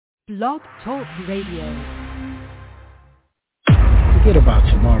Blk Radio. Forget about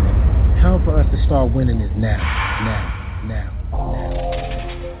tomorrow. Time for us to start winning is now.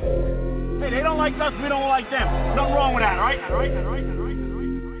 Hey, they don't like us, we don't like them. Nothing wrong with that, all right?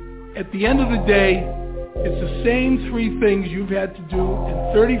 At the end of the day, it's the same three things you've had to do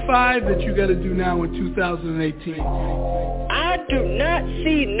in 35 that you got to do now in 2018. I do not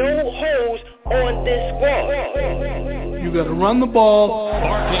see no holes on this squad. You got to run the ball.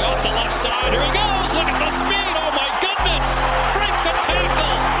 Barkley off the left side. Here he goes. Look at the speed. Oh, my goodness. Breaks the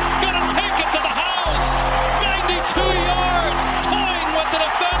tackle. Going to take it to the house. 92 yards. Toying with the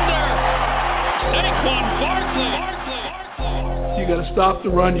defender. Saquon Barkley. You got to stop the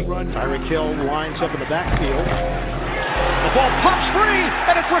run. Tyreek Hill lines up in the backfield. The ball pops free,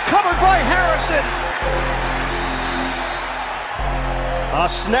 and it's recovered by Harrison. A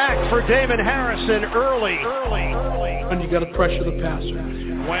snack for David Harrison early. And you got to pressure the passer.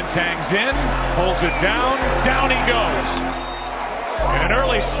 Wentang's in, pulls it down he goes. And an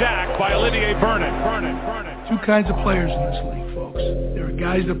early sack by Olivier Vernon. Two kinds of players in this league, folks. There are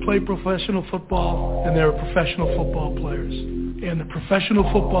guys that play professional football, and there are professional football players. And the professional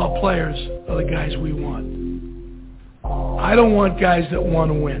football players are the guys we want. I don't want guys that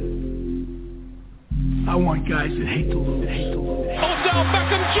want to win. I want guys that hate to lose. Odell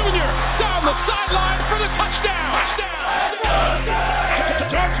Beckham Jr. down the sideline for the touchdown.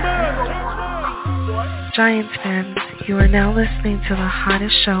 Giants fans, you are now listening to the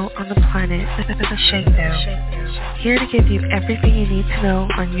hottest show on the planet, the Shakedown. Here to give you everything you need to know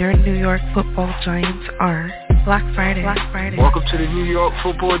on your New York football Giants are Black Friday. Welcome to the New York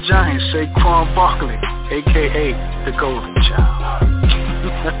football Giants, Saquon Barkley, a.k.a. the Golden Child.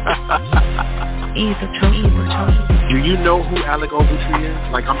 Do you know who Alec Ogletree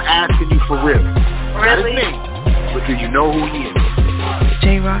is? Like, I'm asking you for real. Really? Not his name, but do you know who he is?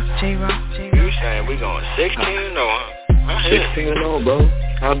 JROC. You saying we going 16-0, huh? 16-0, bro.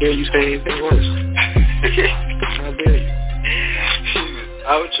 How dare you say anything worse? How dare you?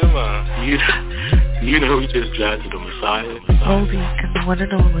 Out your mind. You know we just drafted the Messiah. Goldie and the one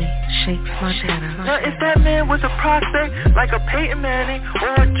and only Shakes Montana. Now, if that man was a prospect like a Peyton Manning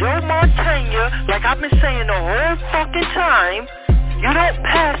or a Joe Montana, like I've been saying the whole fucking time, you don't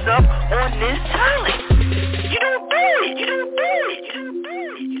pass up on this talent. You don't do it.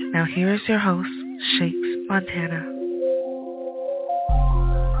 Now here is your host, Shakes Montana.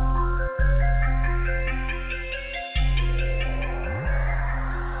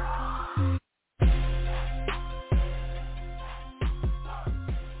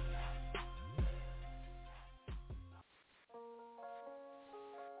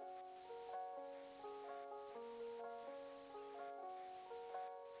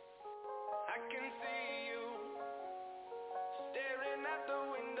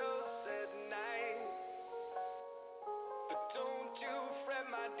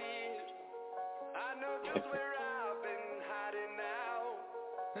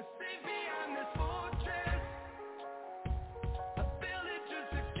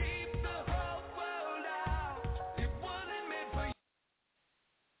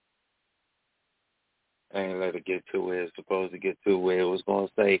 I ain't let it get to where it's supposed to get to, where it was going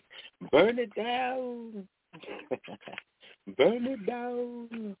to say, burn it down. Burn it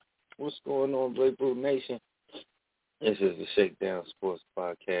down. What's going on, Blk Nation? This is the Shakedown Sports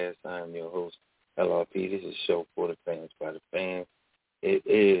Podcast. I am your host, LRP. This is a show for the fans, by the fans. It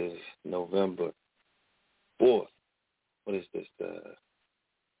is November 4th. What is this?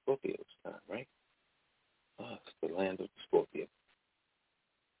 Scorpio's time, right? Oh, it's the land of the Scorpio.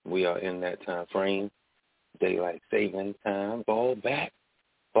 We are in that time frame. Daylight saving time. Ball back.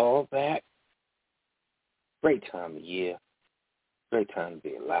 Great time of year. Great time to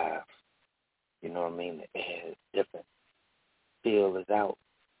be alive. You know what I mean? The air is different. Steel is out.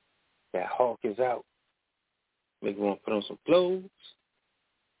 That hawk is out. Make me want to put on some clothes.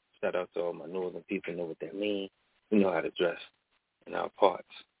 Shout out to all my northern people, know what that means. We know how to dress in our parts.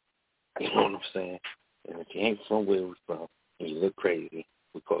 You know what I'm saying? And if you ain't from where we're from and you look crazy,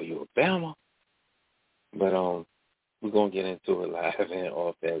 we call you Obama. But we're going to get into it live and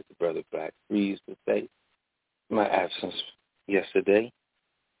off, as the brother Blk Freeze would say. My absence yesterday,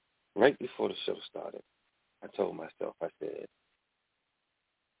 right before the show started, I told myself, I said,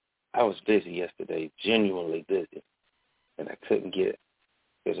 I was busy yesterday, genuinely busy, and I couldn't get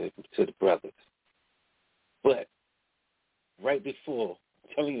to the brothers. But right before,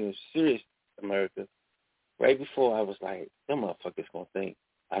 I'm telling you, serious, America, right before I was like, them motherfuckers going to think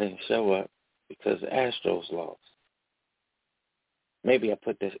I didn't show up because the Astros lost. Maybe I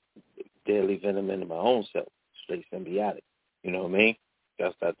put this deadly venom into my own self, straight symbiotic. You know what I mean?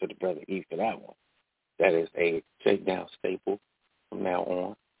 Gotta start to the brother E for that one. That is a Shakedown staple from now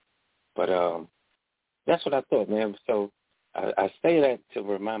on. But that's what I thought, man. So I say that to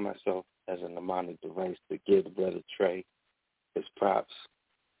remind myself as an mnemonic device to give the brother Trey his props.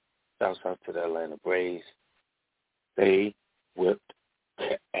 Shouts out to the Atlanta Braves. They whipped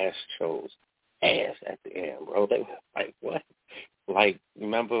Astros ass at the end, bro. They were like, what? Like,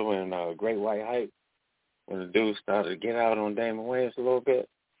 remember when Great White Hype, when the dude started to get out on Damon Wayans a little bit,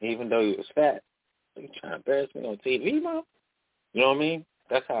 even though he was fat? You trying to embarrass me on TV, mom? You know what I mean?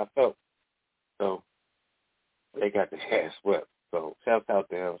 That's how I felt. So they got the ass whipped. So shout out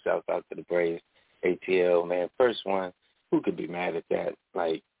to him. Shout out to the Braves. ATL, man. First one. Who could be mad at that?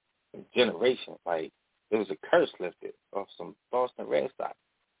 Like, generation. Like, it was a curse lifted off some Boston Red Sox.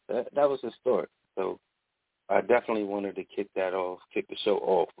 That was historic. So I definitely wanted to kick the show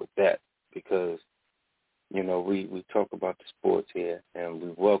off with that because, you know, we talk about the sports here and we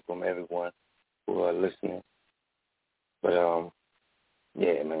welcome everyone who are listening. But,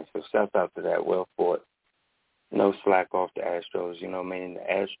 yeah, man, so shout out to that. Well fought. No slack off the Astros. You know what I mean?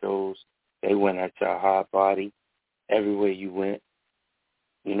 The Astros, they went at your hard body everywhere you went.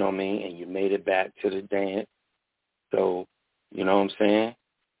 You know what I mean? And you made it back to the dance. So, you know what I'm saying?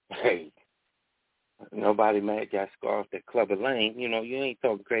 Hey, nobody got scarfed at Clubber Lane. You know, you ain't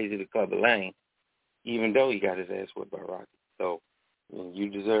talking crazy to Clubber Lane, even though he got his ass whipped by Rocky. So, you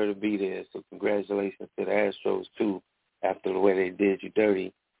deserve to be there. So, congratulations to the Astros, too, after the way they did you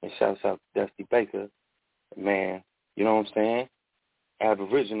dirty. And shouts out to Dusty Baker. Man, you know what I'm saying?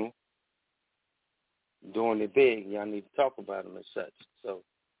 Aboriginal, doing it big. Y'all need to talk about them and such. So,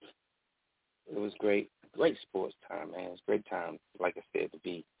 it was great. Great sports time, man. It's a great time, like I said, to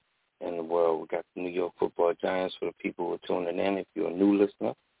be in the world. We got the New York Football Giants for the people who are tuning in. If you're a new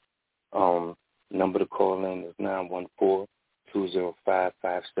listener, number to call in is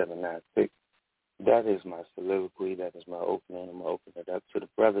 914-205-5796. That is my soliloquy. That is my opening. I'm going to open it up to the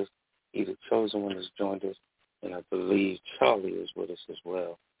brothers. Either Choosen one has joined us, and I believe Charlie is with us as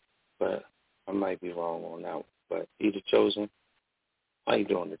well. But I might be wrong on that one. But either Choosen, how you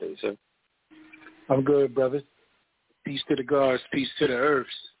doing today, sir? I'm good, brothers. Peace to the gods, peace to the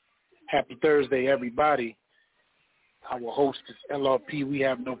earths. Happy Thursday, everybody. Our host is LRP. We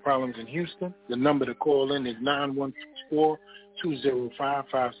have no problems in Houston. The number to call in is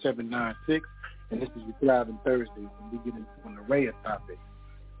 914-205-5796. And this is your Thriving Thursday. And we get into an array of topics.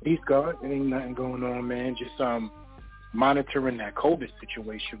 Peace, God. There ain't nothing going on, man. Just monitoring that COVID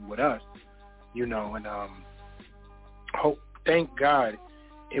situation with us, you know, and thank God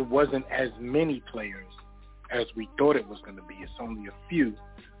it wasn't as many players as we thought it was going to be. It's only a few.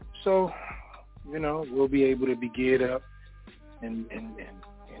 So, you know, we'll be able to be geared up and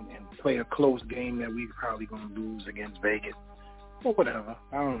play a close game that we're probably going to lose against Vegas or whatever.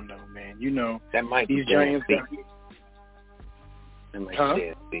 I don't know, man. You know, that might these be Giants. That might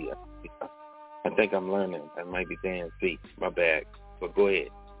be DNC. I think I'm learning. That might be DNC. My bad. But go ahead.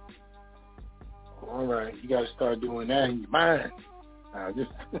 All right. You got to start doing that in your mind.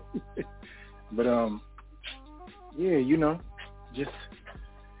 But yeah, you know, just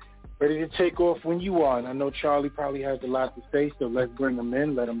ready to take off when you are. And I know Charlie probably has a lot to say, so let's bring him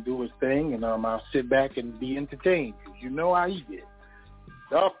in, let him do his thing, and I'll sit back and be entertained. Because you know how he gets.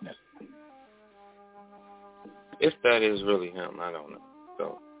 Darkness. If that is really him, I don't know.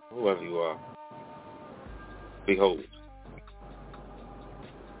 So, whoever you are, behold.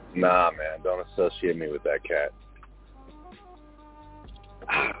 Nah, man, don't associate me with that cat.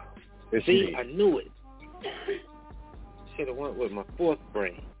 See, I knew it. Should have went with my fourth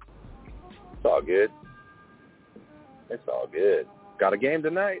brain. It's all good. It's all good. Got a game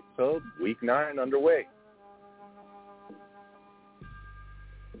tonight, so week 9 underway.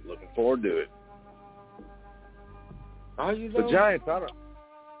 Looking forward to it. Are you the Giants, I don't.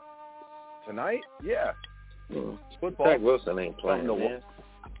 Tonight? Yeah. Football. Zach Wilson ain't playing, man.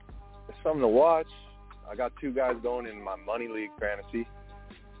 It's something to watch. I got 2 guys going in my money league fantasy.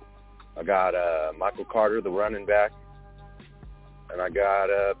 I got Michael Carter, the running back, and I got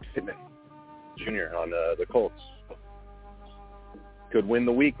Pittman Jr. on the Colts. Could win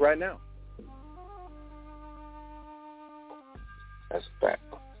the week right now. That's a fact.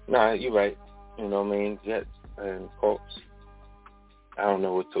 Nah, you're right. You know what I mean? Jets and Colts. I don't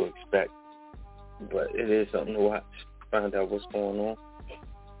know what to expect, but it is something to watch. Find out what's going on.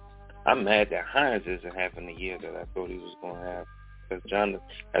 I'm mad that Hines isn't having the year that I thought he was going to have. Because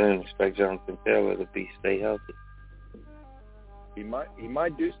I didn't expect Jonathan Taylor to stay healthy. He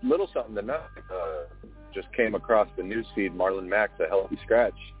might do a little something tonight. Just came across the news feed. Marlon Mack's a healthy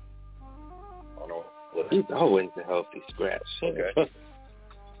scratch. I don't know. He's always a healthy scratch. Okay.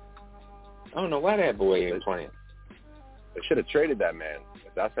 I don't know why that boy ain't playing. They should have traded that man.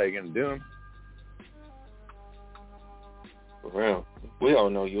 If that's how you're going to do him. For real. We all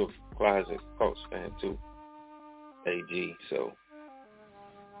know you're a closet Colts fan, too. AG, so.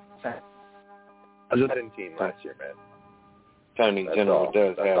 I was Latin team last year, man. Attorney General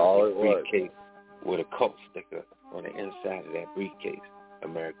does have a briefcase with a Colt sticker on the inside of that briefcase,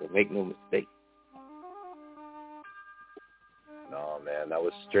 America. Make no mistake. No, man, that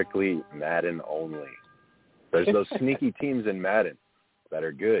was strictly Madden only. There's those sneaky teams in Madden that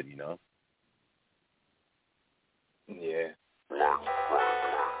are good, you know? Yeah.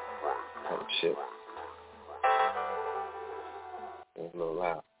 Oh, shit. A little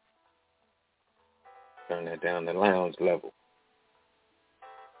loud. Turn that down to lounge level.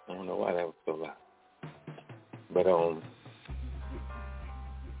 I don't know why that was so loud. But,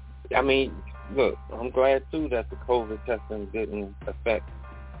 I mean, look, I'm glad, too, that the COVID testing didn't affect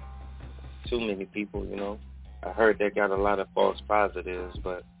too many people, you know. I heard they got a lot of false positives,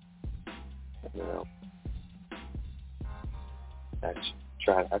 but, you know, I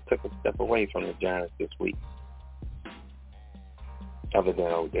took a step away from the Giants this week, other than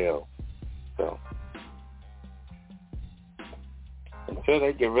Odell. So, until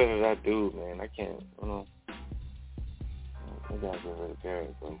they get rid of that dude, man, I can't, you know. They got to get rid of Barry,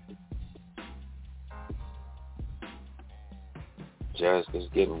 bro. Just is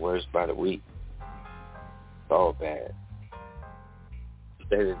getting worse by the week. It's all bad.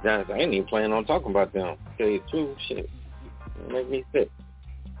 The Giants, I ain't even planning on talking about them. To tell you the truth, shit. It make me sick.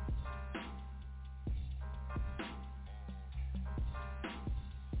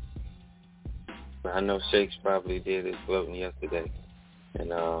 But I know Shakes probably did his floating yesterday.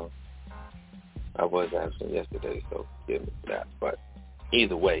 And I was absent yesterday, so forgive me for that. But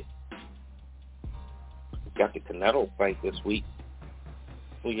either way, got the Canelo fight this week.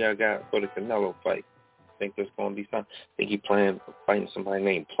 Who y'all got for the Canelo fight? Think there's going to be something? Think he fighting somebody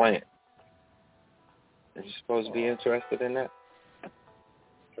named Plant? Are you supposed to be interested in that?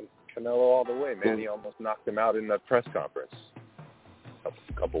 Canelo all the way, man. He almost knocked him out in the press conference a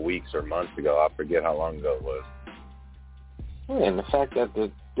couple weeks or months ago. I forget how long ago it was. Yeah, and the fact that the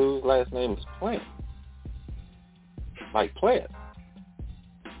dude's last name is Plant. Like Plant.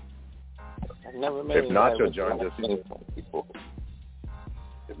 I've never made If Nacho joins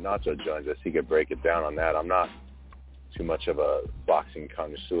us, he could break it down on that. I'm not too much of a boxing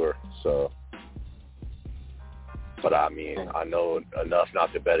connoisseur, so. But I mean, I know enough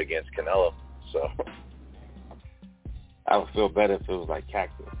not to bet against Canelo, so. I would feel better if it was like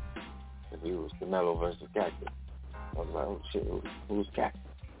Cactus. If it was Canelo versus Cactus. I was like, oh shit, who's Cactus?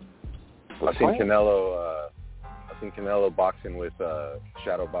 I think Canelo boxing with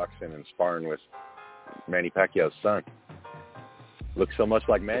shadow boxing and sparring with Manny Pacquiao's son. Looks so much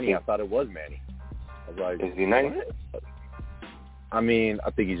like Manny, I thought it was Manny. I was like, is he nice? I mean,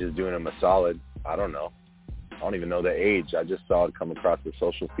 I think he's just doing him a solid. I don't know. I don't even know the age. I just saw it come across the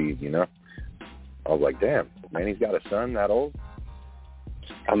social feed, you know? I was like, damn, Manny's got a son that old?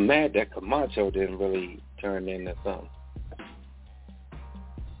 I'm mad that Camacho didn't really turn into something.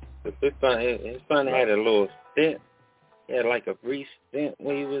 His son had a little stint. He had like a brief stint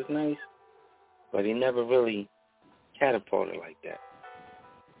where he was nice, but he never really catapulted like that.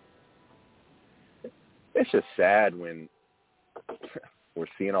 It's just sad when we're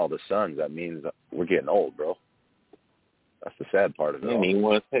seeing all the sons. That means we're getting old, bro. That's the sad part of it. I'm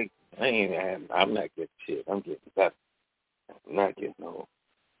not getting shit. I'm getting better. I'm not getting old.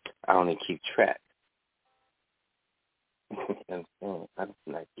 I only keep track. And I do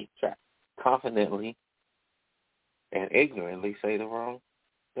not keep track. Confidently and ignorantly say the wrong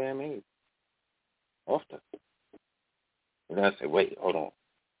damn age. Often. And I say, wait, hold on.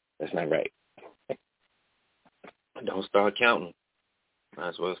 That's not right. Don't start counting. Might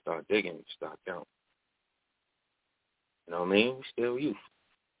as well start digging and start counting. You know what I mean? We're still youth.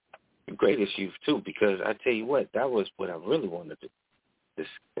 The greatest youth, too, because I tell you what, that was what I really wanted to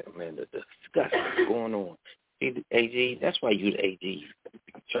discuss, man, to discuss what's going on. See, the AG, that's why you the AG.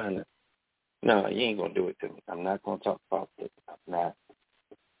 I'm trying to, no, you ain't going to do it to me. I'm not going to talk politics. I'm not.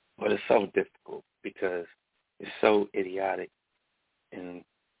 But it's so difficult because it's so idiotic. And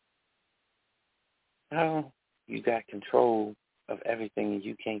how you got control of everything and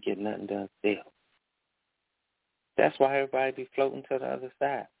you can't get nothing done still. That's why everybody be floating to the other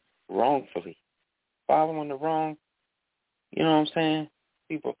side, wrongfully. Following the wrong, you know what I'm saying?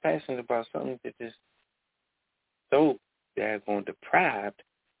 People are passionate about something that is so daggone deprived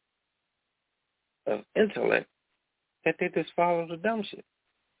of intellect that they just follow the dumb shit.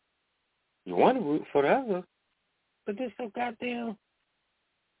 You want to root for the other, but they're so goddamn,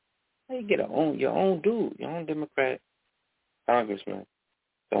 You get your own dude, your own Democrat congressman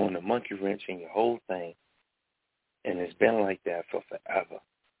throwing a monkey wrench in your whole thing. And it's been like that for forever.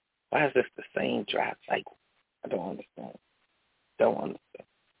 Why is this the same dry cycle? I don't understand.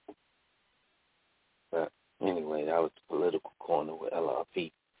 But anyway, that was the political corner with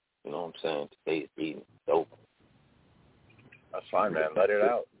LRP. You know what I'm saying? Today's meeting is over. That's fine, man. Let it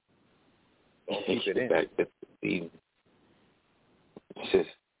out. Don't keep it in.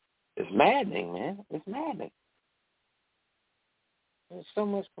 It's maddening, man. It's maddening. There's so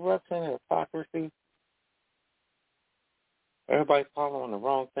much corruption and hypocrisy. Everybody following the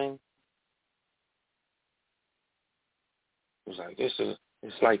wrong thing.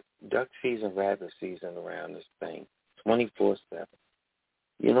 It's like duck season, rabbit season around this thing, 24/7.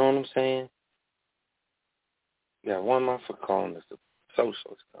 You know what I'm saying? You got 1 month for calling this a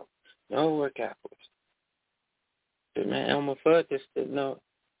socialist company. No, we're capitalist. But man, Elmer Fudd just sitting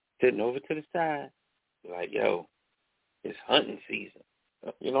over to the side. Like, yo, it's hunting season.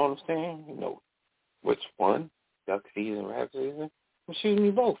 You know what I'm saying? You know which one? Duck season, rabbit season? I'm shooting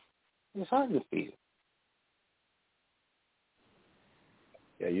you both. It's hunting season.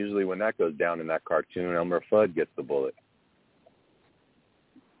 Yeah, usually when that goes down in that cartoon, Elmer Fudd gets the bullet.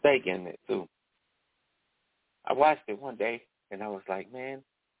 They getting it, too. I watched it one day, and I was like, man,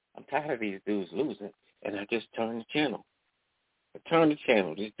 I'm tired of these dudes losing. And I just turned the channel.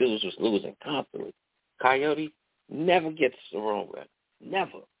 These dudes was losing constantly. Coyote never gets the wrong way.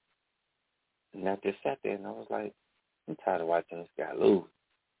 Never. And I just sat there, and I was like, I'm tired of watching this guy lose.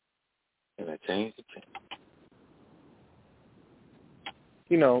 And I changed the channel.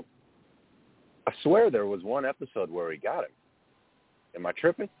 You know, I swear there was one episode where he got him. Am I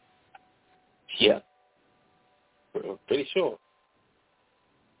tripping? Yeah. Pretty sure.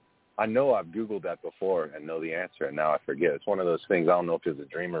 I know I've Googled that before and know the answer, and now I forget. It's one of those things I don't know if it's a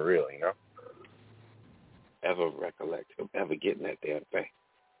dream or real, you know? Ever recollect him ever getting that damn thing.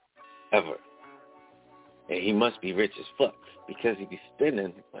 Ever. And he must be rich as fuck because he be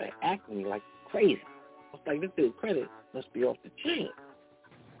spending, like, acting like crazy. I was like, this dude's credit must be off the chain.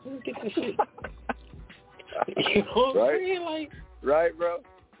 Let's get this shit. You know what I'm saying? Like, right, bro.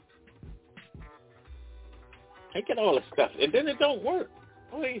 I get all this stuff, and then it don't work.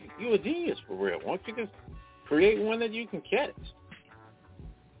 Boy, you a genius for real. Why don't you just create one that you can catch?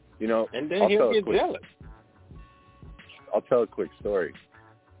 You know, and then he'll get jealous. I'll tell a quick story.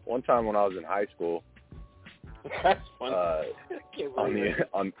 One time when I was in high school, that's funny.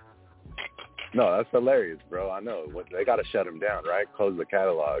 No, that's hilarious, bro. I know. They got to shut him down, right? Close the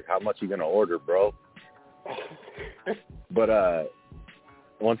catalog. How much you going to order, bro? But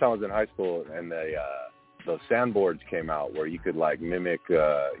one time I was in high school, and those soundboards came out where you could, like, mimic,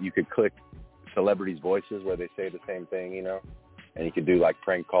 you could click celebrities' voices where they say the same thing, you know? And you could do, like,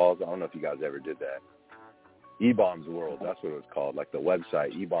 prank calls. I don't know if you guys ever did that. E-Bombs World, that's what it was called, like the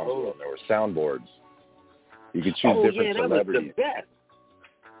website, E-Bombs World. There were soundboards. You could choose different celebrities. That was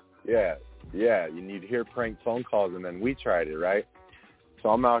the best. Yeah, you'd hear prank phone calls, and then we tried it, right? So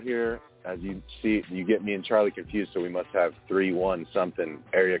I'm out here, as you see, you get me and Charlie confused, so we must have 31-something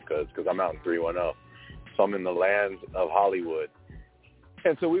area codes, because I'm out in 310. So I'm in the land of Hollywood.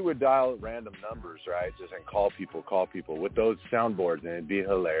 And so we would dial random numbers, right, just and call people with those soundboards, and it'd be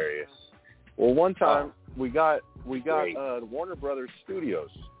hilarious. Well, one time we got Warner Brothers Studios.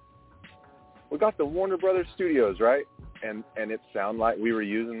 We got the Warner Brothers Studios, right? And it sounded like we were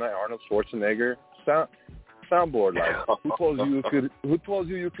using the Arnold Schwarzenegger soundboard, like who told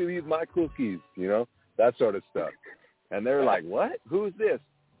you you could eat my cookies, you know, that sort of stuff. And they're like, what? Who's this?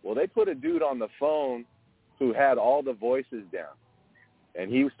 Well, they put a dude on the phone who had all the voices down, and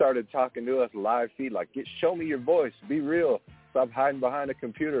he started talking to us live feed, like, show me your voice, be real, stop hiding behind a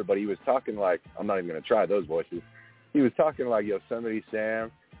computer. But he was talking like, I'm not even gonna try those voices. He was talking like Yosemite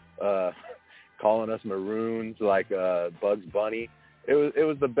Sam, calling us maroons, like Bugs Bunny. It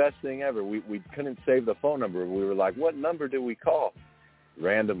was the best thing ever. We couldn't save the phone number. We were like, what number did we call?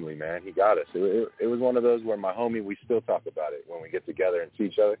 Randomly, man, he got us. It was one of those where my homie, we still talk about it when we get together and see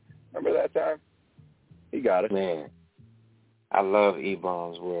each other. Remember that time? He got us. Man, I love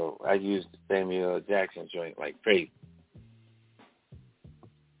E-Bombs World. I used the Samuel L. Jackson joint like crazy.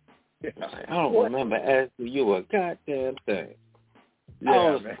 I don't remember asking you a goddamn thing.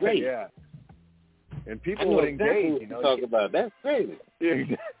 Yeah, man. Great. Yeah. And people would engage, you know. Talk about that's crazy.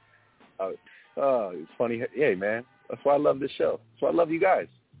 Yeah. It's funny. Hey, man, that's why I love this show. That's why I love you guys.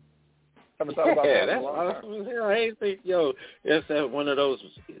 Haven't thought about that in a long time. It's that one of those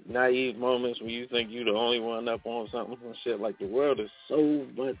naive moments when you think you're the only one up on something and shit. Like the world is so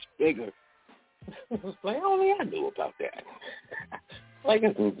much bigger. It's like only I knew about that. Like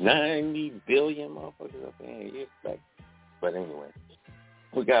it's 90 billion motherfuckers up in here. But anyway,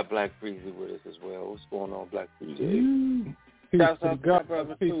 we got Blk Freeze with us as well. What's going on, Blk Freeze? Shouts out to my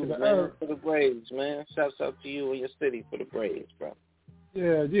brother too, man, for the Braves, man. Shouts out to you and your city for the Braves, bro.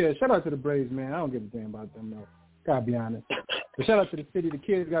 Yeah. Shout out to the Braves, man. I don't give a damn about them, though. Gotta be honest. But shout out to the city. The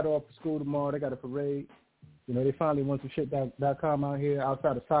kids got off for school tomorrow. They got a parade. You know, they finally won some shit.com out here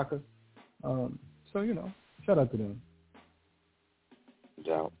outside of soccer. So, you know, shout out to them.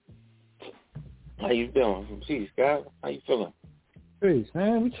 Yeah. How you doing? Geez, Scott, how you feeling? Peace,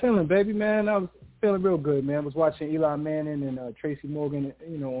 man. We chilling, baby, man. I was feeling real good, man. I was watching Eli Manning and Tracy Morgan,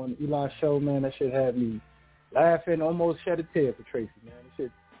 you know, on Eli's show, man. That shit had me laughing, almost shed a tear for Tracy, man.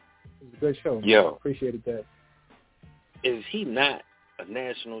 It was a good show, man. Yo. Appreciated that. Is he not a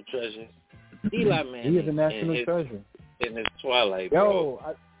national treasure? Eli Manning. He is a national treasure. In his twilight, bro.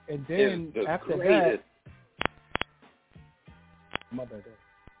 And then after greatest. that, my bad.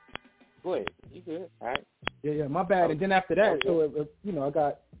 Go ahead. You good? All right. Yeah, my bad. And then after that, so you know, I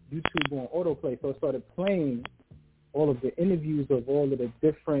got YouTube on autoplay, so I started playing all of the interviews of all of the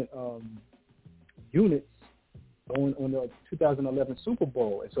different units on the 2011 Super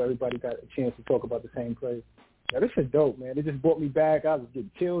Bowl, and so everybody got a chance to talk about the same play. Yeah, this is dope, man. It just brought me back. I was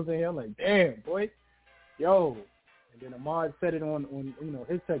getting chills in here. I'm like, damn, boy, yo. And then Ahmad said it on you know,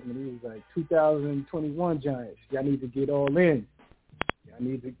 his segment. He was like, 2021 Giants, y'all need to get all in. Y'all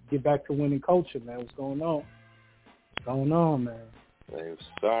need to get back to winning culture, man. What's going on? What's going on, man? I'm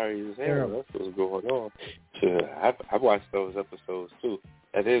sorry as hell. That's what's going on. I watched those episodes too.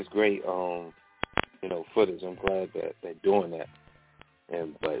 That is great, you know, footage. I'm glad that they're doing that.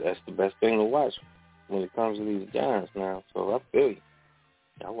 But that's the best thing to watch when it comes to these Giants now. So I feel you.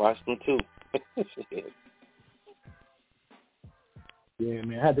 I watched them too. Yeah,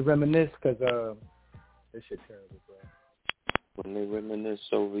 man. I had to reminisce because this shit terrible, bro. When they reminisce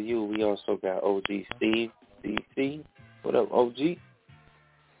over you, we also got OG Steve, DC. What up, OG? You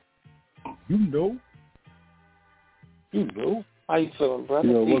know. How you feeling, brother?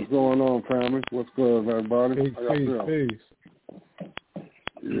 Yo, what's going on, family? What's good, everybody? Peace.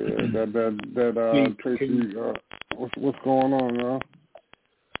 Yeah, that Tracy, what's going on, y'all?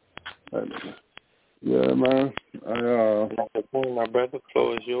 Yeah, man. My brother,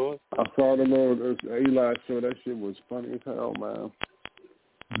 floor is yours. I saw the little Eli show. That shit was funny as hell, man.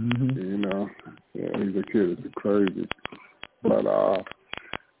 Mm-hmm. You know, yeah, he's a kid. It's crazy. But,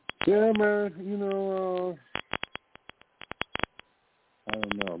 yeah, man, you know, I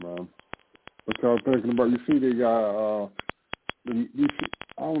don't know, man. What y'all thinking about? You see, they got, I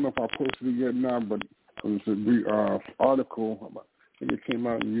don't know if I posted it yet now, but it was a article, I think it came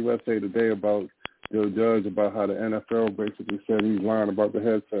out in USA Today about the judge about how the NFL basically said he's lying about the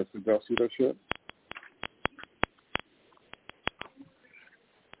headsets. Did y'all see that shit?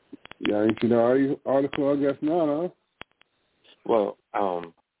 Yeah, ain't you know article? I guess not, huh? Well,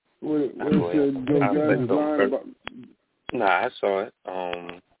 I saw it.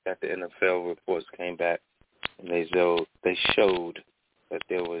 That the NFL reports came back, and they showed that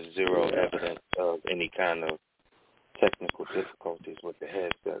there was zero evidence of any kind of technical difficulties with the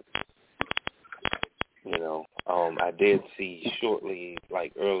headset. You know, I did see shortly,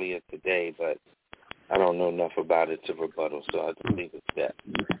 like earlier today, but I don't know enough about it to rebuttal, so I'll just leave it at that.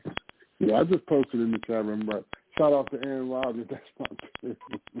 Yeah, I just posted in the chat room, but shout out to Aaron Rodgers. That's my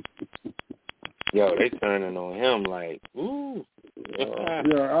Yo, they turning on him like, ooh. Yeah,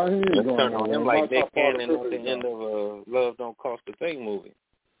 I hear you going turning on him like Nick Cannon at the end of a Love Don't Cost a Thing movie.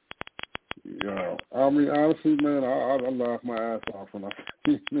 Yeah, I mean, honestly, man, I laughed my ass off when I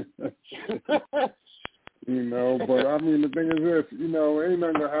you know, but I mean, the thing is this, you know, ain't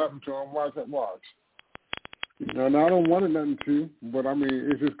nothing gonna happen to him. Watch. You know, and I don't want it nothing to, but I mean,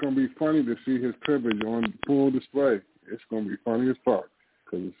 it's just gonna be funny to see his privilege on full display. It's gonna be funny as fuck,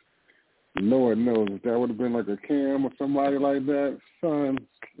 because Lord knows if that would have been like a Cam or somebody like that, son,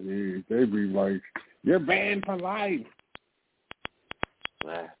 they'd be like, you're banned for life.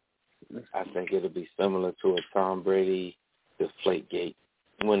 Nah, I think it'll be similar to a Tom Brady Deflategate,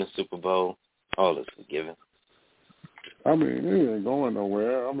 win a Super Bowl. All is forgiven. I mean, it ain't going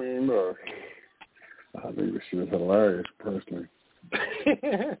nowhere. I mean, look, I think this shit is hilarious, personally.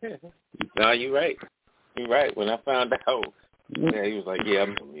 No, you're right. You're right. When I found out, yeah, he was like, yeah,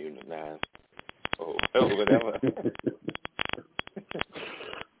 I'm immunized. Or whatever.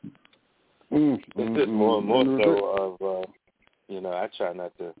 It's just more and more so of, you know, I try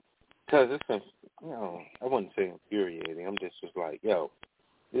not to, because it's, you know, I wouldn't say infuriating. I'm just like, yo,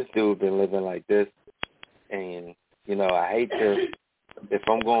 this dude been living like this, and, you know, I hate to, if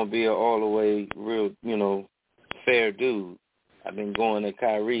I'm going to be an all the way real, you know, fair dude, I've been going at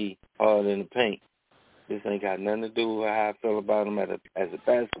Kyrie hard in the paint. This ain't got nothing to do with how I feel about him as a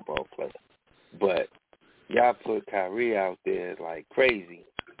basketball player. But y'all put Kyrie out there like crazy.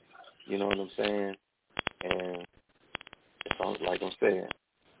 You know what I'm saying? And like I'm saying,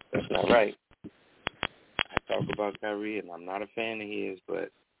 that's not right. I talk about Kyrie, and I'm not a fan of his, but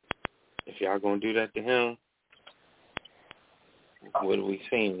if y'all going to do that to him, what are we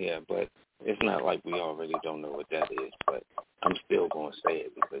seeing here? But it's not like we already don't know what that is, but I'm still going to say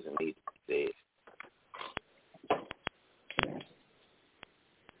it because it needs to be said.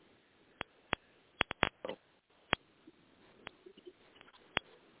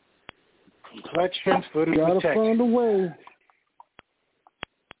 Complexion for the gotta protection. find a way.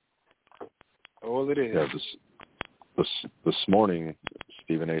 All it is. Yeah, this morning,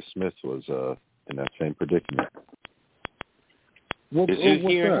 Stephen A. Smith was in that same predicament. Did you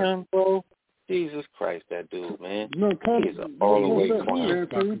hear him, bro? Jesus Christ, that dude, man. No, he's an all-the-way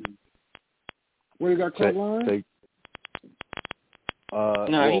clown. When he got caught lying?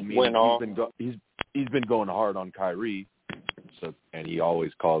 He went off. He's been going hard on Kyrie, and he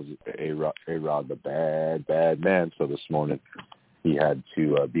always calls A-Rod the bad man. So this morning he had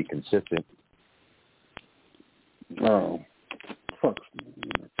to be consistent. Oh, fuck.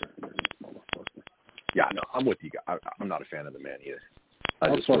 Yeah, no, I'm with you guys. I'm not a fan of the man either.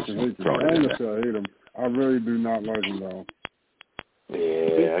 I fucking hate him. I ain't gonna hate him. I really do not like him, though.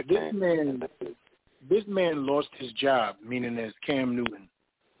 Yeah, this man lost his job, meaning as Cam Newton,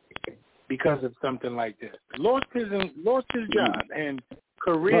 because of something like this. Lost his job, and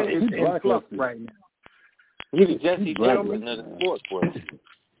career is in flux right now. He's the Jesse Jackson of the sports world.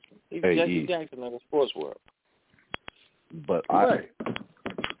 He's Jesse Jackson of the sports world. But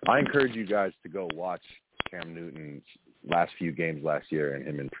I encourage you guys to go watch Cam Newton's last few games last year and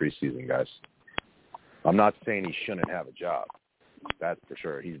him in preseason, guys. I'm not saying he shouldn't have a job. That's for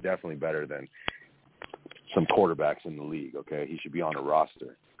sure. He's definitely better than some quarterbacks in the league, okay? He should be on a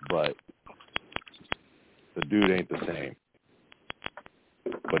roster. But the dude ain't the same.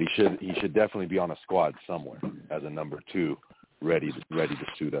 But he should definitely be on a squad somewhere as a number 2, ready to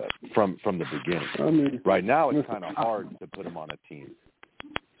suit up from the beginning. I mean, right now it's kind of hard to put him on a team.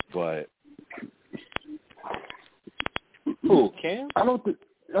 But who, Cam? I don't think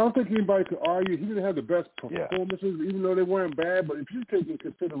anybody could argue he didn't have the best performances, even though they weren't bad. But if you take into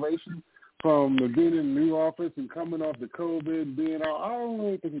consideration from being in the new office and coming off the COVID, being out, I don't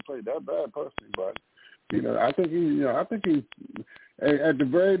really think he played that bad personally. But I think he, at the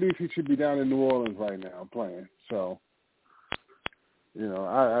very least, he should be down in New Orleans right now playing. So,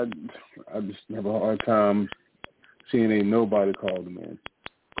 I just have a hard time seeing ain't nobody called him in.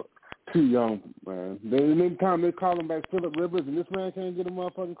 Too young, man. Every time they call him back Phillip Rivers and this man can't get a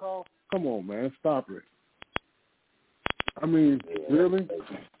motherfucking call, come on, man, stop it. I mean, really?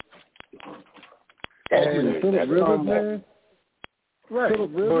 Phillip Rivers, man? Right.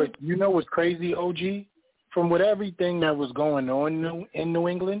 Phillip Rivers? But you know what's crazy, OG? From everything that was going on in New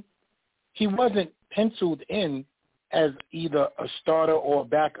England, he wasn't penciled in as either a starter or a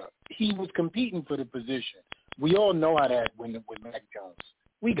backup. He was competing for the position. We all know how that went with Mac Jones.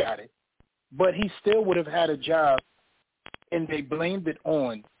 We got it. But he still would have had a job, and they blamed it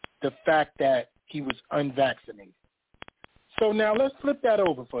on the fact that he was unvaccinated. So now let's flip that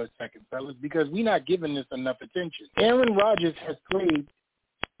over for a second, fellas, because we're not giving this enough attention. Aaron Rodgers has played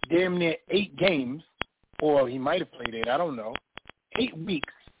damn near 8 games, or he might have played 8, I don't know, 8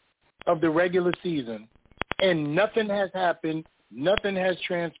 weeks of the regular season, and nothing has happened, nothing has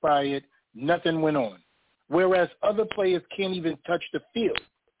transpired, nothing went on. Whereas other players can't even touch the field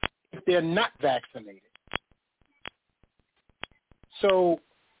if they're not vaccinated. So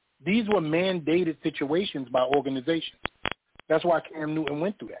these were mandated situations by organizations. That's why Cam Newton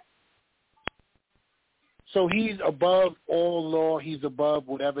went through that. So he's above all law. He's above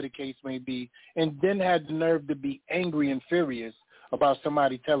whatever the case may be, and then had the nerve to be angry and furious about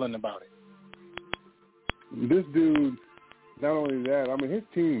somebody telling about it. This dude, not only that, I mean, his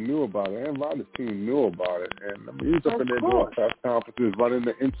team knew about it. Aaron Rodgers' team knew about it. And I mean, he was up in there doing press conferences, running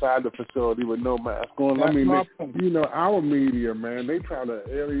inside the facility with no mask on. That's I mean, our media, man, they try to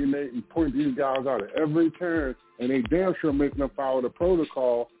alienate and point these guys out at every turn, and they damn sure make them follow the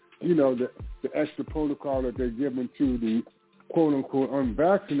protocol, the extra protocol that they're giving to the quote-unquote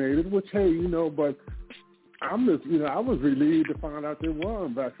unvaccinated, which, hey, but I'm just, I was relieved to find out there were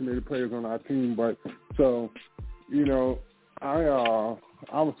unvaccinated players on our team. But so, I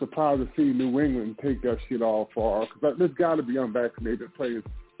was surprised to see New England take that shit all far, because there's got to be unvaccinated players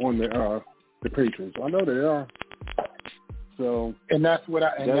on the Patriots. I know they are. So, and that's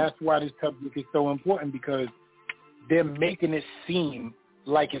why this subject is so important, because they're making it seem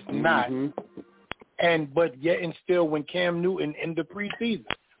like it's not. But yet and still, when Cam Newton in the preseason,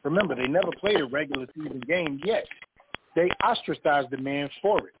 remember, they never played a regular season game yet. They ostracized the man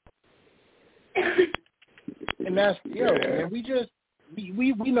for it. And that's, man, we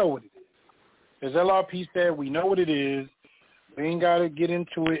know what it is. As LRP said, we know what it is. We ain't got to get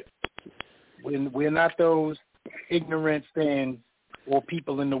into it. We're not those ignorant fans or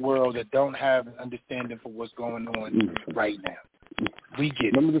people in the world that don't have an understanding for what's going on right now. We get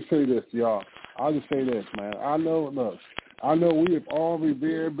it. Let me just say this, y'all. I'll just say this, man. I know we have all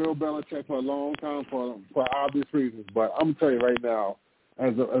revered Bill Belichick for a long time for obvious reasons, but I'm going to tell you right now,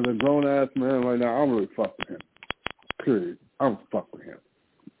 as a grown-ass man right now, I'm really fuck with him. Period. I'm fuck with him.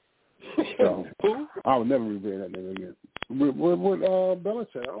 So, I would never revere that nigga again. With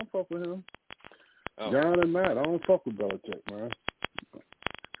Belichick, I don't fuck with him. John and Matt, I don't fuck with Belichick, man.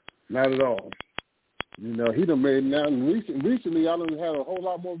 Not at all. You know, he done made now. Recently, I done had a whole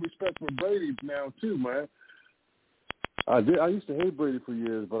lot more respect for Brady now too, man. I used to hate Brady for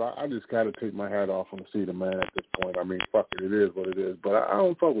years, but I just got to take my hat off and see the man at this point. I mean, fuck it is what it is. But I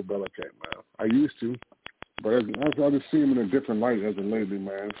don't fuck with Belichick, man. I used to, but I just see him in a different light as of lately,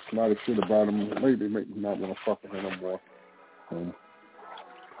 man. A lot of shit about him lately make me not want to fuck with him no more.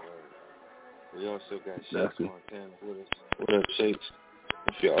 We also got Shakes Montana with us. What up, Shakes?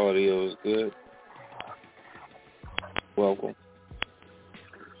 If your audio is good, welcome.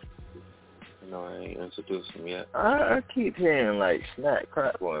 No, I ain't introduced him yet. I keep hearing like snap,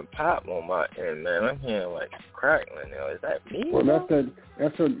 crackle, and pop on my end, man. I'm hearing like crackling now. Is that me? Well, that's that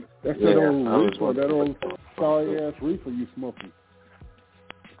old sorry ass reefer you smoking.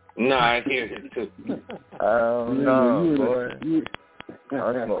 No, I hear it too. No, boy.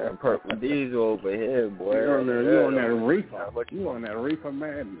 I'm smoking purple diesel over here, boy. You on that reefer? You on that reefer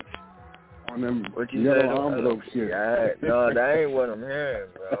madness? On them yellow envelope shit? No, that ain't what I'm hearing,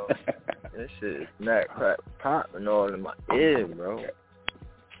 bro. This shit is snack, crack, popping all in my ear, bro.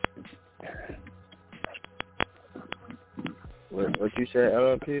 What you said,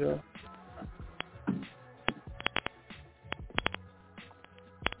 LLP, though?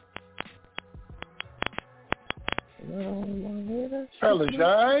 Fellas, you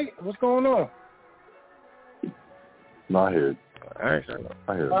all right? What's going on? No, I hear it. I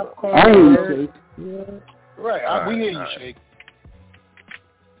hear you, Shake. Right, we hear you, Shake.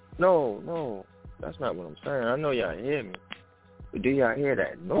 No, that's not what I'm saying. I know y'all hear me. But do y'all hear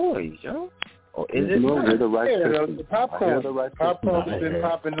that noise, yo? Or is it not? The popcorn's been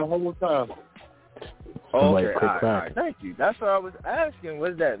popping the whole time. Okay, all right. Thank you. That's what I was asking.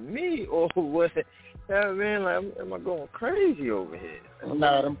 Was that me or was it? You know what I mean? Like, am I going crazy over here?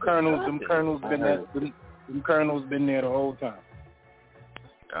 Nah, them Colonels been there the whole time.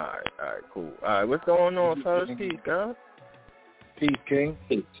 All right, cool. All right, what's going on, fellas? Peace, guys. Peace, King.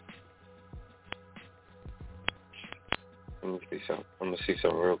 Peace. Let me see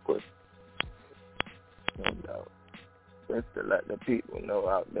something real quick. No doubt. Just to let the people know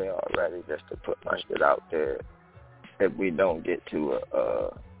out there already, just to put my shit out there. If we don't get to a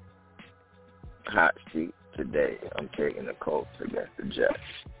hot streak today, I'm taking the Colts against the Jets.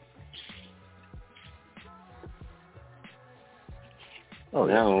 Oh,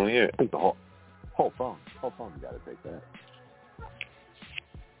 yeah, I don't hear it. I think the whole phone. You got to take that.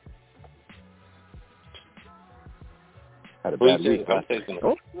 Had a bad week. Don't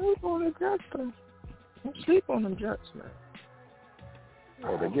sleep on the Jets, though. Don't sleep on them Jets, man.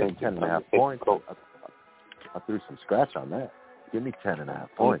 Oh, they're getting 10.5 points. I threw some scratch on that. Give me 10.5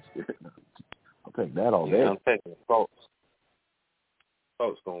 points. I'll take that all day. I'm taking the Colts.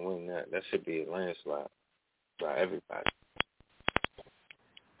 Colts going to win that. That should be a landslide by everybody.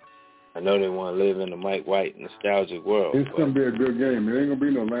 I know they want to live in the Mike White nostalgic world. It's going to be a good game. It ain't going to be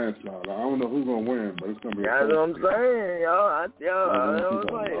no landslide. I don't know who's going to win, but it's going to be That's what I'm saying, y'all.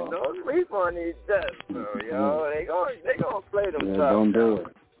 Don't sleep on these Jets, bro, y'all. They gonna play themselves. Yeah, don't do it.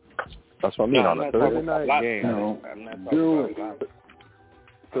 That's what I mean. On a Thursday night game,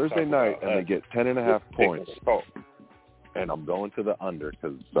 Thursday night, and they get 10.5 points, and I'm going to the under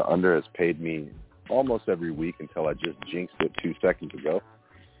because the under has paid me almost every week until I just jinxed it 2 seconds ago.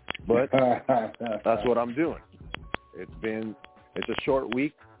 But that's what I'm doing. It's a short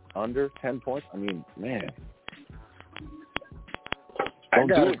week, under 10 points. I mean, man. I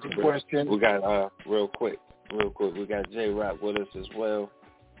got a question. We got, real quick, we got JROC with us as well.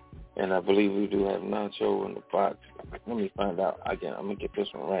 And I believe we do have Nacho in the box. Let me find out. Again, I'm going to get this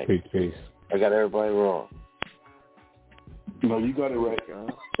one right. Peace. I got everybody wrong. No, you got it right.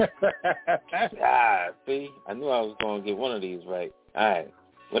 See? I knew I was going to get one of these right. All right.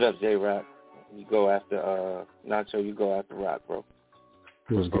 What up, JROC? You go after Nacho. You go after Rock, bro.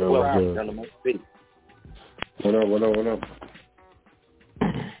 What's good? What's good? What up?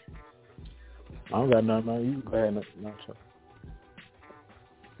 I don't got nothing on you. Go ahead, Nacho.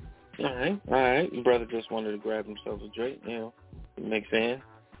 All right. Your brother just wanted to grab himself a drink, mix in.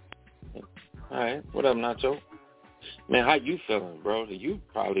 All right. What up, Nacho? Man, how you feeling, bro? You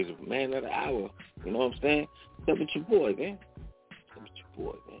probably the man of the hour. You know what I'm saying? What's up with your boy, man?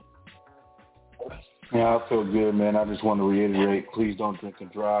 Yeah, I feel good, man. I just want to reiterate, please don't drink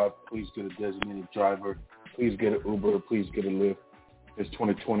and drive. Please get a designated driver. Please get an Uber. Please get a Lyft. It's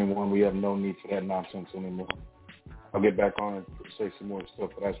 2021. We have no need for that nonsense anymore. I'll get back on and say some more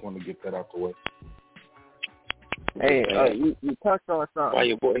stuff, but I just want to get that out the way. Hey, you touched on something. Why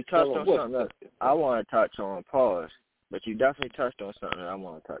your boy you touched on something that I want to touch on. Pause. But you definitely touched on something that I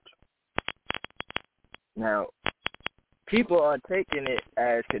want to touch on. Now, people are taking it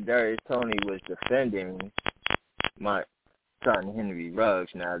as Kadarius Toney was defending my son Henry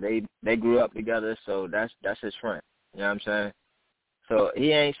Ruggs. Now they grew up together, so that's his friend. You know what I'm saying? So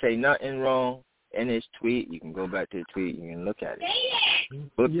he ain't say nothing wrong in his tweet. You can go back to the tweet. You can look at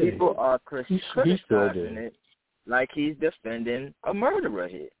it. But people are criticizing it like he's defending a murderer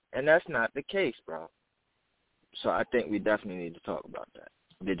here, and that's not the case, bro. So I think we definitely need to talk about that.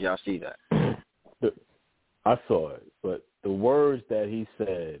 Did y'all see that? I saw it, but the words that he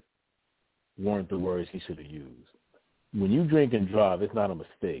said weren't the words he should have used. When you drink and drive, it's not a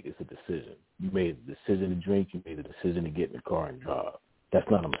mistake. It's a decision. You made the decision to drink. You made the decision to get in the car and drive. That's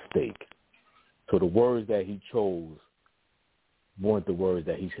not a mistake. So the words that he chose weren't the words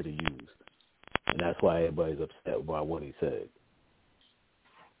that he should have used. And that's why everybody's upset by what he said.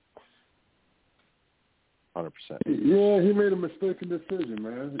 100%. Yeah, he made a mistaken decision,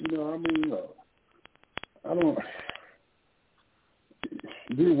 man. I don't.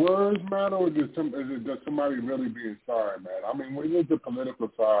 Do words matter, or is it just somebody really being sorry, man? I mean, when you look at the political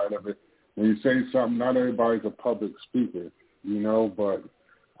side of it, when you say something, not everybody's a public speaker, but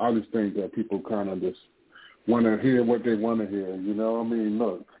I just think that people kind of just want to hear what they want to hear,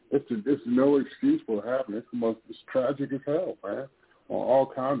 Look, it's no excuse for it happening. It's tragic as hell, man, on all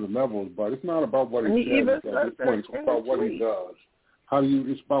kinds of levels, but it's not about what he says at this point. It's about what he does.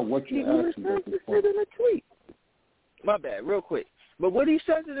 It's about what you actually at this point. In a tweet. My bad, real quick. But what he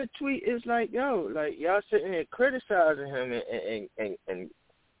says in the tweet is like, y'all sitting here criticizing him and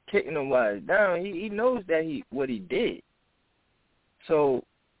kicking him while he's down. He knows that what he did. So,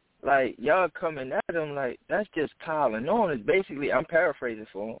 y'all coming at him like that's just piling on. It's basically, I'm paraphrasing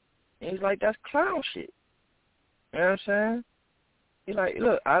for him. And he's like, that's clown shit. You know what I'm saying? He's like,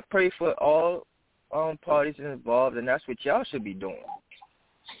 look, I pray for all parties involved, and that's what y'all should be doing.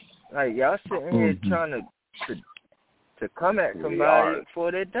 Y'all sitting here trying to come at somebody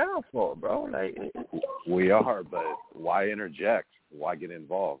for their downfall, bro. We are, but why interject? Why get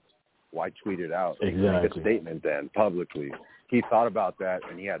involved? Why tweet it out? Exactly. Make a statement then publicly. He thought about that,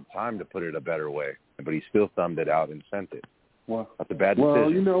 and he had time to put it a better way, but he still thumbed it out and sent it. Well, that's a bad decision.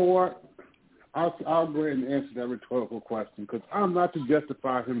 Well, you know what? I'll go ahead and answer that rhetorical question because I'm not to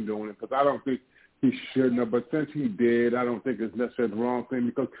justify him doing it because I don't think he shouldn't have. But since he did, I don't think it's necessarily the wrong thing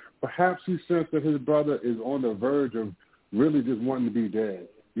because perhaps he sensed that his brother is on the verge of really just wanting to be dead.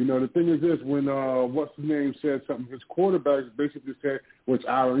 The thing is this, when what's his name said something, his quarterback basically said, which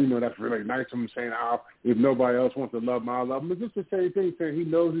I don't, that's really nice of him saying, if nobody else wants to love him, I'll love him. But just the same thing, saying he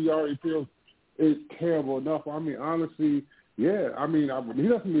knows he already feels it's terrible enough. I mean, honestly, yeah, he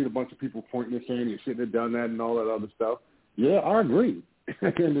doesn't need a bunch of people pointing and saying he shouldn't have done that and all that other stuff. Yeah, I agree.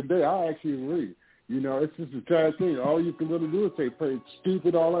 At the end of the day, I actually agree. It's just a trash thing. All you can really do is say, play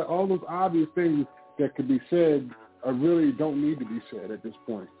stupid, all those obvious things that could be said really don't need to be said at this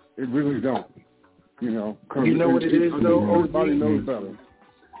point. It really don't. You know what it is, though, OG? Everybody knows better.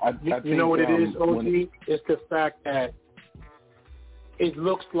 You know what it is, OG? It's the fact that it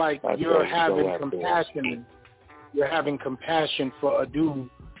looks like you're having compassion. You're having compassion for a dude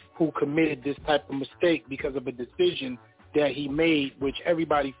who committed this type of mistake because of a decision that he made, which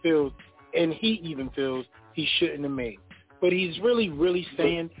everybody feels, and he even feels he shouldn't have made. But he's really, really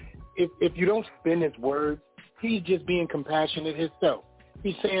saying, if you don't spin his words, he's just being compassionate himself.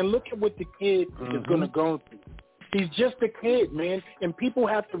 He's saying, look at what the kid is going to go through. He's just a kid, man, and people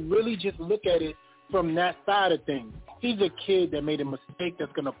have to really just look at it from that side of things. He's a kid that made a mistake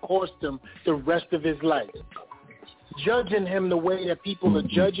that's going to cost him the rest of his life. Judging him the way that people are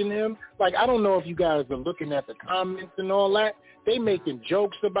judging him, I don't know if you guys are looking at the comments and all that. They making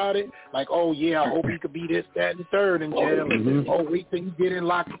jokes about it, like, oh, yeah, I hope he could be this, that, and the third in jail. And, oh, wait till he get in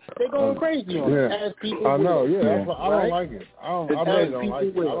locked. They going crazy on it, as people I know, will. I don't like it. I really don't like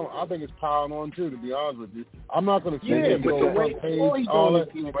it. I think it's piling on, too, to be honest with you. I'm not going to say it go front page, all that,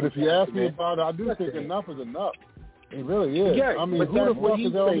 but if you ask me about it, I do think enough is enough. It really is. Yeah, I mean, who the fuck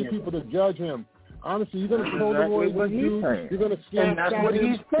is all these people to judge him? Honestly, you're going to throw the words what he's saying. You're going to snap and that's what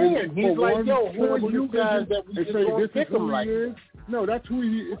he's saying. He's like, yo, who are you guys that we just going to pick him like that? No, that's who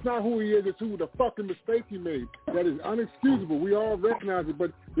he is. It's not who he is. It's who the fucking mistake he made. That is unexcusable. We all recognize it,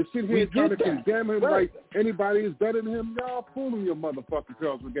 but to sit here trying to condemn him like anybody is better than him, y'all fooling your motherfucking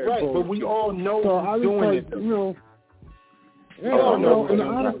selves with that bullshit. But we all know he's doing it. You know, and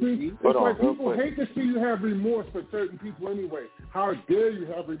honestly, it's like people hate to see you have remorse for certain people anyway. How dare you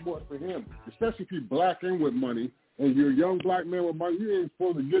have remorse for him? Especially if you're black and with money, and you're a young black man with money, you ain't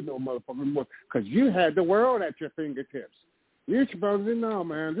supposed to get no motherfucking remorse because you had the world at your fingertips. You're supposed to know,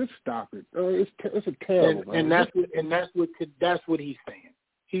 man. Just stop it. It's a terrible. And that's what he's saying.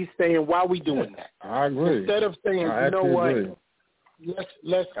 He's saying, why are we doing that? I agree. Instead of saying, you know what,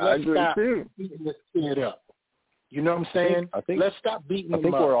 let's stop beating this kid up. You know what I'm saying? Let's stop beating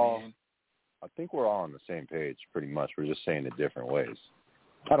him up. I think we're all on the same page, pretty much. We're just saying it different ways.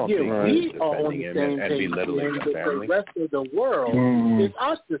 I don't think we are on the same and page, belittling the family. The rest of the world is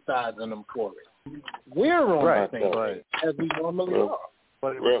ostracizing them for it. We're on the same page as we normally are.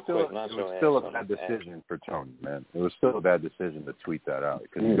 But it was still a bad decision for Tony, man. It was still a bad decision to tweet that out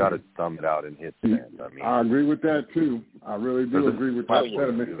because you got to thumb it out and hit send. I mean, I agree with that too. I really do agree with that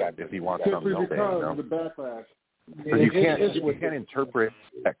sentiment. If he wants something else, because of the backlash. You can't interpret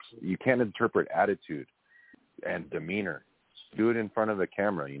text. You can't interpret attitude and demeanor. Do it in front of the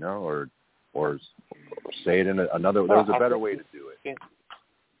camera, or say it in another. There's a better way to do it.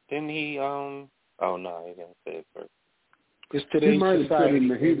 Didn't he? Oh no, he didn't say it first. It's today's society.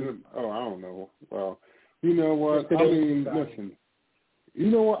 I don't know. Well, you know what? I mean, listen. You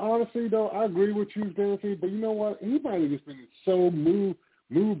know what? Honestly, though, I agree with you, Dancy. But you know what? He might have just been so moved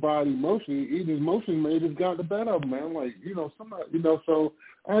by emotion. His emotion may have just got the better of him, man. Like, somebody, so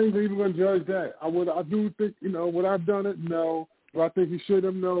I ain't even going to judge that. I do think, would I have done it? No. Do I think he should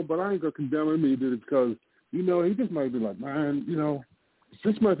have? No. But I ain't going to condemn him either because, he just might be like, man,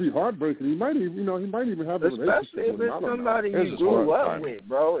 this might be heartbreaking. He might even, have a relationship with him. Especially if it's somebody you grew up with,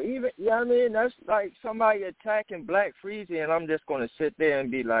 bro. Even, that's like somebody attacking Blk Freeze, and I'm just going to sit there and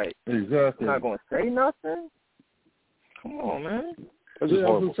be like, exactly. I'm not going to say nothing? Come on, man. Yeah, I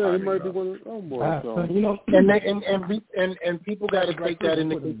was saying, he might be one of the boys. So. And people got to take that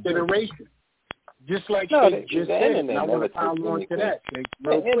into consideration. Just like Shake just said, and I want to pile on to that, Shake,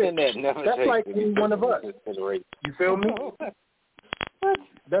 real quick. That's like any one of us. You feel me?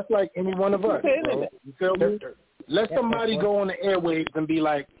 That's like any one of us, bro. You feel me? Let somebody go on the airwaves and be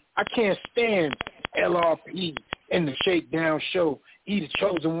like, I can't stand LRP and the Shakedown show, He the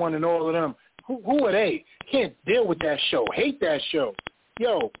Chosen One and all of them. Who are they? Can't deal with that show. Hate that show.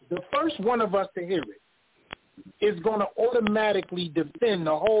 Yo, the first one of us to hear it is going to automatically defend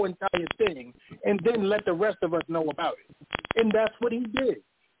the whole entire thing and then let the rest of us know about it. And that's what he did.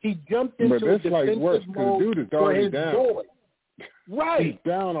 He jumped into a defensive mode for his boy. Right. He's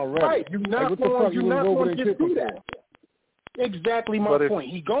down already. Right. You're not going to get through that. Exactly my point.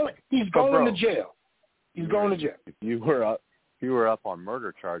 He's going to jail. He's going to jail. If you were up on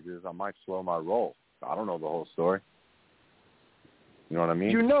murder charges, I might slow my roll. I don't know the whole story. You know what I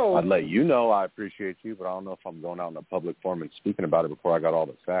mean? I'd let you know I appreciate you, but I don't know if I'm going out in a public forum and speaking about it before I got all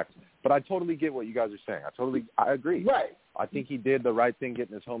the facts. But I totally get what you guys are saying. I agree. Right. I think he did the right thing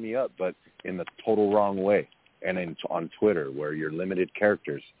getting his homie up, but in the total wrong way. And on Twitter, where you're limited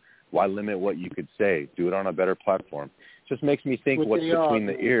characters, why limit what you could say? Do it on a better platform. Just makes me think what's between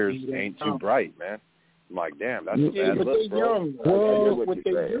the ears ain't too bright, man. I'm like, damn, that's a bad look, bro.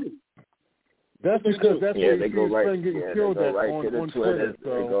 That's because that's where they go right. They go right to the Twitter. So.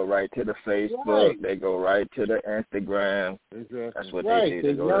 They go right to the Facebook. Right. They go right to the Instagram. Exactly. That's what they do.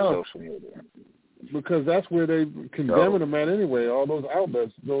 They go to social media. Because that's where they condemning them at anyway. All those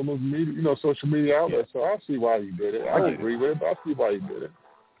outlets, all those media, social media outlets. So I see why he did it. I agree with it, but I see why he did it.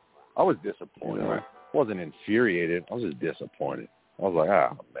 I was disappointed. I wasn't infuriated. I was just disappointed. I was like,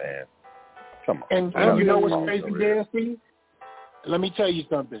 man, come on. And you know what's crazy, Dancy? Let me tell you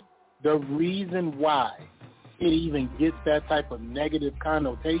something. The reason why it even gets that type of negative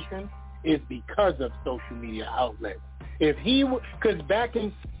connotation is because of social media outlets. If he would, because back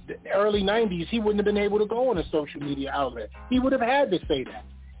in the early 90s, he wouldn't have been able to go on a social media outlet. He would have had to say that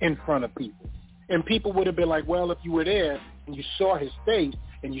in front of people. And people would have been like, well, if you were there and you saw his face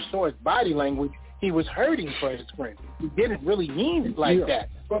and you saw his body language, he was hurting for his friend. He didn't really mean it like that.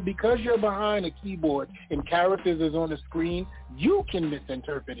 But because you're behind a keyboard and characters is on the screen, you can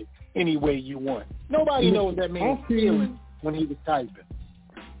misinterpret it any way you want. Nobody knows that man's feeling when he was typing.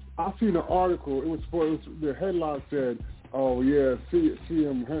 I seen an article. The headline said, "Oh yeah, see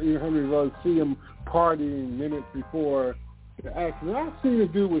him, Henry Ruggs, see him partying minutes before the accident." I seen a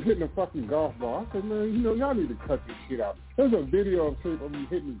dude was hitting a fucking golf ball. I said, "Man, y'all need to cut this shit out." There's a video of him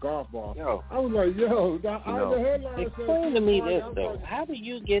hitting a golf ball. Yo, I was like, the headline explain to me this though. How do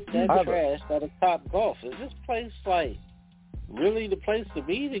you get that trash out of Top Golf? Is this place like really the place to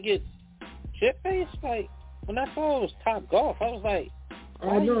be to get shit-faced? Like when I saw it was Top Golf, I was like,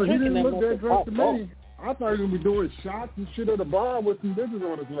 I know, he didn't look that drunk to me. I thought he was going to be doing shots and shit at the bar with some bitches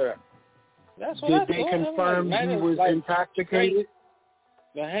on his lap. Did they confirm he was intoxicated?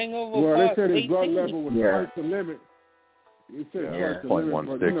 The hangover. Well, they said his blood level was past the limit. They said past the limit,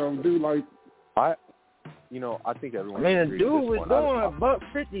 but dude, like I think everyone. I mean, the dude was going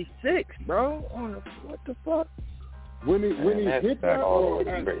 $1.56, bro. What the fuck? When he hit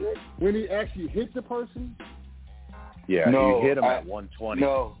when he actually hit the person. Yeah, no, you hit him at 120.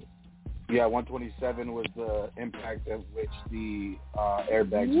 No. Yeah, 127 was the impact of which the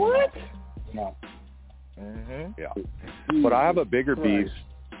airbags. What? No. Mm-hmm. Yeah. But I have a bigger beef.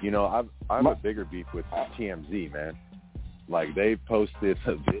 I have a bigger beef with TMZ, man. Like, they posted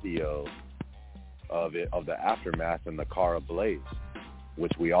a video of the aftermath and the car ablaze,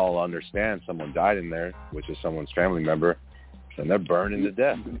 which we all understand someone died in there, which is someone's family member, and they're burning to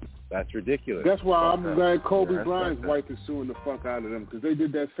death. That's ridiculous. That's why I'm glad Kobe Bryant's wife is suing the fuck out of them, because they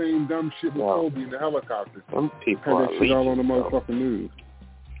did that same dumb shit with Kobe in the helicopter. Some people had that shit all on the motherfucking news.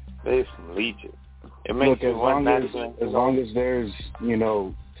 They some leeches. It makes as long as there's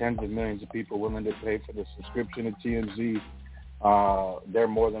tens of millions of people willing to pay for the subscription to TMZ, they're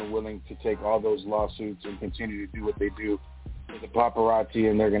more than willing to take all those lawsuits and continue to do what they do with the paparazzi,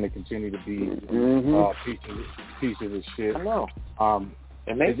 and they're going to continue to be pieces of shit. I know.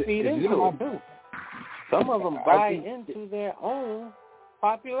 And they feed into it too. Some of them buy into their own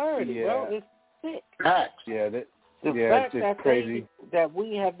popularity, bro. It's sick. Facts. Yeah, the fact that crazy that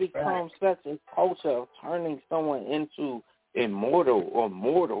we have become such a culture of turning someone into immortal or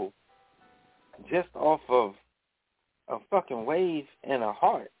mortal just off of a fucking wave and a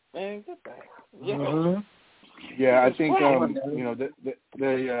heart, man. Get back. Yeah, I think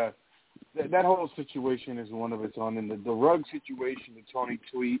that whole situation is one of its own, and the Ruggs situation, the Tony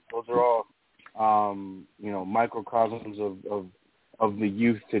tweet, those are all microcosms of the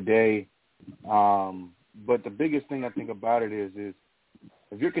youth today. But the biggest thing I think about it is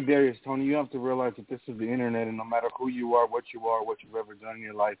if you're Kadarius Toney, you have to realize that this is the internet, and no matter who you are, what you've ever done in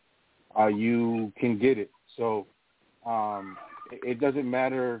your life, you can get it. So it doesn't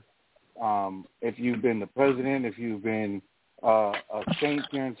matter if you've been the president, if you've been a saint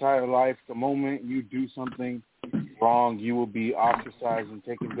your entire life. The moment you do something wrong, you will be ostracized and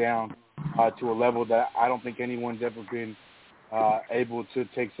taken down to a level that I don't think anyone's ever been able to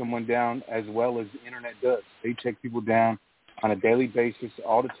take someone down as well as the internet does. They take people down on a daily basis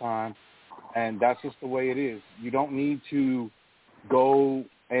all the time, and that's just the way it is. You don't need to go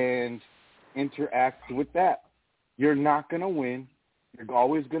and interact with that. You're not going to win. You're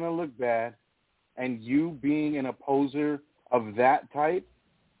always going to look bad, and you being an opposer of that type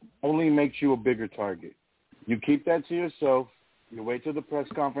only makes you a bigger target. You keep that to yourself. You wait till the press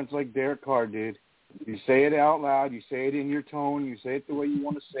conference like Derek Carr did. You say it out loud. You say it in your tone. You say it the way you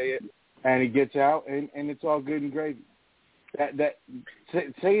want to say it, and it gets out, and it's all good and gravy.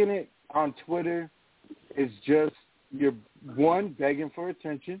 Saying it on Twitter is just, you're, one, begging for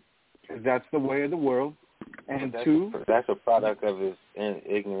attention, because that's the way of the world, and that's a product of his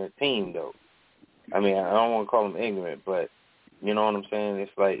ignorant team, though. I mean, I don't want to call him ignorant, but you know what I'm saying?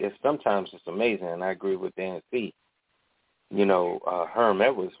 It's like, sometimes it's amazing, and I agree with Dan C. Herm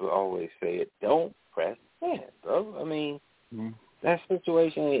Edwards would always say it, don't press send, bro. I mean, that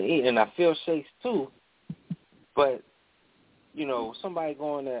situation, and I feel Shakes too, but, somebody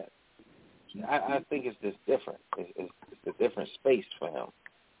going that, I think it's just different. It's a different space for him.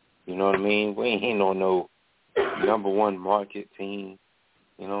 You know what I mean? We ain't on no number one market team,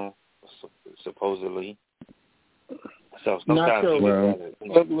 supposedly. So sometimes look,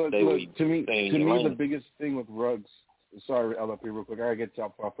 to me, the biggest thing with Ruggs, sorry, LFP, real quick, I gotta get to y'all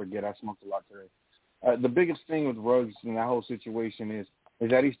before I forget. I smoked a lot today. The biggest thing with Ruggs in that whole situation is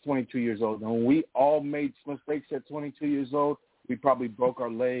that he's 22 years old. And when we all made mistakes at 22 years old, we probably broke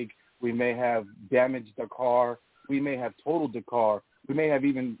our leg. We may have damaged the car. We may have totaled the car. We may have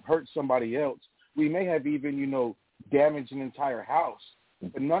even hurt somebody else. We may have even, damaged an entire house.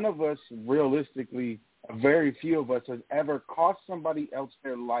 but none of us realistically, very few of us, has ever cost somebody else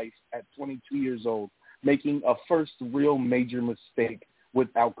their life at 22 years old, making a first real major mistake with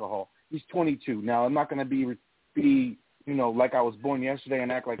alcohol. He's 22. Now, I'm not going to be like I was born yesterday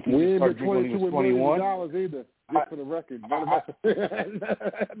and act like he we started drinking when he was 21. Either, just for the record.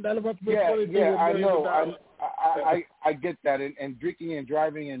 None of us I know. I get that. And drinking and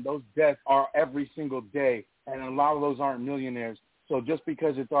driving and those deaths are every single day, and a lot of those aren't millionaires. So just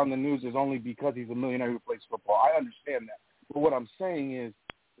because it's on the news is only because he's a millionaire who plays football. I understand that. But what I'm saying is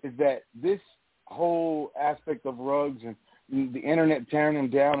that this whole aspect of Ruggs and the internet tearing him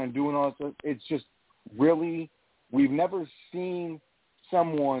down and doing all that stuff, it's just really, we've never seen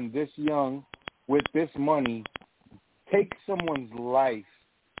someone this young with this money take someone's life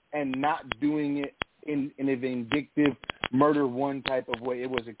and not doing it in a vindictive murder one type of way. It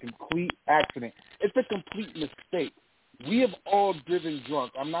was a complete accident. It's a complete mistake. We have all driven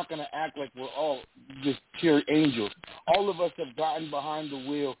drunk. I'm not going to act like we're all just pure angels. All of us have gotten behind the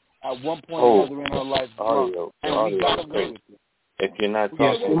wheel at one point or another in our life drunk, and we got away with it. If you're not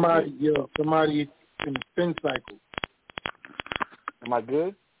talking, somebody in the spin cycle. Am I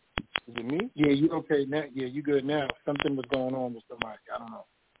good? Is it me? Yeah, you okay now? Yeah, you good now. Something was going on with somebody. I don't know.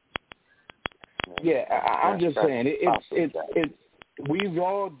 Yeah, I'm just saying it's we've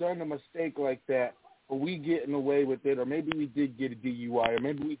all done a mistake like that. But we getting away with it, or maybe we did get a DUI, or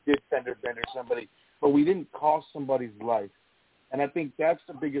maybe we did fender bender somebody, but we didn't cost somebody's life. And I think that's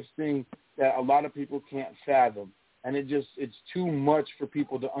the biggest thing that a lot of people can't fathom. And it's too much for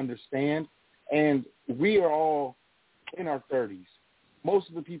people to understand. And we are all in our 30s. Most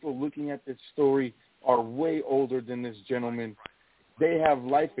of the people looking at this story are way older than this gentleman. They have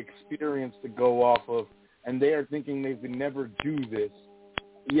life experience to go off of, and they are thinking they could never do this.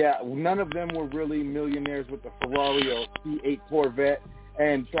 Yeah, none of them were really millionaires with a Ferrari or C8 Corvette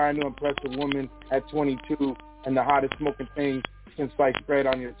and trying to impress a woman at 22 and the hottest smoking thing since sliced bread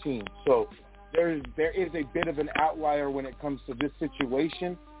on your team. So there is a bit of an outlier when it comes to this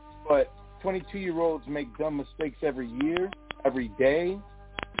situation, but 22-year-olds make dumb mistakes every year, every day.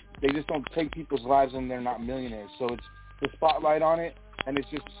 They just don't take people's lives and they're not millionaires. So it's the spotlight on it, and it's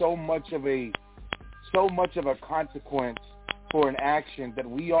just so much of a consequence for an action that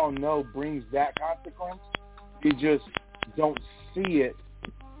we all know brings that consequence. We just don't see it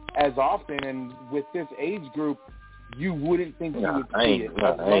as often, and with this age group, you wouldn't think you would see it.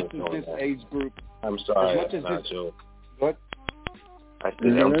 As much as this age group. I'm sorry, Nacho. What? I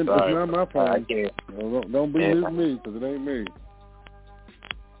said, I'm sorry. It's not my fault. Don't believe me, because it ain't me.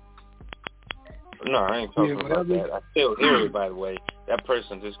 No, I ain't talking about that. I still hear it, by the way. That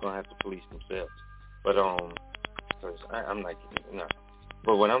person's just going to have to police themselves. But, because I'm not getting enough.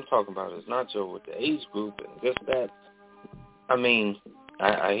 But what I'm talking about is Nacho with the age group and this, that. I mean,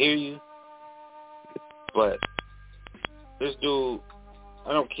 I hear you. But this dude,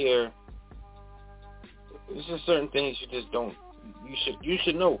 I don't care. There's just certain things you just don't, you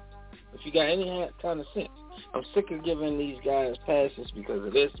should know. If you got any kind of sense. I'm sick of giving these guys passes because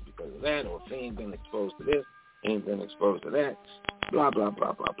of this, because of that, or if they ain't been exposed to this, ain't been exposed to that, blah, blah,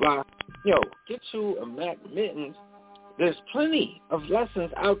 blah, blah, blah. Yo, get you a Matt Mittens. There's plenty of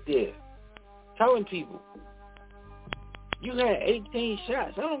lessons out there telling people. You had 18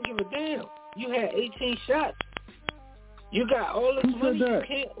 shots. I don't give a damn. You had 18 shots. You got all this money. You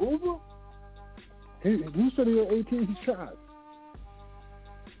can't Uber? Who said he had 18 shots?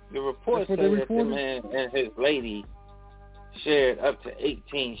 The report said that the man and his lady shared up to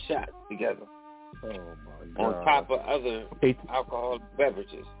 18 shots together. Oh, my God. On top of other alcoholic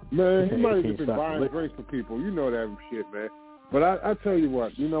beverages. Man, he might have just been buying drinks for people. You know that shit, man. But I tell you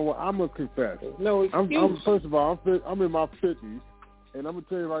what, you know what? I'm going to confess. No excuse. First of all, I'm in my 50s, and I'm going to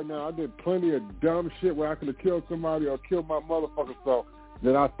tell you right now, I did plenty of dumb shit where I could have killed somebody or killed my motherfucker. So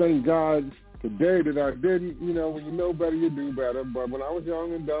that I thank God today that I didn't. You know, when you know better, you do better. But when I was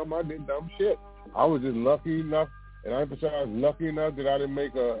young and dumb, I did dumb shit. I was just lucky enough, and I emphasize lucky enough that I didn't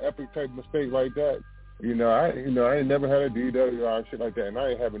make an epic type mistake like that. I ain't never had a DWI or shit like that, and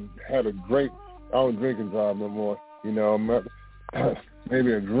I haven't had a great. I don't drink and drive no more.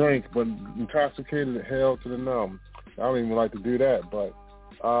 Maybe a drink, but intoxicated as hell to the numb. I don't even like to do that, but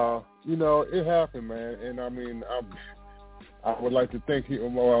it happened, man. And I mean, I would like to think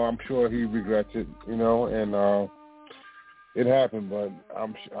I'm sure he regrets it, and it happened, but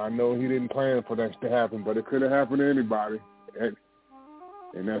I know he didn't plan for that to happen, but it could have happened to anybody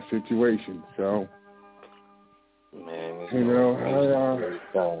in that situation. So, man,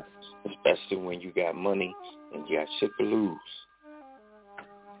 especially when you got money and you got shit to lose.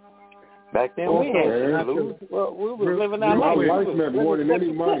 Back then we had to lose. Well, we were living our life. My life meant more than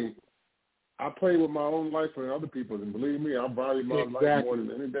any money. I played with my own life and other people's, and believe me, I value my life more than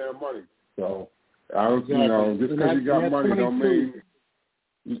any damn money. So, I don't, just because you got money don't mean.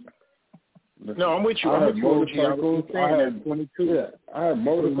 No, I'm with you. I had motorcycles. I had 22. Yeah, I had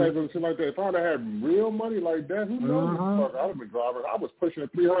motorcycles and shit like that. If I'd have had real money like that, who knows? I'd have been driving. I was pushing a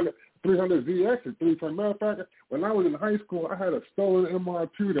 300 ZX at 320. Matter of fact, when I was in high school, I had a stolen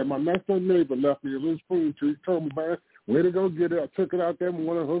MR2 that my next door neighbor left me a little spoon to. He told me, man, where to go get it. I took it out there and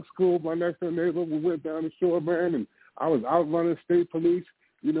went to Hook School. My next door neighbor, we went down the shore, man, and I was out running state police,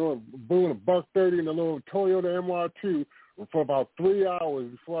 boom, $130 in a little Toyota MR2 for about 3 hours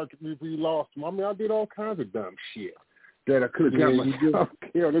before we lost him. I mean, I did all kinds of dumb shit that I could have got myself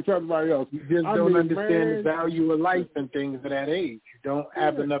killed or somebody else. You just don't understand the value of life and things at that age. You don't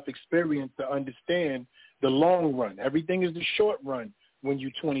have enough experience to understand the long run. Everything is the short run when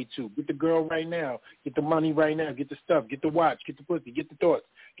you're 22. Get the girl right now. Get the money right now. Get the stuff. Get the watch. Get the pussy. Get the thoughts.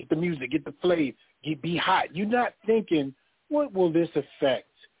 Get the music. Get the flavor. Be hot. You're not thinking, what will this affect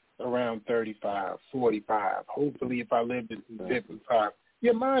around 35, 45? Hopefully, if I live to 55.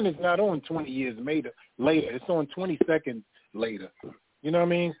 Your mind is not on 20 years later. It's on 20 seconds later. You know what I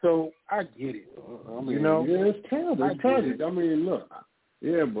mean? So I get it. I mean, yeah, it's terrible. It's tragic. I mean, look.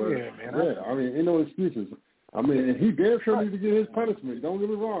 Yeah, but, I mean, ain't no excuses. I mean, he damn sure needs to get his punishment. Don't get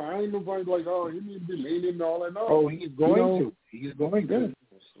me wrong. I ain't nobody like, he needs to be lenient and all that. No. Oh, he's going to. He's going to.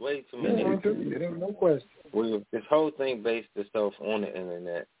 It's way too many. There's no question. This whole thing based itself on the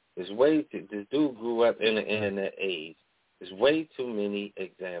internet. This dude grew up in the internet age. There's way too many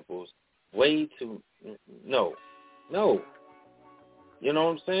examples. No. You know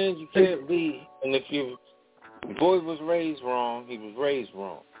what I'm saying? You can't be, and if the boy was raised wrong, he was raised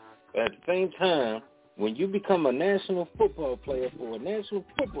wrong. But at the same time, when you become a national football player for a national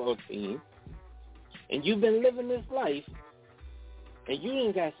football team, and you've been living this life, and you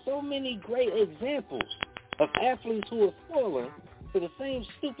done got so many great examples of athletes who are falling to the same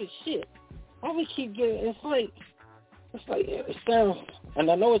stupid shit. Why we keep getting, it sounds,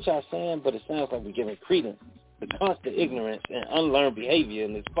 and I know what y'all saying, but it sounds like we're giving credence to constant ignorance and unlearned behavior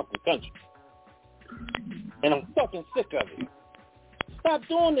in this fucking country. And I'm fucking sick of it. Stop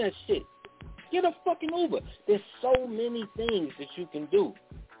doing that shit. Get a fucking Uber. There's so many things that you can do,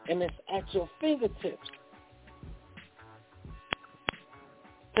 and it's at your fingertips.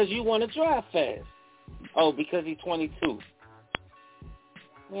 Because you want to drive fast. Oh, because he's 22.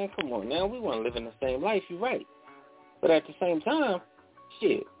 Man, come on now. We want to live in the same life. You're right. But at the same time,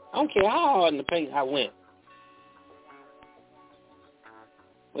 shit, I don't care how hard in the paint I went.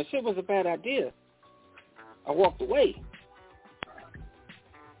 When shit was a bad idea, I walked away.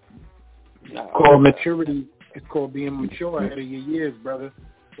 It's called maturity. It's called being mature ahead of your years, brother.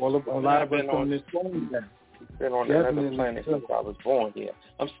 A lot of us on this phone now. Been on another planet since I was born here.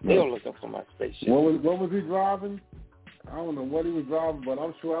 I'm still looking for my spaceship. What was he driving? I don't know what he was driving, but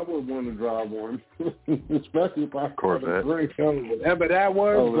I'm sure I would want to drive one, especially if I Corvette. Whatever that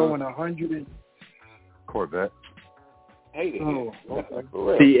was, going 100. Corvette. Hey,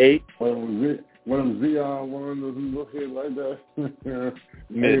 C8. One of them ZR1s, look here like that.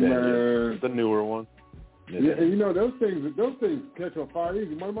 The newer one. Yeah, those things catch on fire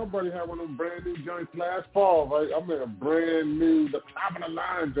easy. My buddy had one of them brand new joints last fall, right? I mean, a brand new, the top of the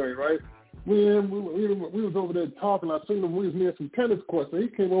line joint, right? We was over there talking. I seen him. We was near some tennis courts. So he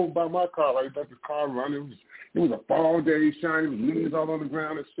came over by my car, right? That's his car running. It was a fall day, shining, leaves all on the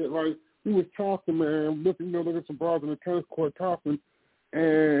ground and shit, right? We was talking, man, looking at some bars on the tennis court talking.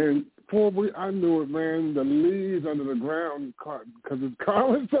 And I knew it, man, the leaves under the ground, because his car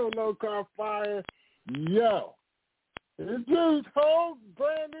was so low, caught fire. Yo, this dude's whole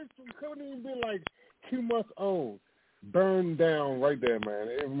brand new, couldn't even be like 2 months old. Burned down right there, man.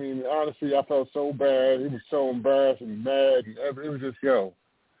 I mean, honestly, I felt so bad. He was so embarrassed and mad, and it was just,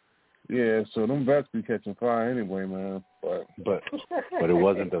 yeah. So them vets be catching fire anyway, man. But it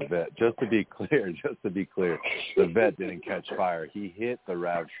wasn't the vet. Just to be clear, the vet didn't catch fire. He hit the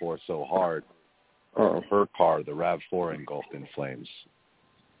RAV4 so hard, her car, the RAV4 engulfed in flames.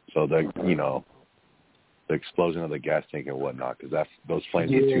 So the explosion of the gas tank and whatnot, because those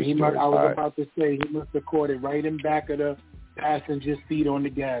flames are 2 stories high. I was about to say he must have caught it right in back of the passenger seat on the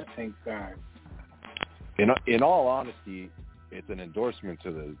gas tank side. In all honesty, it's an endorsement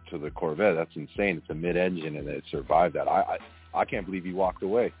to the Corvette. That's insane. It's a mid-engine and it survived that. I can't believe he walked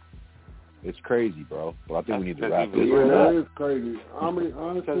away. It's crazy, bro. But I think we need to wrap this up. Yeah, that is crazy. I mean,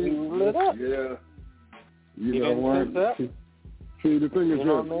 honestly, yeah. You know what? See, the thing is,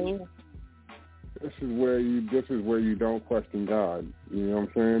 this is where you don't question God. You know what I'm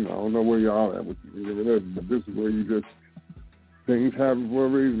saying? I don't know where y'all at with it, but this is where you just things happen for a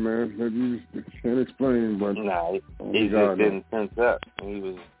reason, man, that you just can't explain. But he just didn't sense up. He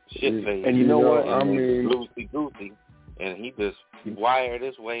was shit-faced. And you know what? I mean, loosey-goosey, and he just wired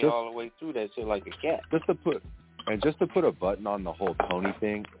his way all the way through that shit like a cat. Just to put a button on the whole Tony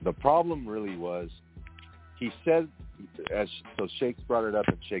thing, the problem really was he said, so Shake's brought it up,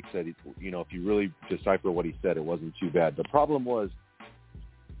 and Shake said, if you really decipher what he said, it wasn't too bad. The problem was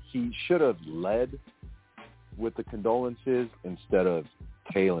he should have led with the condolences instead of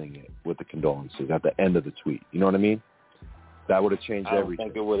tailing it with the condolences at the end of the tweet. You know what I mean? That would have changed everything. I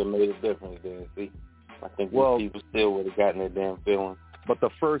don't think it would have made a difference then, see? I think people still would have gotten their damn feeling. But the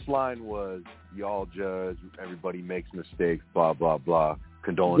first line was, y'all judge, everybody makes mistakes, blah, blah, blah.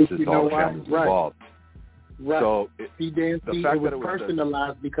 Condolences to all the families involved. Right. So it was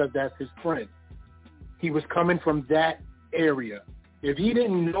personalized because that's his friend. He was coming from that area. If he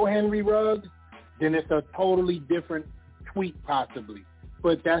didn't know Henry Ruggs, then it's a totally different tweet possibly.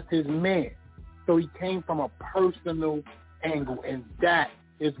 But that's his man. So he came from a personal angle, and that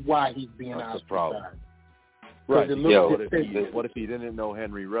is why he's being ostracized. Right. What if he didn't know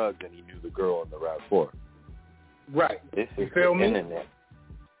Henry Ruggs and he knew the girl in the RAV4? Right. This is you feel the me? internet.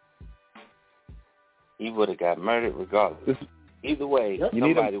 He would have got murdered regardless. Either way,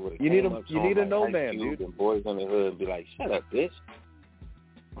 somebody would have came up to him. You need a no-man, dude. And Boys in the Hood and be like, shut up, bitch.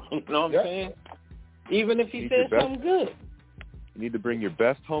 You know what I'm saying? Even if he said something good. You need to bring your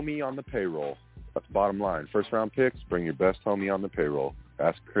best homie on the payroll. That's the bottom line. First-round picks, bring your best homie on the payroll.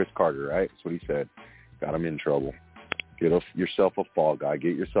 Ask Chris Carter, right? That's what he said. Got him in trouble. Get yourself a fall guy.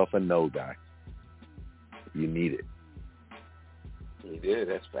 Get yourself a no guy. You need it. He did.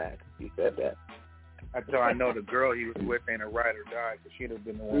 That's fact. He said that. That's how I know the girl he was with ain't a ride or die, because she'd have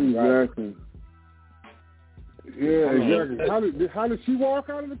been the one driving. Exactly. Yeah, exactly. How did she walk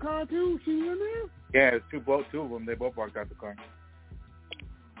out of the car too? She in there? Yeah, two of them. They both walked out the car.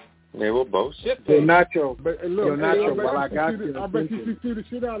 They were both shit. Nacho. But look, Nacho, I bet you she threw the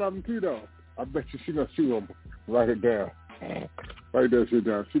shit out of him too, though. I bet you she gonna shoot him. Write it down. Write that shit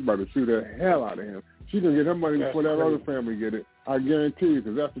down. She about to shoot the hell out of him. She gonna get her money before that other family get it. I guarantee you,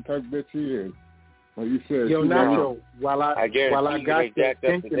 because that's the type of bitch she is. Like you said, Nacho, while I got your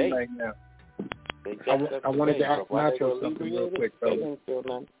attention right now, I wanted to ask Nacho something real quick, though.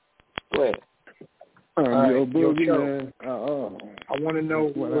 Go ahead. I want to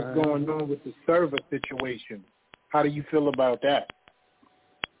know what's going on with the server situation. How do you feel about that?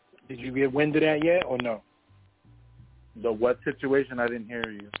 Did you get wind of that yet or no? The what situation? I didn't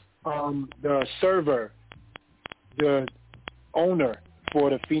hear you. The server, the owner for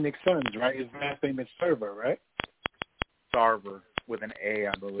the Phoenix Suns, right? His last name is Server, right? Sarver with an A,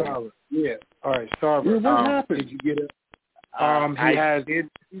 I believe. Sarver, yeah. All right, Sarver. What happened? Did you get it? I did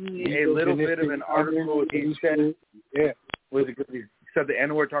see a little bit of an article. He said, yeah. Was it good? He said the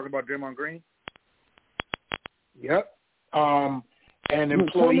N-word talking about Draymond Green? Yep. And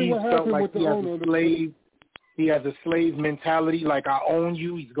employees felt like he has a slave. He has a slave mentality, like I own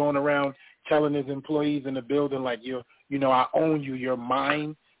you. He's going around telling his employees in the building, like I own you, you're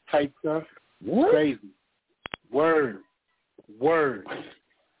mine, type stuff. What? Crazy. Word.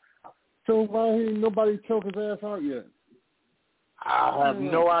 So why ain't nobody choke his ass out yet? I have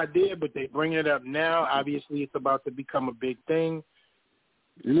no idea, but they bring it up now. Obviously, it's about to become a big thing.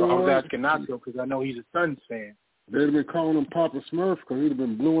 You know so I was asking Nacho because I know he's a Suns fan. They'd have been calling him Papa Smurf because he'd have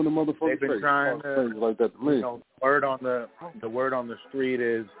been blue in the motherfucking face. They've been trying to, like that to me. Word on the street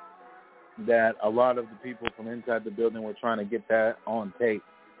is that a lot of the people from inside the building were trying to get that on tape.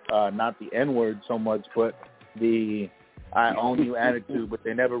 Not the N-word so much, but the I own you attitude, but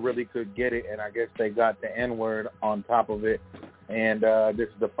they never really could get it, and I guess they got the N-word on top of it. And this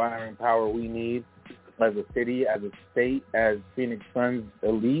is the firing power we need as a city, as a state, as Phoenix Suns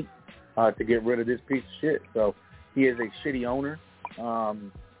elite to get rid of this piece of shit. So he is a shitty owner.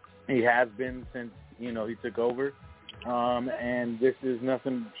 He has been since, he took over. And this is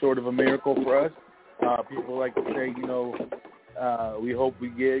nothing short of a miracle for us. People like to say, we hope we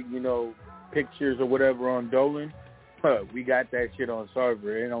get, pictures or whatever on Dolan. We got that shit on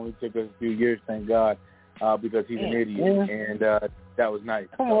Sarver. It only took us a few years, thank God, because he's an idiot. And that was nice.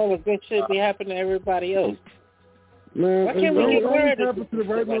 Come on, the good shit be happening to everybody else. Man, why can't we get word of to the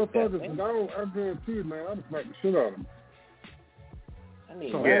right motherfuckers? I'm guarantee you, man, I'm smacking the shit out of them. I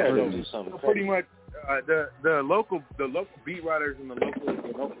need to do something. Pretty much, the local beat writers and the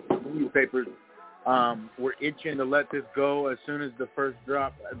local newspapers were itching to let this go as soon as the first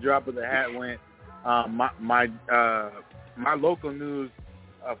drop of the hat went. My local news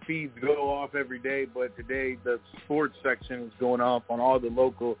feeds go off every day, but today the sports section is going off on all the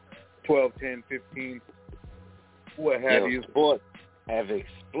local 12, 10, 15, what have you. Sports have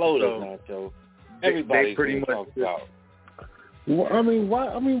exploded, Nacho. Everybody pretty much talks about. Well,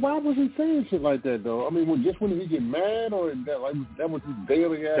 why was he saying shit like that though? Just when he get mad, or that was his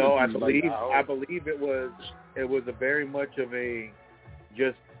daily attitude? No, I believe it was a very much of a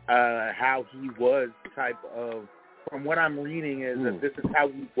just how he was type of. From what I'm reading is that this is how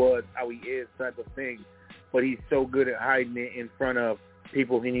he was, how he is type of thing, but he's so good at hiding it in front of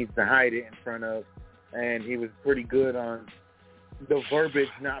people he needs to hide it in front of, and he was pretty good on the verbiage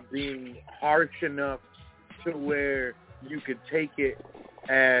not being harsh enough to where you could take it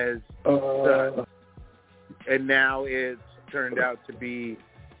as and now it's turned out to be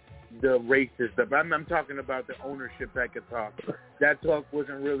the racist stuff. I'm talking about the ownership that could talk. That talk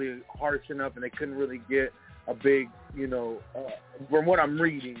wasn't really harsh enough, and they couldn't really get a big, from what I'm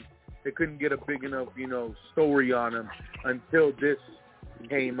reading, they couldn't get a big enough, story on him until this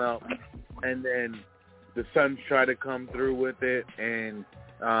came up, and then the Suns tried to come through with it, and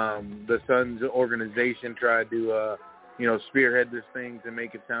the Suns organization tried to, spearhead this thing to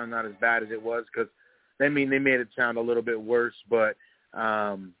make it sound not as bad as it was, because they made it sound a little bit worse, but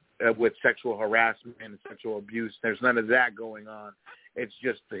with sexual harassment and sexual abuse, there's none of that going on. It's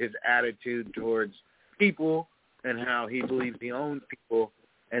just his attitude towards people and how he believes he owns people,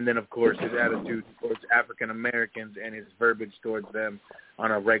 and then of course his attitude towards African Americans and his verbiage towards them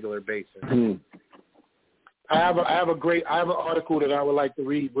on a regular basis. I have an article that I would like to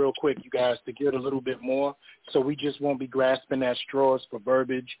read real quick, you guys, to get a little bit more, so we just won't be grasping at straws for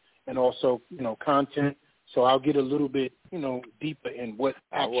verbiage and also content. So I'll get a little bit deeper in what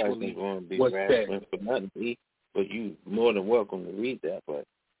actually was said. For nothing, but you more than welcome to read that. But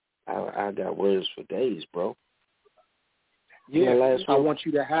I got words for days, bro. Yeah, I want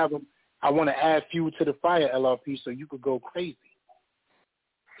you to have them. I want to add fuel to the fire, LRP, so you could go crazy.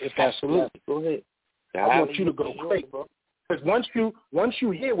 If that's absolutely, go ahead. I want you to go crazy, because once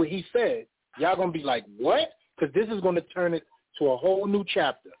you hear what he said, y'all gonna be like, what? Because this is gonna turn it to a whole new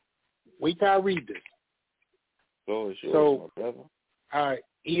chapter. Wait till I read this. So, my brother. All right,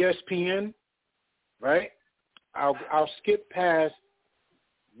 ESPN, right? I'll skip past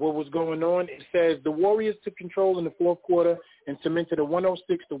what was going on. It says the Warriors took control in the fourth quarter and cemented a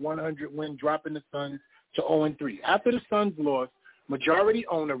 106-100 win, dropping the Suns to 0-3. After the Suns lost, majority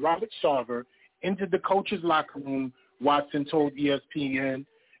owner Robert Sarver entered the coach's locker room. Watson told ESPN,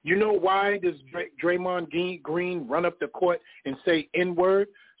 "You know why does Draymond Green run up the court and say N-word?"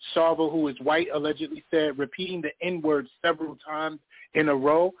 Sarver, who is white, allegedly said, repeating the N-word several times in a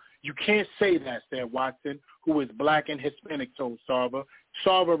row. "You can't say that," said Watson, who is black and Hispanic, told Sarver.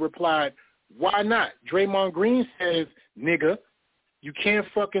 Sarver replied, "Why not? Draymond Green says, nigga." "You can't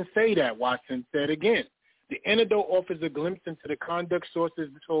fucking say that," Watson said again. The anecdote offers a glimpse into the conduct sources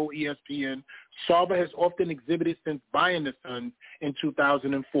told ESPN. Sarver has often exhibited since buying the Suns in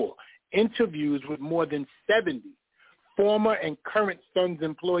 2004. Interviews with more than 70 former and current Suns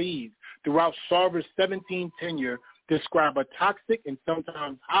employees throughout Sarver's 17 tenure describe a toxic and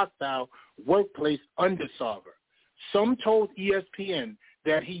sometimes hostile workplace under Sarver. Some told ESPN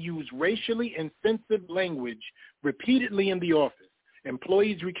that he used racially insensitive language repeatedly in the office.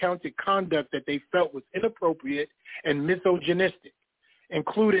 Employees recounted conduct that they felt was inappropriate and misogynistic,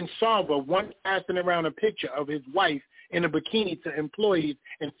 including Sarver once passing around a picture of his wife in a bikini to employees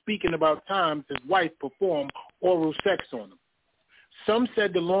and speaking about times his wife performed oral sex on him. Some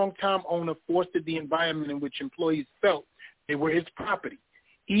said the longtime owner fostered the environment in which employees felt they were his property,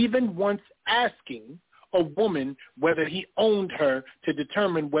 even once asking a woman whether he owned her to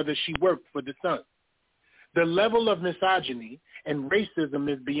determine whether she worked for the Suns. The level of misogyny and racism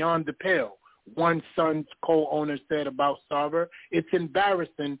is beyond the pale, one Suns co-owner said about Sarver. "It's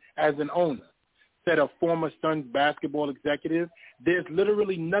embarrassing as an owner," said a former Suns basketball executive. "There's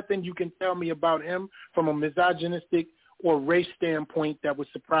literally nothing you can tell me about him from a misogynistic or race standpoint that would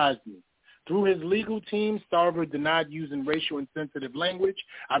surprise me." Through his legal team, Sarver denied using racial insensitive language.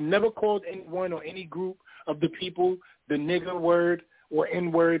 "I've never called anyone or any group of the people the nigger word or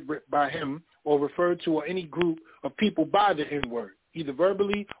N-word by him, or referred to or any group of people by the N-word, either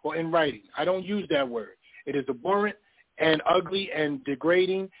verbally or in writing. I don't use that word. It is abhorrent and ugly and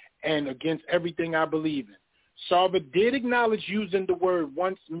degrading and against everything I believe in." Sarver did acknowledge using the word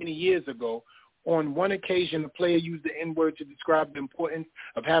once many years ago. On one occasion, a player used the N-word to describe the importance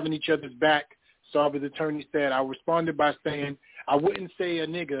of having each other's back. Sarver's attorney said, "I responded by saying, I wouldn't say a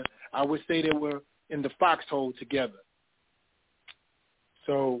nigger. I would say they were in the foxhole together."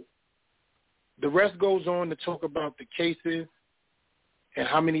 So the rest goes on to talk about the cases and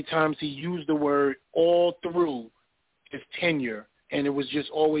how many times he used the word all through his tenure, and it was just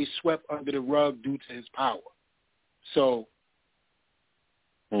always swept under the rug due to his power. So,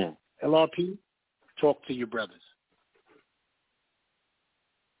 LRP, talk to your brothers.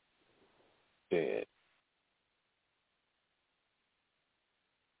 Yeah.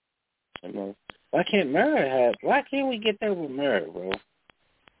 Why can't we get that with Murray, bro?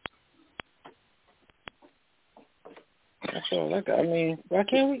 That's all I got. I mean, why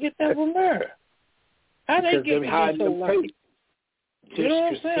can't we get that with Murray? How they get to be so lucky? You know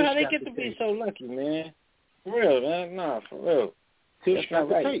what I'm saying? How they get to be so lucky, man? For real, man. Nah, for real. Tish got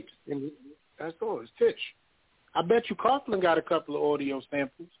the tapes. That's all. It's Tish. I bet you Coughlin got a couple of audio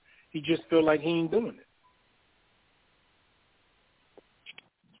samples. He just feel like he ain't doing it.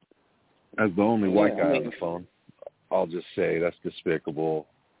 As the only white guy on the phone, I'll just say that's despicable.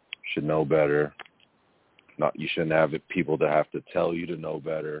 Should know better. You shouldn't have people that have to tell you to know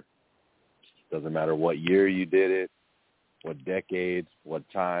better. Doesn't matter what year you did it, what decade, what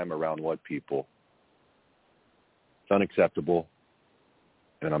time, around what people. It's unacceptable,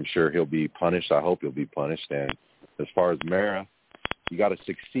 and I'm sure he'll be punished. I hope he'll be punished. And as far as Mara, you got to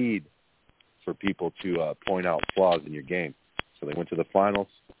succeed for people to point out flaws in your game. So they went to the finals.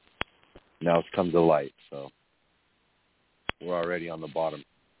 Now it's come to light. So we're already on the bottom of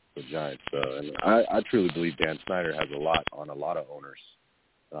the Giants. And I truly believe Dan Snyder has a lot on a lot of owners.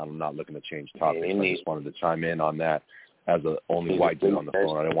 And I'm not looking to change topics. I just wanted to chime in on that as the only white dude on the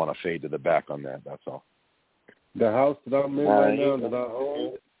phone. I didn't want to fade to the back on that. That's all. The house that I'm in right now that I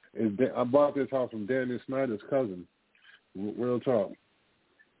own, I bought this house from Danny Snyder's cousin. Real talk.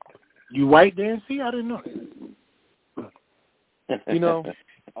 You white, Dan? See, I didn't know. You know,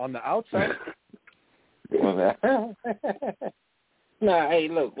 on the outside. Nah, hey,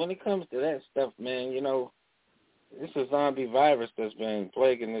 look, when it comes to that stuff, man, you know, it's a zombie virus that's been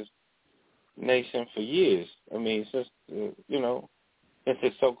plaguing this nation for years. I mean, since, since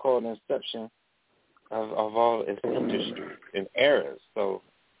its so-called inception of all its industry and eras. So,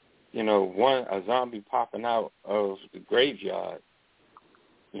 a zombie popping out of the graveyard,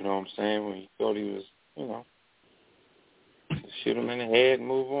 you know what I'm saying, when he thought he was, shoot him in the head and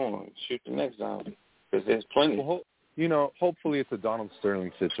move on. Shoot the next zombie. Because there's plenty. Well, hopefully it's a Donald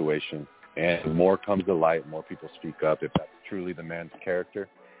Sterling situation, and more comes to light, more people speak up. If that's truly the man's character,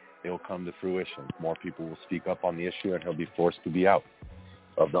 it will come to fruition. More people will speak up on the issue, and he'll be forced to be out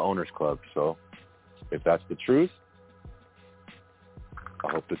of the owners club. So if that's the truth,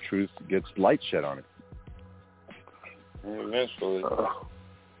 I hope the truth gets light shed on it. Eventually.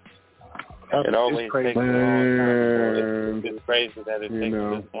 It always takes a long time. It's crazy that it takes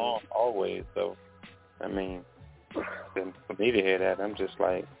this long, always. So, I mean, for me to hear that, I'm just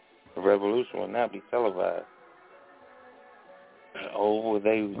like, the revolution will not be televised. Oh, will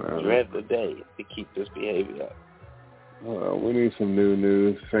they dread the day to keep this behavior up? Well, we need some new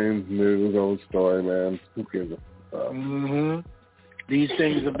news. Same news, old story, man. Who gives a fuck? Mm-hmm. These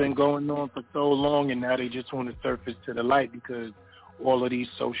things have been going on for so long, and now they just want to surface to the light because all of these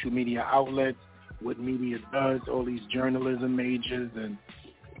social media outlets, what media does, all these journalism majors and,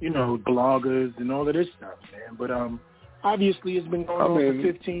 bloggers and all of this stuff, man. But obviously it's been going on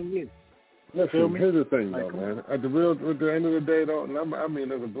for 15 years. Listen, here's the thing, though, man. At the end of the day, though, and I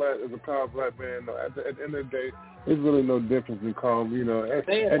mean, as a proud black man, though, at the end of the day, there's really no difference in calling, at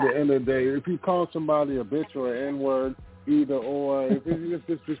the end of the day, if you call somebody a bitch or an N-word, either or, if it's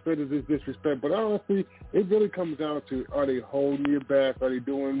disrespect, it's disrespect. But honestly, it really comes down to, are they holding you back? Are they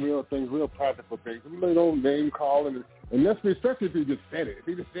doing real things, real practical things? We really don't name calling, and that's especially if he just said it. If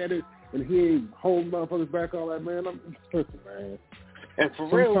he just said it and he ain't holding motherfuckers back all that, man, listen, man. And for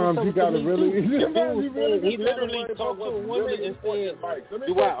real, sometimes you gotta really. He literally talked to a woman and said,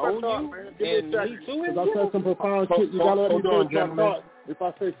 "Do I own you?" And me too. Because I said some profound shit. You gotta let me finish my thought. If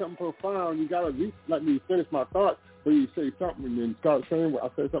I say something profound, you gotta at least let me finish my thought. But you say something and then start saying, I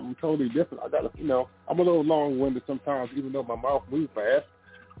say something totally different. I gotta, I'm a little long-winded sometimes, even though my mouth moves fast.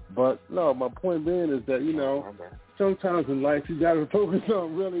 But no, my point being is that sometimes in life you gotta focus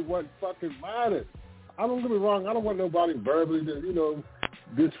on really what fucking matters. I don't get me wrong. I don't want nobody verbally,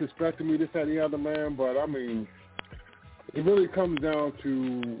 disrespecting me, this, that, and the other, man. But, I mean, it really comes down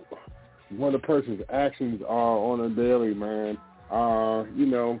to what a person's actions are on a daily, man.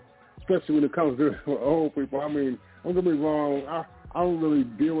 Especially when it comes to old people. I mean, don't get me wrong. I don't really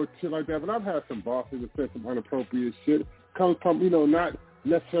deal with shit like that. But I've had some bosses that said some inappropriate shit. Comes from, not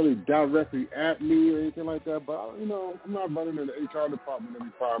necessarily directly at me or anything like that. But, I'm not running in the HR department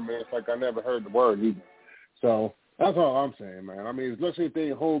every 5 minutes like I never heard the word either. So that's all I'm saying, man. I mean, especially if they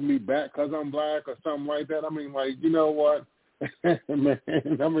hold me back because I'm black or something like that. I mean, like, you know what? Man,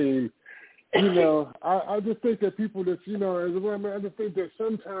 I mean, you know, I just think that people just, you know, I just think that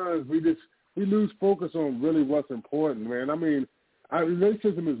sometimes we lose focus on really what's important, man. I mean,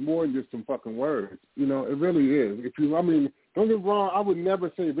 racism is more than just some fucking words. You know, it really is. I mean, don't get me wrong, I would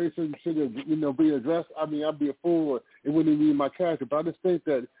never say racism should, you know, be addressed. I mean, I'd be a fool. It wouldn't even be my character. But I just think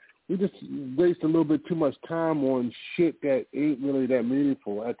that we just waste a little bit too much time on shit that ain't really that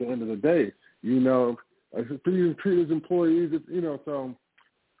meaningful at the end of the day. You know, treat as employees, you know, so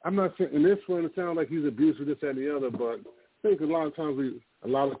I'm not saying in this one it sounds like he's abusive, this, that, and the other, but I think a lot of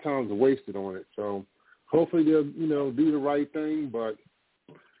times are wasted on it. So hopefully they'll, you know, do the right thing, but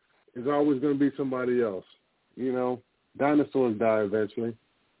it's always going to be somebody else. You know, dinosaurs die eventually.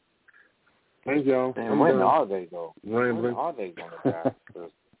 Thank y'all. And when are they, though? Rambling. When are they going to die? Because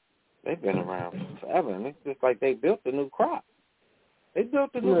they've been around forever, and it's just like they built a new crop. They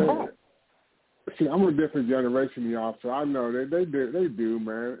built a new crop. See, I'm a different generation than y'all, so I know they do,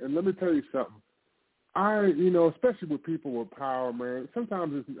 man. And let me tell you something. You know, especially with people with power, man,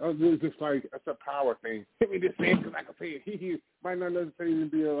 sometimes it's just like, it's a power thing. Hit me this thing because I can say it. He might not necessarily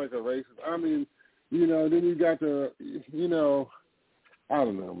be like a racist. I mean, you know, then you got the, you know, I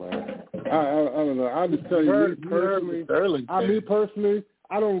don't know, man. I don't know. I'll just tell you, me personally,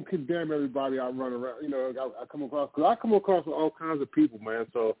 I don't condemn everybody I run around, you know, I come across, because I come across with all kinds of people, man,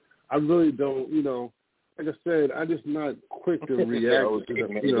 so I really don't, you know, like I said, I'm just not quick to react to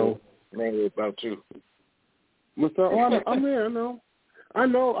them, you know. Mainly about you. What's that? Oh, I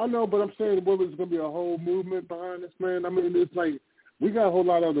know, but I'm saying there's going to be a whole movement behind this, man. I mean, it's like we got a whole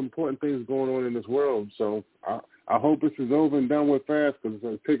lot of important things going on in this world, so I hope this is over and done with fast because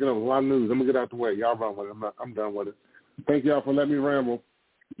it's taking up a lot of news. I'm going to get out the way. Y'all run with it. I'm done with it. Thank y'all for letting me ramble.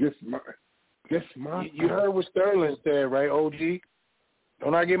 You heard what Sterling said, right, OG?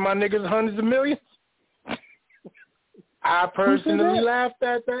 Don't I give my niggas hundreds of millions? I personally laughed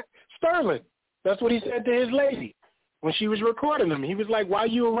at that. Sterling. That's what he said to his lady when she was recording him. He was like, why are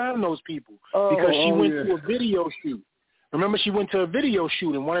you around those people? Because she went to a video shoot. Remember, she went to a video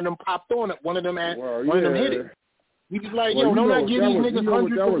shoot, and one of them popped on it. One of them hit it. He was like, don't I give these niggas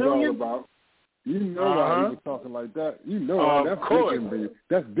hundreds of millions? You know why he was talking like that. You know that's dick envy.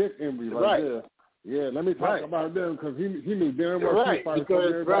 That's dick envy right there. Yeah, let me talk about them because he knew damn well he fighting for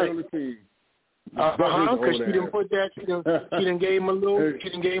everybody on the team. Because she didn't put that. She didn't gave him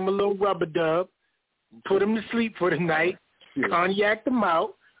a little rubber dub, put him to sleep for the night, cognacked him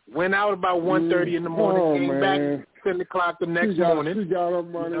out, went out about 1:30 in the morning, came back 10 o'clock the next morning. She got her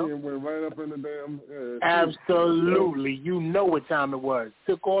money and went right up in the damn. Absolutely, you know what time it was.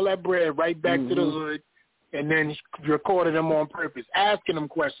 Took all that bread right back to the hood, and then recorded them on purpose, asking them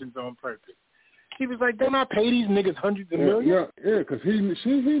questions on purpose. He was like, don't I pay these niggas hundreds of millions? Yeah, because he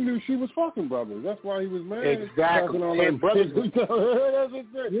knew she was fucking brothers. That's why he was mad. Exactly. And brothers.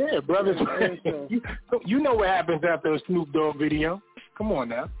 Yeah, brothers. You know what happens after a Snoop Dogg video. Come on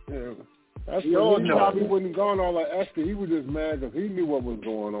now. Yeah. He probably wouldn't gone all that extra. He was just mad because he knew what was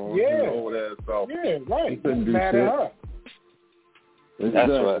going on. Yeah. Over there, so yeah, right. He was mad at her. That's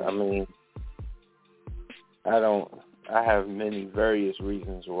what, I mean, I have many various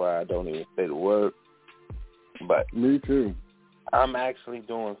reasons why I don't even say the word, but me too. I'm actually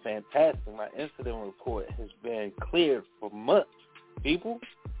doing fantastic. My incident report has been cleared for months, people.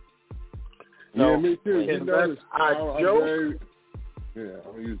 Yeah, me too. I'm use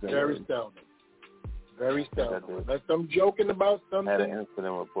that very word. seldom. Very seldom. Unless I'm joking about something. I had an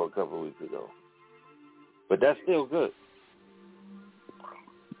incident report a couple of weeks ago, but that's still good.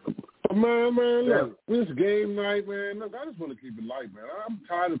 Man, look, this game night, man, look, I just want to keep it light, man. I'm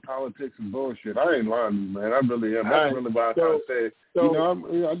tired of politics and bullshit. I ain't lying to you, man. I really am. That's really what I'm trying to say. So,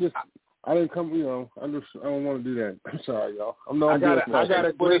 I didn't come, I don't want to do that. I'm sorry, y'all. I got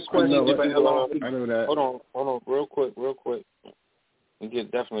a great question for Elon. I know that. Hold on, real quick. We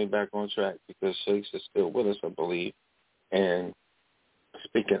get definitely back on track because Shakes is still with us, I believe. And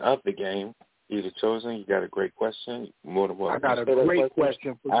speaking of the game, either Choosen, you got a great question. More than welcome. I got a great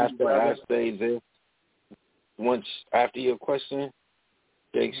question for you, brother. I say this, once after your question,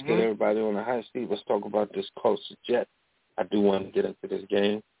 Shakes, get everybody on the high seat. Let's talk about this closer jet. I do want to get into this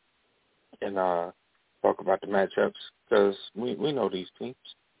game and talk about the matchups because we know these teams.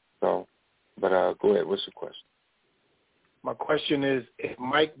 So, but go ahead. What's your question? My question is, if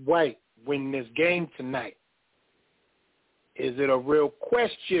Mike White win this game tonight, is it a real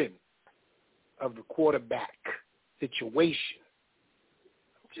question of the quarterback situation?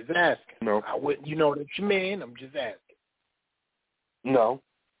 I'm just asking. No. I wouldn't, that's your man. I'm just asking. No.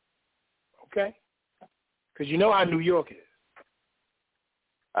 Okay. Because you know how New York is.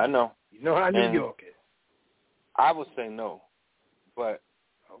 I know. You know how New York is. I would say no. but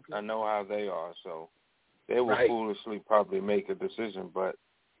I know how they are, so they will foolishly probably make a decision. But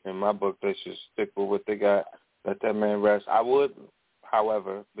in my book, they should stick with what they got. Let that man rest. I would,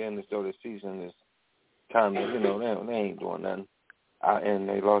 however, being as though the season is kind of, they ain't doing nothing. And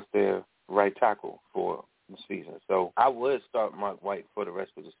they lost their right tackle for the season. So I would start Mike White for the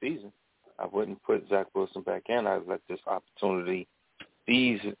rest of the season. I wouldn't put Zach Wilson back in. I'd let this opportunity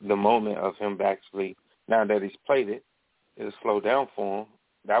seize the moment of him actually, now that he's played it, it'll slow down for him.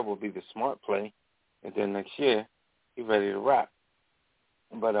 That will be the smart play. And then next year, he's ready to rock.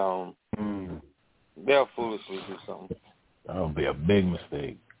 But they'll foolishly do something. That would be a big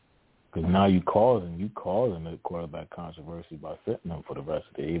mistake. Because now you causing the quarterback controversy by sitting him for the rest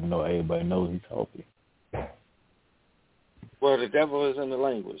of the year, even though everybody knows he's healthy. Well, the devil is in the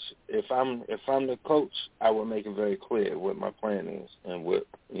language. If I'm the coach, I will make it very clear what my plan is and what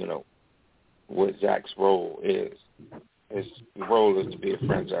Zach's role is. His role is to be a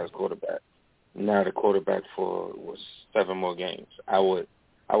franchise quarterback, not a quarterback for 7 more games. I would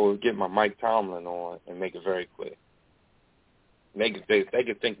get my Mike Tomlin on and make it very clear. They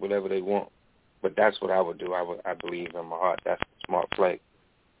could think whatever they want, but that's what I would do. I believe in my heart that's a smart play.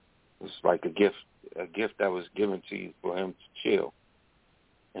 It's like a gift that was given to you for him to chill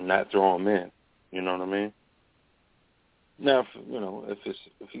and not throw him in. You know what I mean? Now, if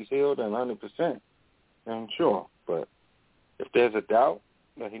he's healed and 100%, then sure. But if there's a doubt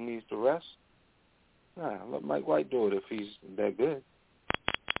that he needs to rest, let Mike White do it if he's that good.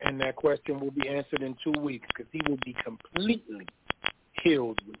 And that question will be answered in 2 weeks because he will be completely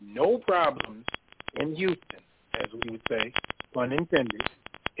healed with no problems in Houston, as we would say, pun intended,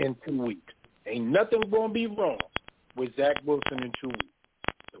 in 2 weeks. Ain't nothing going to be wrong with Zach Wilson in 2 weeks.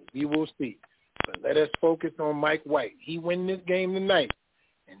 So we will see. But let us focus on Mike White. He win this game tonight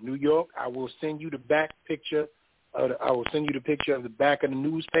in New York. I will send you the picture of the back of the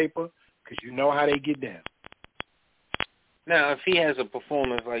newspaper because you know how they get down. Now, if he has a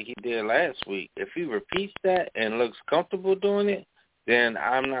performance like he did last week, if he repeats that and looks comfortable doing it, then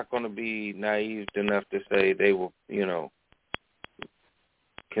I'm not going to be naive enough to say they will,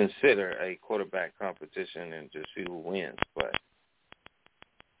 consider a quarterback competition and just see who wins. But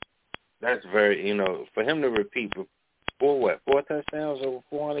that's very, for him to repeat for 4 touchdowns over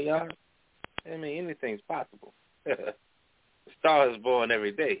 400 yards, I mean, anything's possible. The star is born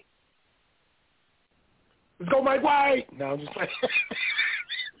every day. Let's go, Mike White! No, I'm just like...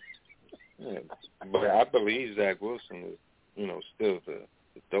 Yeah, but I believe Zach Wilson is, still the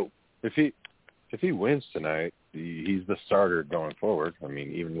dope. If he wins tonight, he's the starter going forward. I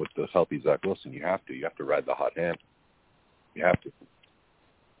mean, even with the healthy Zach Wilson, you have to ride the hot hand. You have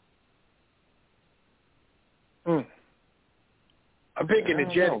to. I'm picking the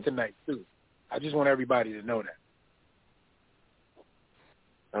Jets tonight too. I just want everybody to know that.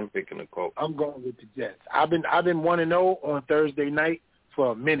 I'm picking the Colts. I'm going with the Jets. I've been 1-0 on Thursday night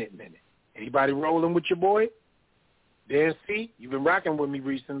for a minute. Anybody rolling with your boy? Dan C, you've been rocking with me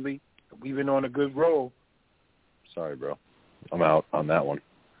recently. We've been on a good roll. Sorry, bro. I'm out on that one.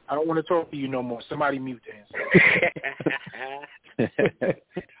 I don't want to talk to you no more. Somebody mute Dan C.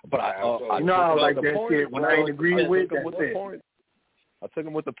 But I like that shit. When I ain't agree with, that's it. I took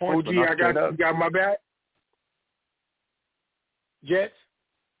him with the point. OG, you got my back? Jets?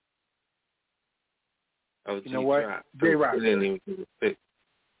 Oh, you know what? JROC.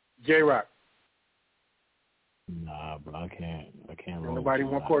 JROC. Nah, but I can't Don't nobody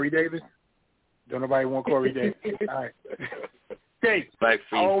want Corey Davis? Don't nobody want Corey Davis? All right. Hey, I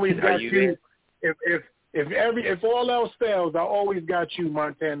always got you. If all else fails, I always got you,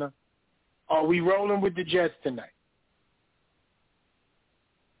 Montana. Are we rolling with the Jets tonight?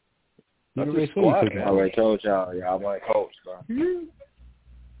 I already told y'all want Colts, bro. You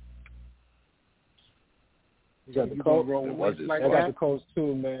got the Colts. I got the Colts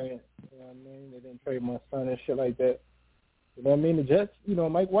too, man. You know what I mean? They didn't trade my son and shit like that. You know what I mean? The Jets,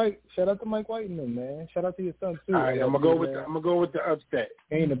 Mike White. Shout out to Mike White and them, man. Shout out to your son too. All right, I'm gonna go with the upset.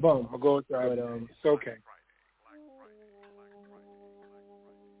 Ain't a bum. I'm gonna go with the upset. It's okay.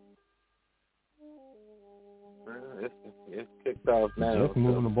 It's kicked off now. Just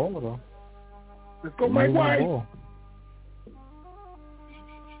moving the ball though. Let's go, Mike White.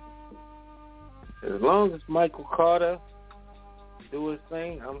 As long as Michael Carter do his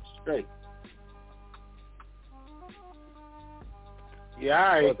thing, I'm straight. Yeah,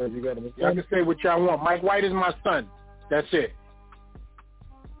 all right. Y'all can say what y'all want. Mike White is my son. That's it.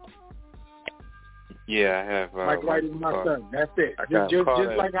 Yeah, I have. Mike White is my son. That's it. Just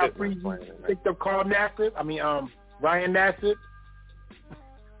like how Freeze picked up Ryan Nassib.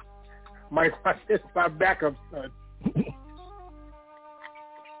 Mike White is my backup son.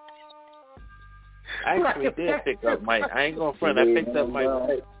 I actually did pick up Mike. I ain't gonna front. I picked up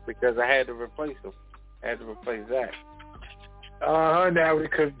Mike because I had to replace him. I had to replace Zach. Now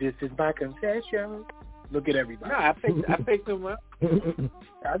because this is my confession. Look at everybody. No, I picked him up. He's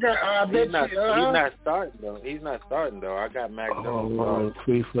not starting though. I got Mac Jones.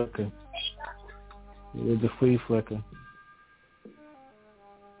 Free flicker. With the free flicker.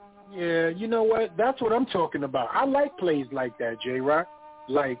 Yeah, you know what? That's what I'm talking about. I like plays like that, JROC.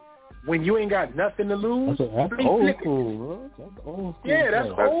 Like when you ain't got nothing to lose. That's old school, bro. That's old school. Yeah, that's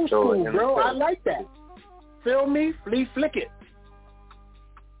old school, bro. I like that. Feel me? Flea flick it.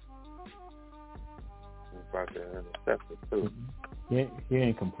 About to intercept it too. He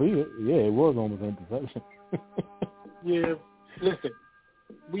ain't completed. Yeah, it was almost an interception. Yeah, listen,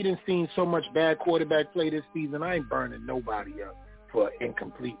 we done seen so much bad quarterback play this season. I ain't burning nobody up for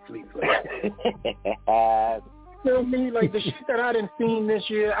incomplete flea flick. Feel me? Like the shit that I done seen this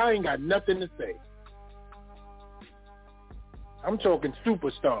year, I ain't got nothing to say. I'm talking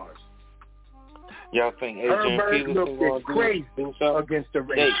superstars. Y'all think Adrian Peterson looked crazy against the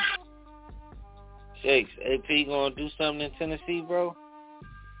Raiders? Shakes, AP gonna do something in Tennessee, bro?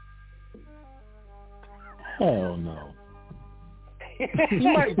 Hell no. He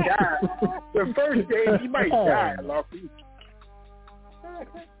might die. The first game, he might die.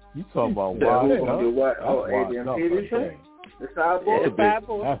 You talking about wild? Oh, Adrian Peterson? The sideboard?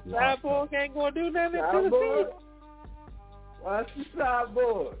 The sideboard ain't gonna do nothing in Tennessee. What's the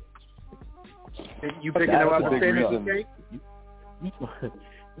sideboard? You picking up the fantasy?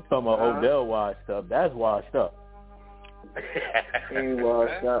 You talking about Odell washed up? That's washed up. He ain't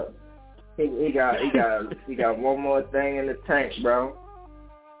washed up. He got one more thing in the tank, bro.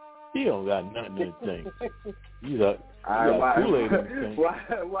 He don't got nothing in the tank. You got Kool-Aid in the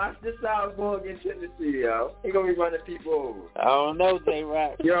tank. Watch this out go against Tennessee, yo. He gonna be running people over. I don't know,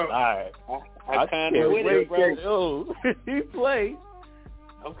 JROC. Yo, all right. I kind of with it, bro. Yo, he played.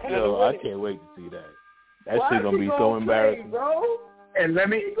 I'm kind of with I can't wait to see that. That shit gonna be so embarrassing, bro. And let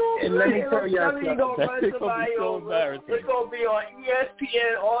me tell y'all something. It's gonna be on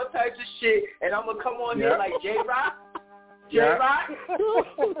ESPN, all types of shit, and I'm gonna come on here like JROC.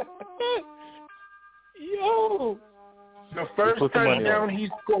 Yo. The first touchdown he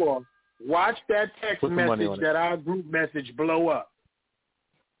scored, watch that text message that our group message blow up.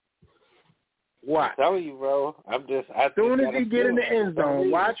 Watch. I'm telling you, bro. As soon as he get in the end zone,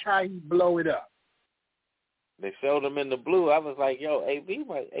 watch how he blow it up. They showed him in the blue. I was like, yo, AP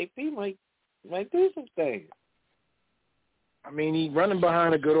might do some things. I mean, he running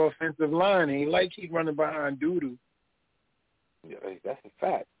behind a good offensive line. He like he running behind doo-doo. Yeah, that's a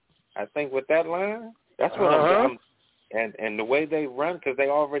fact. I think with that line, that's what I'm and the way they run, because they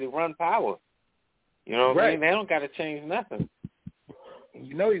already run power. You know what I mean? They don't got to change nothing.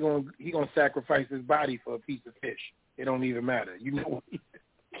 You know he gonna sacrifice his body for a piece of fish. It don't even matter. You know.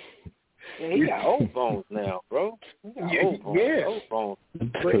 He got old bones now, bro. He got old bones.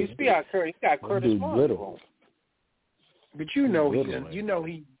 But you see how he got Curtis Moore bones. But you know what he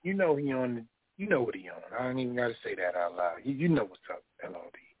on. I don't even got to say that out loud. You know what's up,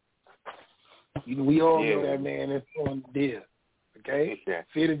 LOD. We all know that man is on this. Okay,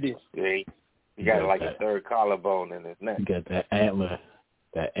 fit a disc. Yeah, he got like a third collarbone in his neck. You got that antler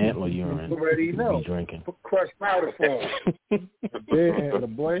urine. You already know. Be drinking. Crushed powder form. Yeah, the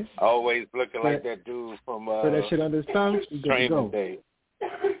boy. Always looking like that dude from put that shit under his tongue. Training Day.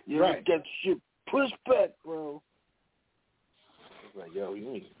 You got shit pushed back, bro. It's like, yo, you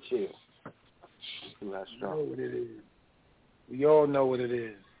need to chill. Too high strong. You know what it is. We all know what it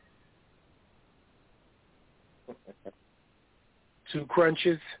is. 2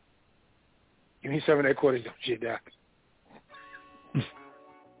 crunches. Give me some of that cortisone shit, Doc.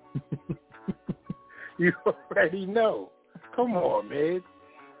 You already know. Come on, man.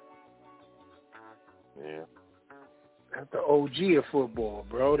 Yeah. That's the OG of football,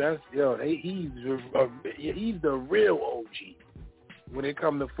 bro. He's the real OG when it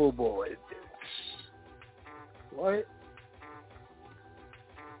comes to football. What?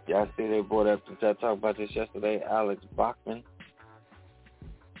 Y'all see they brought up, did y'all talk about this yesterday? Alex Bachman.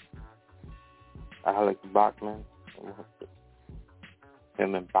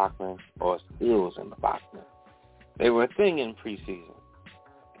 Him and Bachman, or Steels and the Bachman. They were a thing in preseason.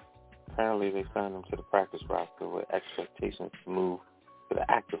 Apparently they signed him to the practice roster with expectations to move to the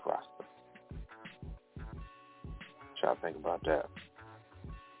active roster. What y'all think about that?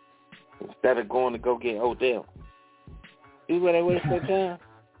 Instead of going to go get Odell. See where they waste their time?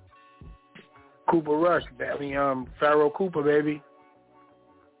 Cooper Rush, Pharaoh Cooper, baby.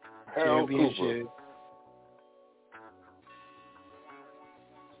 Pharaoh Cooper.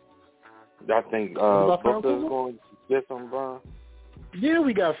 I think Booker's going to get some Brown. Yeah,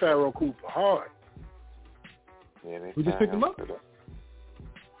 we got Pharaoh Cooper hard. Yeah, we just picked him up.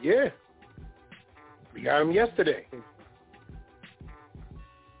 Yeah, we got him yesterday.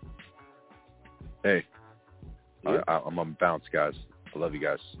 Hey, yeah. I'm on bounce, guys. I love you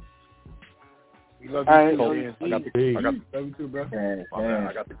guys. We love you too, man. Love you too, bro.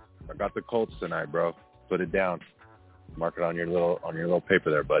 I got the Colts tonight, bro. Put it down. Mark it on your little paper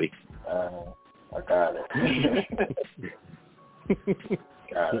there, buddy. I got it.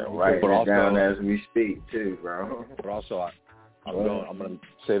 Got it. Write it down as we speak too, bro. But also, I'm going to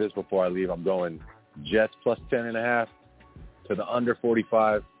say this before I leave. I'm going Jets plus 10.5 to the under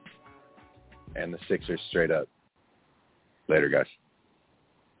 45, and the Sixers straight up. Later, guys.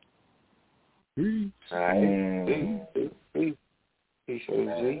 Peace.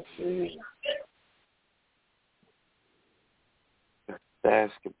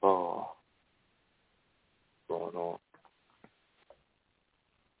 Basketball going on.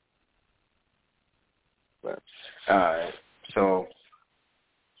 But, all right, so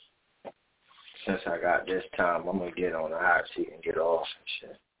since I got this time, I'm going to get on the hot seat and get off and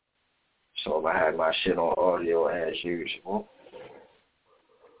shit. So I had my shit on audio as usual.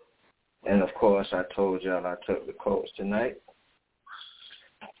 And, of course, I told y'all I took the Colts tonight.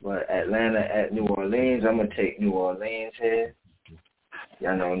 But Atlanta at New Orleans, I'm going to take New Orleans here.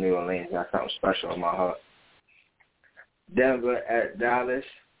 Y'all know New Orleans got something special in my heart. Denver at Dallas.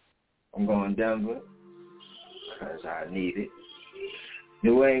 I'm going Denver because I need it.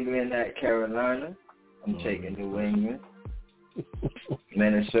 New England at Carolina. I'm taking New England.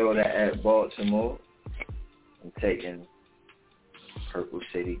 Minnesota at Baltimore. I'm taking Purple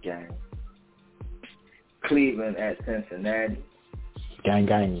City Gang. Cleveland at Cincinnati. Gang.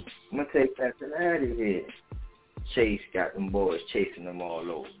 I'm going to take Cincinnati here. Chase got them boys chasing them all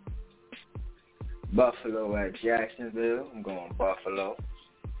over. Buffalo at Jacksonville. I'm going Buffalo.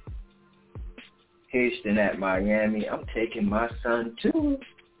 Houston at Miami. I'm taking my son too.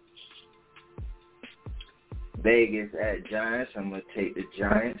 Vegas at Giants. I'm going to take the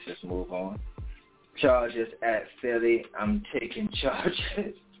Giants. Let's move on. Chargers at Philly. I'm taking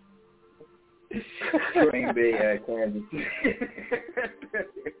Chargers. Green Bay at Kansas City.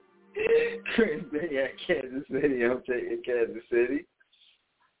 Green Bay at Kansas City. I'm taking Kansas City.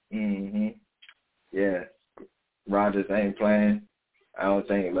 Yeah. Rodgers ain't playing. I don't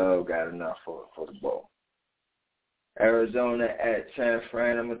think Love got enough for the ball. Arizona at San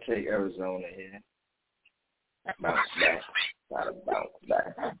Fran. I'm going to take Arizona here. Bounce back. Gotta bounce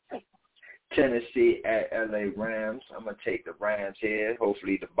back. Tennessee at LA Rams. I'm going to take the Rams here.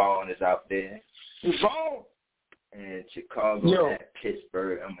 Hopefully the ball is out there. The ball! And Chicago at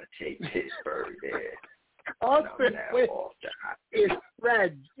Pittsburgh. I'm going to take Pittsburgh there. It's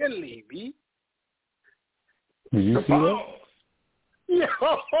Brad Gilly, B. Did you see that?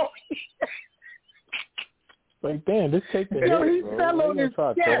 Yo! Like, damn, just take the hit, Yo, he bro. fell on his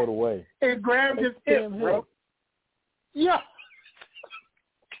try to throw it away. And grabbed his hip, bro. Yeah.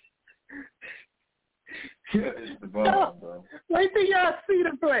 It's the ball, bro. Wait till y'all see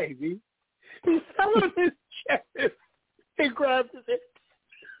the play, B. He fell on his chest and grabbed his hip.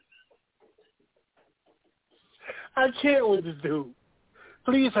 I can't with this dude.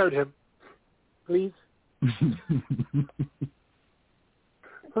 Please hurt him. Please.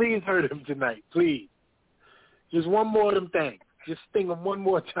 Please hurt him tonight. Please. Just one more of them things. Just sting him one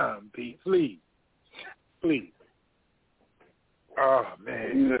more time, Pete. Please. Please. Oh,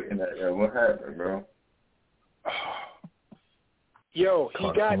 man. You looking at that? What happened, bro? Yo,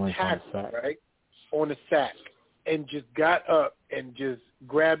 he got tackled, right, on the sack and just got up and just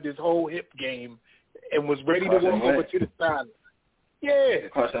grabbed his whole hip game and was ready to walk over to the side. Yeah.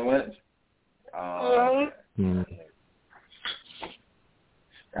 Carson Wentz?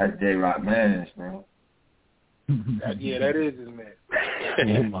 That's JROC Mann's, bro. That is his man.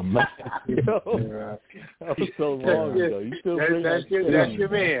 Yeah, my man. Yo, that was so long ago. You still bring that's your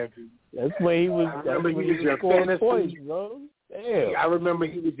man. That's when he was. I remember he was your fantasy points, bro. Damn. I remember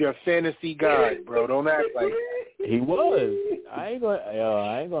he was your fantasy god, bro. Don't act like he was. I ain't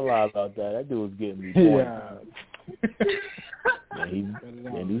gonna lie about that. That dude was getting me points.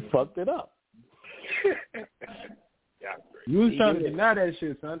 And he fucked it up. You was trying to deny that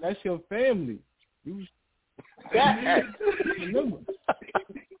shit, son. That's your family. You was remember.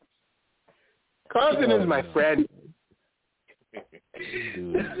 Carson is my friend.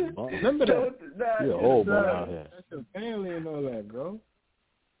 Dude, remember that? You're a whole man out here. That's your family and all that, bro.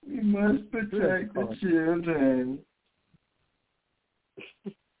 We must protect the children.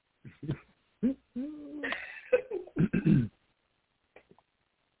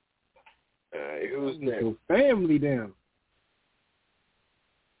 Who's next? Your family down.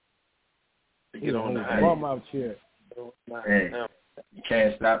 Get on the warm out chair. Hey, you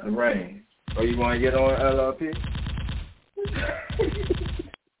can't stop the rain. Oh, you want to get on LRP?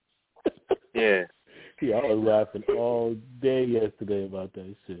 Yeah. Yeah, I was laughing all day yesterday about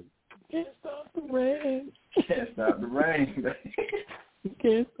that shit. Can't stop the rain. Can't stop the rain, baby. You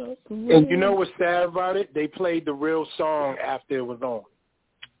can't stop the rain. And you know what's sad about it? They played the real song after it was on.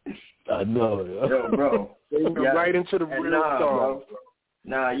 I know. Yo, bro. They went right into the real song. Bro.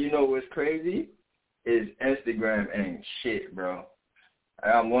 Nah, you know what's crazy? Is Instagram ain't shit, bro.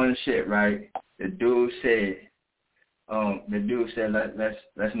 I got one shit, right? The dude said,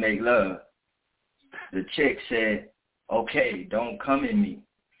 let's make love. The chick said, okay, don't come in me.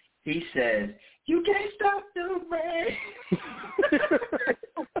 He says, you can't stop the rain.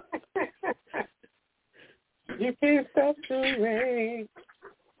 You can't stop the rain.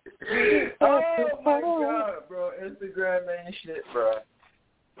 Oh my God, bro. Instagram ain't shit, bro.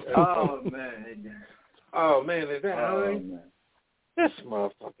 Oh man. Oh man, is that hard? This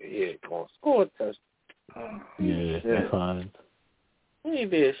motherfucker here gonna score a touchdown. Yeah, fine. He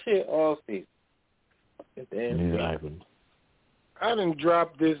ain't did shit all season. Exactly. I done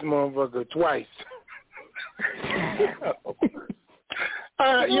dropped this motherfucker twice.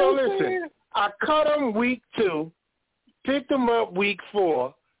 Yo, listen. I cut him week 2, picked him up week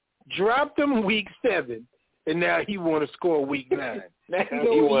 4, dropped him week 7, and now he want to score week 9. Now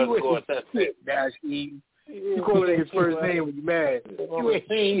he want to score a touchdown. That's he. You call it his first name when you mad. You ain't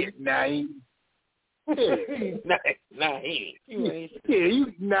shit, Naeem. Naeem. You ain't shit. Yeah, you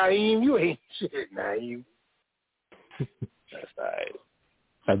Naeem. You ain't shit, Naeem. That's all right.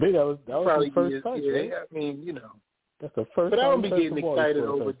 I think that was probably the first touch, right? I mean, you know. That's the first. But I don't be getting excited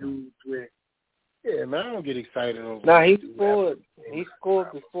over dudes with. Yeah, man, I don't get excited over. Nah, he scored. He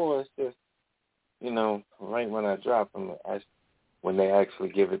scored before. It's just, you know, right when I drop him, when they actually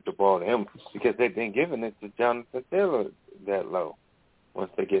give it the ball to him, because they've been giving it to Jonathan Taylor that low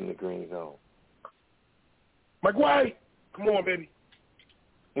once they get in the green zone. Mike White, come on, baby.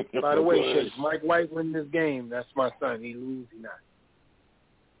 By the way, shit, Mike White win this game. That's my son. He lose, he not.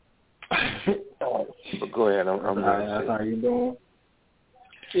 But go ahead. I'm that's how you doing?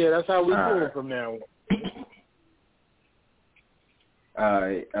 Yeah, that's how we doing from now on. All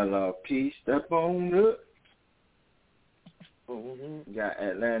right, LRP, step on up. Mm-hmm. Got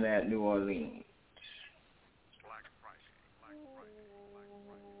Atlanta at New Orleans.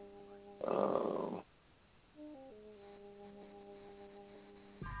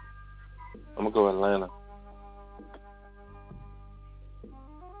 I'm going to go Atlanta.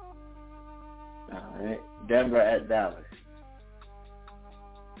 All right. Denver at Dallas.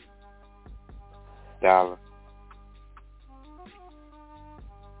 Dallas.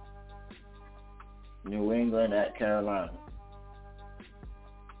 New England at Carolina.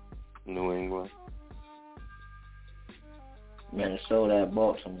 New England. Minnesota at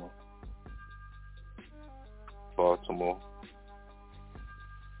Baltimore. Baltimore.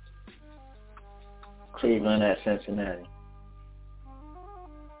 Cleveland at Cincinnati.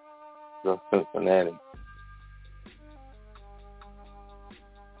 Go Cincinnati.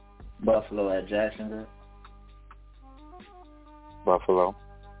 Buffalo at Jacksonville. Buffalo.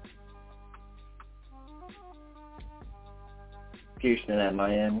 Houston at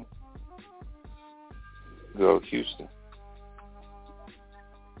Miami. Go Houston.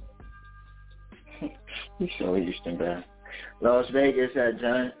 You so Houston bad. Las Vegas at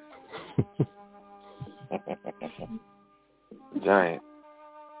Giants. Giants.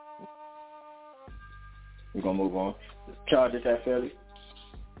 We're gonna move on. Chargers at Philly.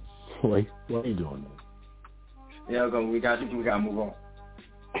 Wait, what are you doing there? Yeah, we gotta move on.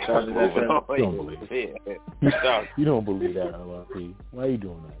 Chargers at Philly. You don't believe it. You don't believe that, LRP. Why are you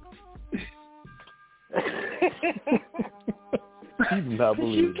doing that? You do not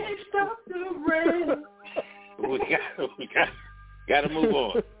believe You can't stop the rain. we got to move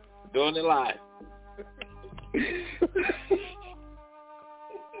on. Doing it live.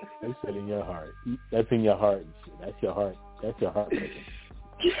 They said in your heart. That's in your heart. That's your heart. That's your heart.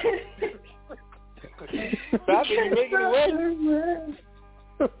 Stop it. You're making it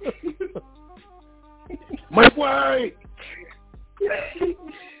worse. Mike White.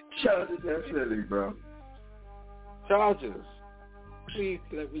 Chargers at Philly, bro. Chargers. Please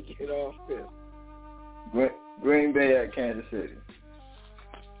let me get off this. Green Bay at Kansas City.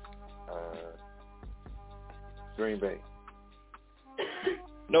 Green Bay.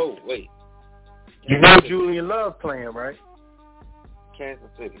 No, wait. You know Julian Love playing, right? Kansas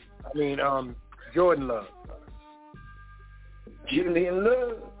City. I mean, Jordan Love. Julian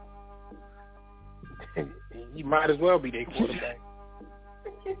Love. You might as well be their quarterback.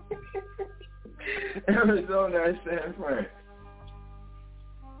 Arizona and San Fran.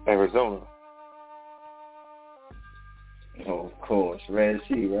 Arizona. Oh, of course. Red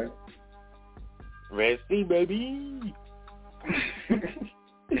Sea, right? Red Sea, baby.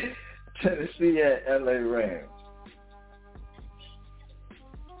 Tennessee at LA Rams.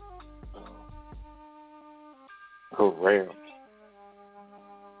 Go Rams.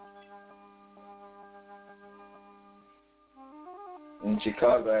 In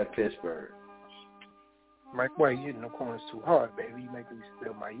Chicago at Pittsburgh. Mike White, you hitting the corners too hard, baby. You making me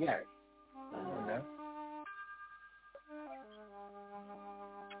spill my yak. You know?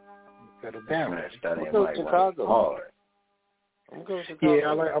 Settle down. I'm going to Chicago. I'm going to Chicago.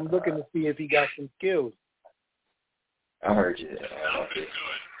 Yeah, I'm looking to see if he got some skills. I heard you.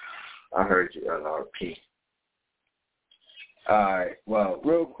 I heard you, LRP. All right. Well,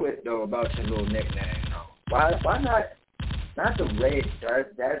 real quick though about your little nickname. Why not the Red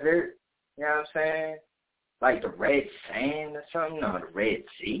Desert? You know what I'm saying? Like the Red Sand or something, or the Red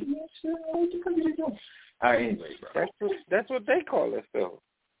Sea? What you doing? All right, anyway, bro. That's what they call it, though.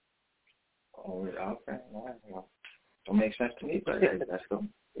 Oh, okay. Well, don't make sense to me, but let's go.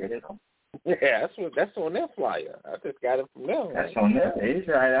 Here they go. Yeah, that's on their flyer. I just got it from them. That's on them. It's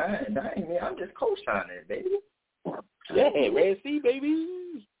right. I ain't me. I'm just co-signing it, baby. Yeah, Red Sea,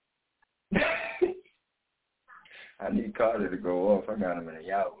 baby. I need Carter to go off. I got him in a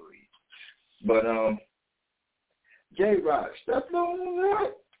Yahoo. But JROC, stuff on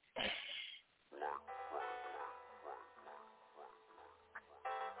that.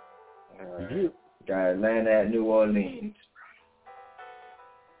 Got Atlanta at New Orleans.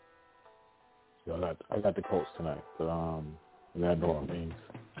 I got the Colts tonight, but we got New Orleans.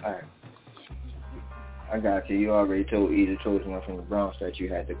 All right. I got you. You already told either chosen one from the Bronx that you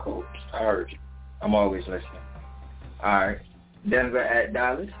had the Colts. I heard you. I'm always listening. All right. Denver at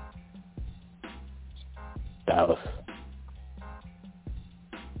Dallas. Dallas.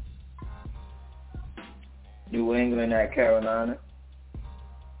 New England at Carolina.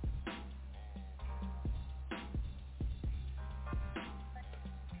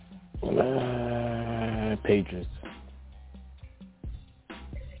 Patriots.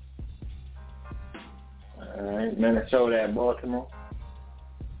 All right. Minnesota at Baltimore.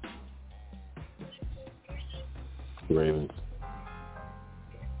 Ravens.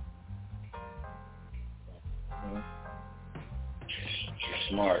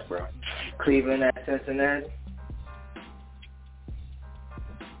 Smart, bro. Cleveland at Cincinnati.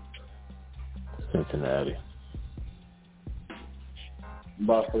 Cincinnati.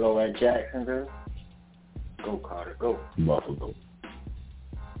 Buffalo at Jacksonville. Go, Carter, go. Buffalo.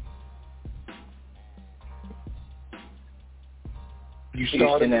 You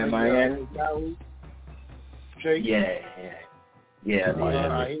started at Miami. Jake? Yeah.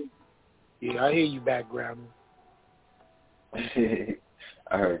 I hear you background. I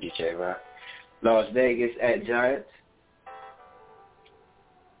heard you, J-Rock. Las Vegas at Giants.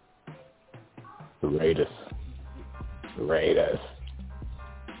 The Raiders.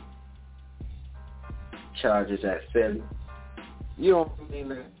 Chargers at Philly. You don't mean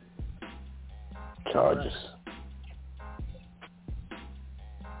that. Chargers.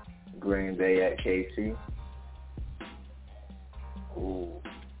 Green Bay at KC. Ooh.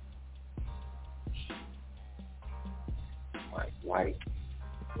 Mike White.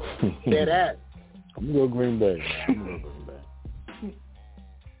 Dead ass. I'm going to go Green Bay.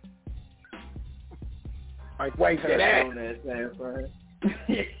 Mike White dead ass.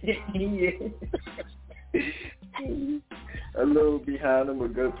 A little behind him, a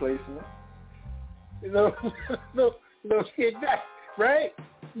good placement. No shit back, right?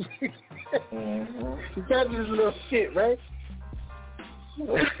 You got this little shit, right?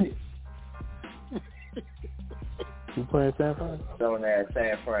 You playing San Fran? Throwing that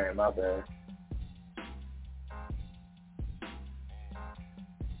San Fran, my bad.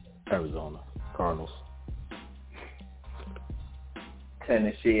 Arizona. Cardinals.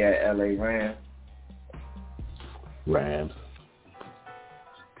 Tennessee at LA Rams. Rams.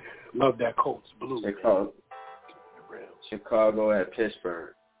 Love that Colts blue. Chicago at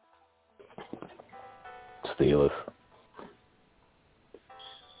Pittsburgh. Steelers.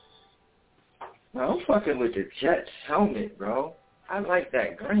 I'm fucking with the Jets helmet, bro. I like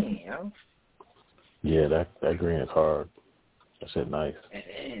that green, yo. Yeah, that green is hard. That shit nice.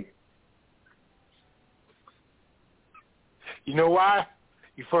 You know why?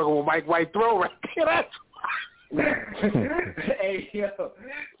 You fucking with Mike White throw right there. That's hey, yo,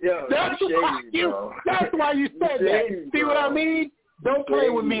 that's why you said that. See what I mean? Don't play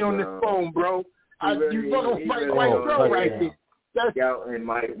with me on this phone, bro. You fucking with Mike White, bro, right there. Out and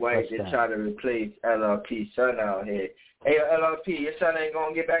Mike White to try to replace LRP's son out here. Hey, LRP, your son ain't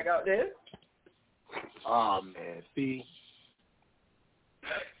gonna get back out there? Oh man, see.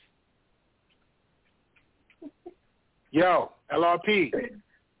 Yo, LRP.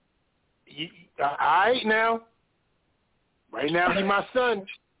 All right now. Right now he my son.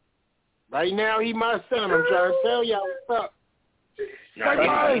 I'm trying to tell y'all what's up.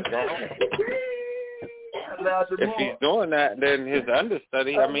 If he's doing that, then his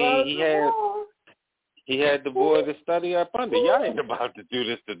understudy. I mean, he had the boy to study up under. Y'all ain't about to do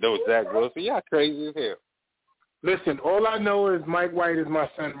this to no Zach Wilson. Y'all crazy as hell. Listen, all I know is Mike White is my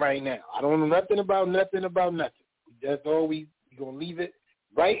son right now. I don't know nothing about nothing. That's all we gonna leave it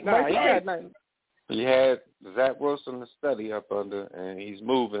right now. He got nothing. He had Zach Wilson to study up under, and he's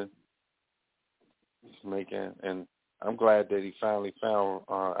moving. He's making, and I'm glad that he finally found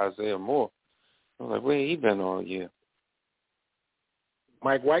Isaiah Moore. I was like, where he been all year?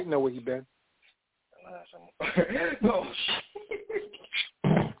 Mike White know where he been. No.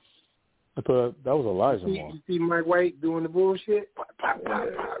 I thought that was Elijah Moore. You see Mike White doing the bullshit? Pop, pop,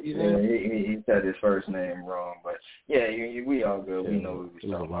 pop. He said his first name wrong, but yeah, we all good. We know we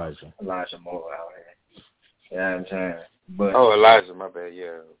was talking Elijah Moore out here. You know what I'm saying? But Elijah, my bad.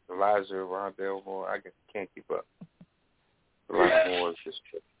 Yeah, Elijah, Rondell Moore. I can't keep up. Elijah Moore is just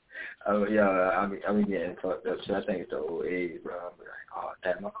tripping. Oh yeah, I'm getting fucked up. So I think it's the old age, bro. I'm like, oh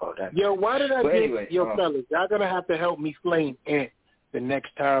damn, I called that. Yo, why did I but get anyway, fellas? Y'all gonna have to help me flame Ant the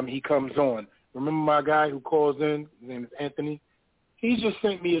next time he comes on. Remember my guy who calls in? His name is Anthony. He just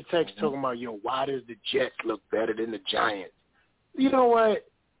sent me a text talking about, yo, why does the Jets look better than the Giants? You know what?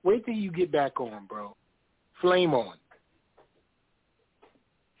 Wait till you get back on, bro. Flame on.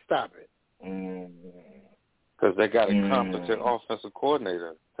 Stop it. Because they got a competent offensive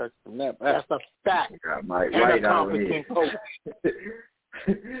coordinator. Text them that back. That's a fact. Mike and White a competent coach.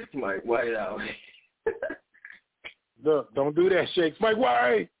 Mike White out here. Look, don't do that, Shakes. Mike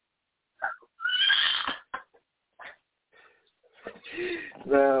White.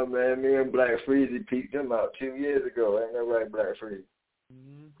 No, man, me and Blk Freeze peeped him out 2 years ago. Ain't that right, Blk Freeze?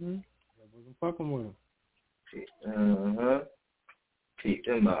 Mm-hmm. I wasn't fucking with him. Peeped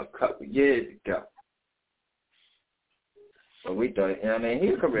him out a couple years ago. But we thought, you know what I mean,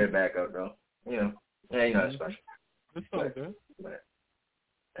 he's a career backup, though. You know, ain't nothing special. That's all good.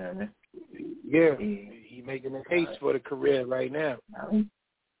 Yeah, he making a case for the career right now. Yeah,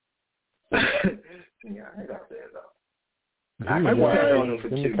 I got there, though. I can depend on him for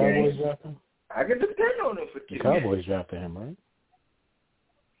 2 games. I can depend on him for 2 games. The Cowboys drafted him, right?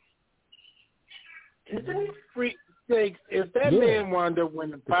 If that man wound up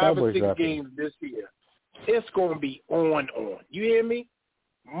winning 5 or 6 games this year, it's going to be on. You hear me?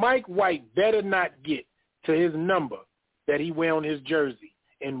 Mike White better not get to his number that he wear on his jersey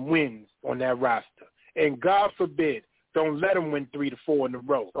and wins on that roster. And God forbid, don't let him win 3 to 4 in a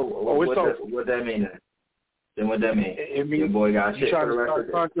row. It's over. What that mean? Then what that mean? It means your boy got shit for the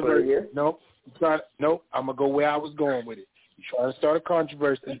rest of the year? Nope. I'm going to go where I was going with it. You trying to start a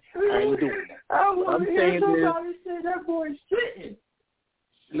controversy. I ain't doing that. I'm saying somebody say that boy's shitting.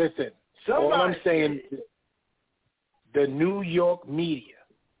 Listen, all I'm saying is the New York media,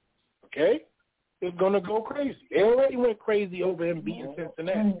 okay, is going to go crazy. They already went crazy over him beating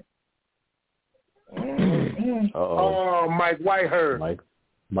Cincinnati. Oh, Mike White hurt.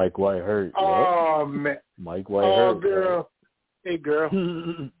 Mike White hurt. Oh, man. Mike White hurt. Oh, girl. Hey, girl.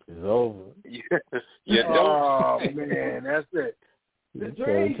 It's over. Oh, man, that's it.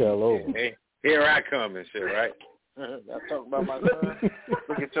 Tell over. Hey, here I come and shit, right? I talk about my son.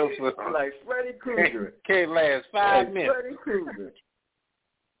 Look at your foot. Like Freddy Krueger. Can't last 5 minutes. Freddy Krueger.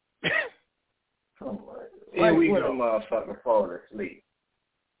 Come on. Here we when go. the motherfucker fall asleep.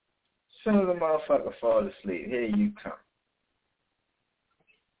 As soon as the motherfucker fall asleep, here you come.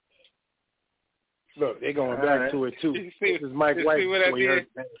 Look, they're going back to it, too. This is Mike White. See what I did?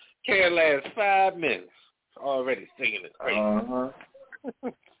 Can't last 5 minutes. Already singing it crazy.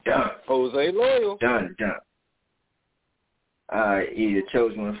 Done. Jose Loyal. Done. Either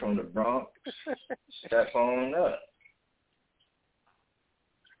Choosen from the Bronx. Step on up.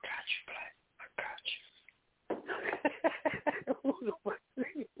 I got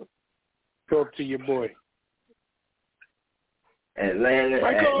you. Talk to your boy. Atlanta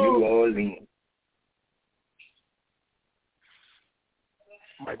Michael. at New Orleans.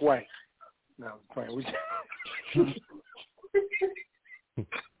 Mike White. No, I'm playing with you.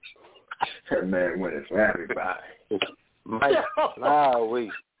 That man went as everybody. Mike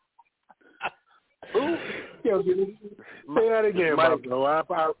Lowry. Yo, say that again, bro.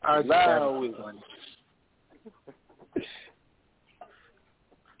 I loud.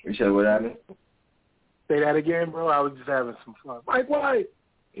 You said what happened? Say that again, bro. I was just having some fun. Mike White.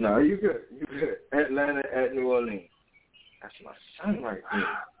 No, you good. You good. Atlanta at New Orleans. That's my son right there.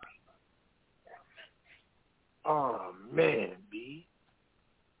 Oh, man, B.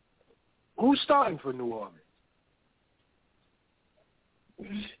 Who's starting for New Orleans?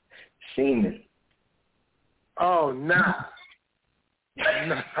 Seaman. Oh, nah.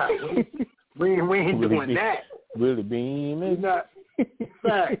 Nah. We ain't doing that. Really beaming. Not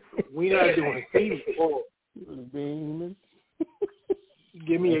fact. We not doing Seaman. Oh. Really beaming.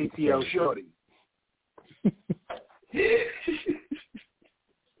 Give me ATL Shorty.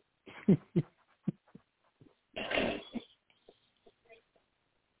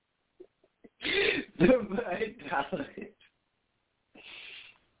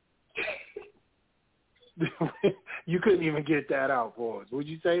 You couldn't even get that out for us. Would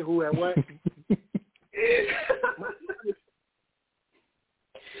you say who at what?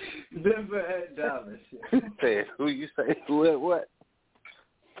 Denver at Dallas. Say who you say who at what?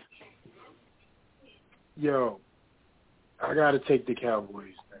 Yo, I gotta take the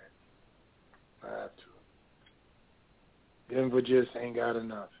Cowboys, man. I have to. Denver just ain't got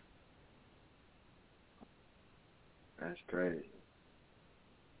enough. That's crazy.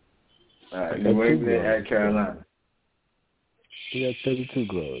 All right, New England at Carolina. He got 32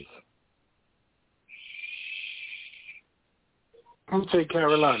 gloves. I'm gonna take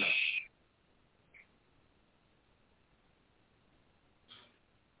Carolina.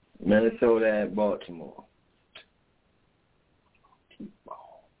 Minnesota at Baltimore.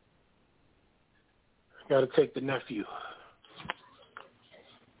 Gotta take the nephew.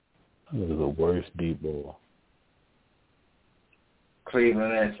 This is the worst deep ball.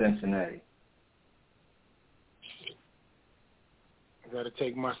 Cleveland at Cincinnati. I gotta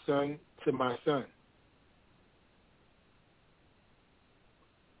take my son to my son.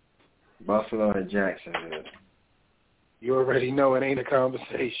 Buffalo at Jacksonville. You already know it ain't a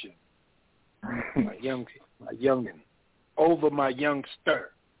conversation. My youngin. Over my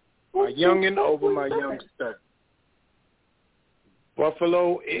youngster. My youngin over my youngster.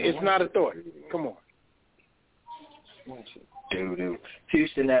 Buffalo, it's not a thought. Come on. Dude.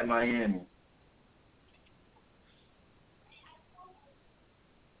 Houston at Miami.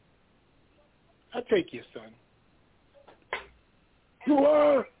 I'll take your son. You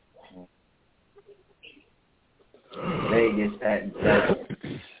are. Vegas at Dallas.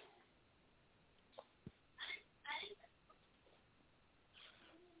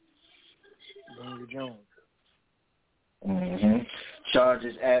 Daniel Jones. Mm-hmm.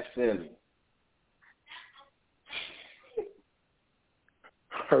 Chargers at Philly.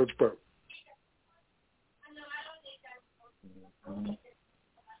 Herbert. Mm-hmm.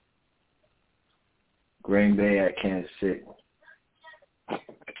 Green Bay at Kansas City.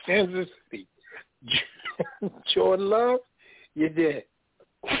 Kansas City. Jordan Love, you're dead.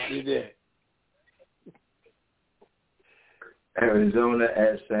 Arizona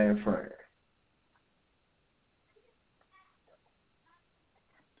at San Fran.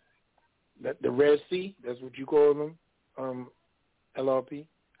 The Red Sea, that's what you call them, LRP.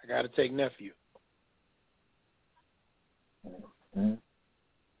 I got to take nephew. Mm-hmm.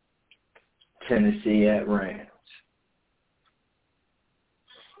 Tennessee at Rams.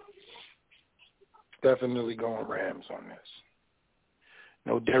 Definitely going Rams on this.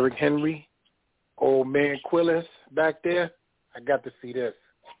 No Derrick Henry, old man Quillis back there. I got to see this.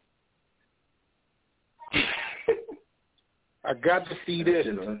 I got to see this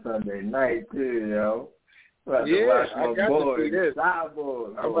on Sunday night too, yo. I got to see this. I'm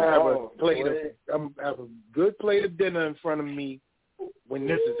gonna have a good plate of dinner in front of me when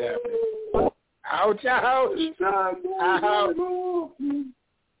this is happening. Ouch!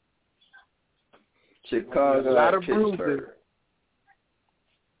 Chicago, a lot of Pittsburgh. bruises.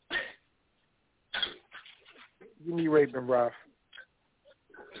 Give me Raping Rough.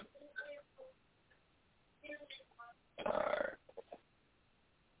 All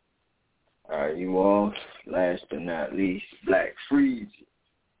right, you all. Last but not least, Blk Freeze.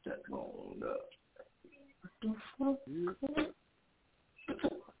 That's going up.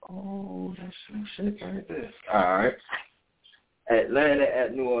 Oh, that's some shit right there. All right. Atlanta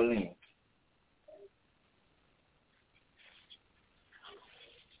at New Orleans.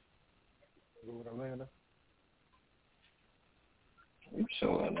 Go with Atlanta. You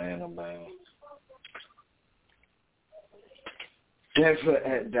show Atlanta, man. Denver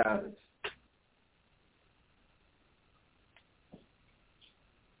at Dallas.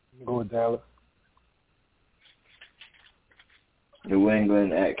 Go with Dallas. New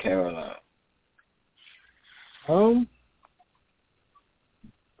England at Carolina. Go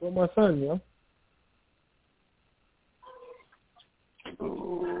my son, yo.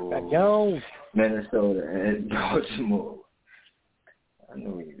 Ooh. Minnesota and Baltimore. I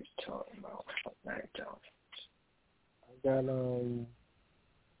know what you was talking about. Nacho.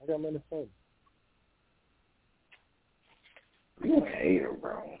 I got Minnesota. You a hater,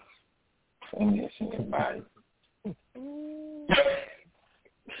 bro. Send your body.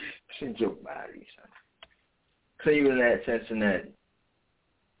 Send your body, son. Cleveland at Cincinnati.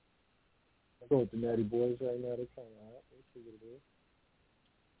 I go with the Natty Boys right now. They're kind of hot. Let's see what it is.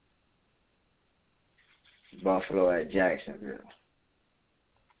 Buffalo at Jacksonville.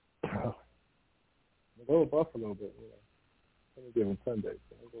 I go with Buffalo, but let me give him Sunday.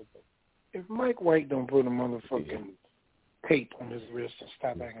 So I'll go with Buffalo. If Mike White don't put a motherfucking tape on his wrist and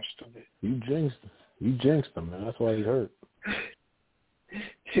stop acting stupid. You jinxed him, man. That's why he hurt.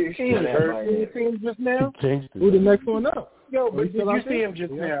 He hurt. You see him just now? Who the next one up? Yo, but did you see him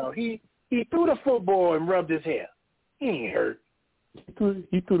just now? He threw the football and rubbed his hair. He ain't hurt.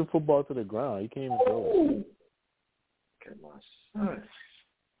 He threw the football to the ground. He can't even throw it. Come on,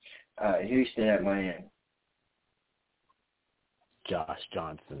 son. Houston at Miami. Josh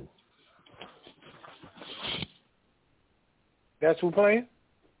Johnson. That's who playing?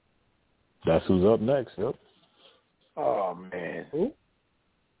 That's who's up next, yep. Oh, man. Who?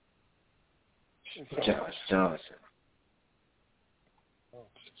 Josh Johnson.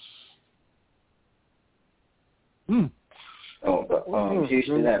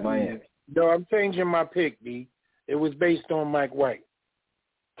 Houston at Miami. No, I'm changing my pick, D. It was based on Mike White.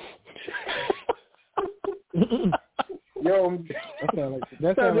 Yo,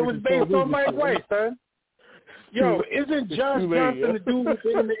 it was based on Mike White, son. Yo, isn't Josh Johnson the dude who's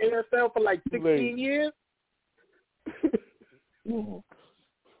been in the NFL for like 16 years? You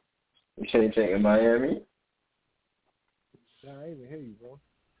shouldn't take in Miami? Nah, I didn't even hear you, bro.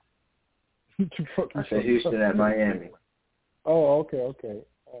 I said Houston at Miami. Oh, okay. All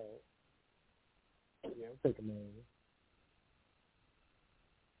right. Yeah, I'm taking Miami.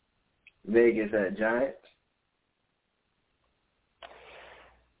 Vegas at Giants.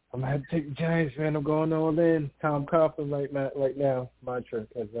 I'm going to have to take the Giants, man. I'm going all in. Tom Coughlin right now, mantra,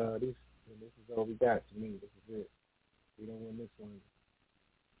 because this is all we got to me. This is it. We don't win this one.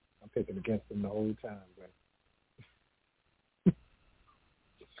 I'm picking against them the whole time, bro.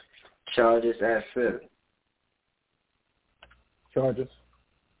 Chargers at Philly. Chargers.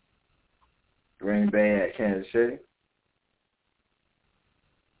 Green Bay at Kansas City.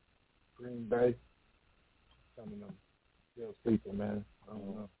 Green Bay. Some of them still sleeping, man. I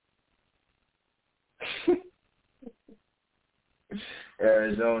don't know.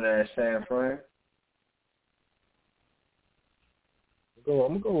 Arizona at San Fran. I'm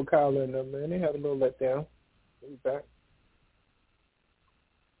gonna go with Kyle and them, man. They had a little letdown. They'll be back.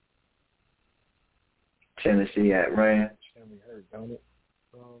 Tennessee at Rams. We heard, don't it?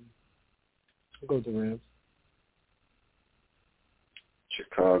 I'll go with the Rams.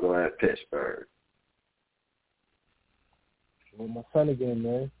 Chicago at Pittsburgh. With my son again,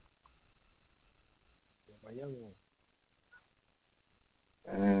 man. My young one.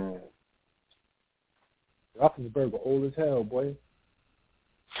 Roethlisberger old as hell, boy.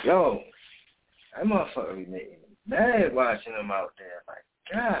 Yo, that motherfucker be making me mad watching him out there. Like,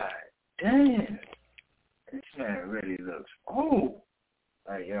 God damn. This man really looks old.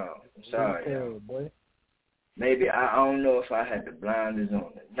 Like, yo, I'm sorry, yo. Boy. Maybe, I don't know if I had the blinders on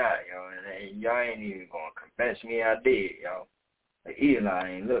or not, yo. And y'all ain't even going to convince me I did, yo. Like, Eli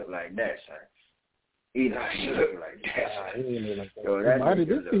ain't look like that, son. Eli ain't look like that, son. He ain't look like that. Yo, that he might have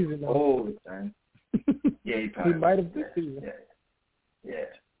this season, though. old, son. Yeah, he probably might have this season. Yeah.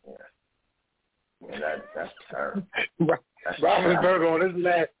 That's terrible. Roethlisberger on his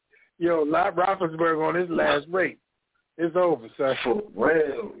last, Roethlisberger on his last race. It's over, son. For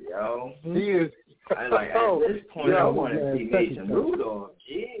real, yo. He is. At this point, I want to see Mason Rudolph,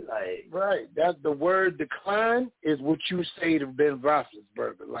 G. Like, right. That's the word decline is what you say to Ben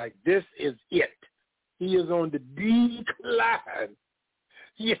Roethlisberger. Like, this is it. He is on the decline.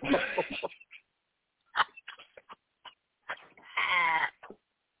 You know?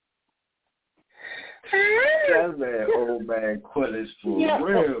 That man, old man Quillis for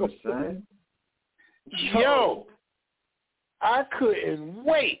real, son. Yo, I couldn't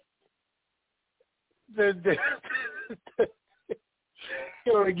wait to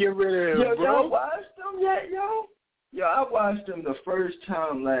get rid of him, Yo, bro. y'all watched him yet, yo? Yo, I watched him the first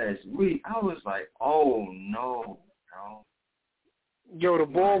time last week. I was like, oh, no, bro. Yo, the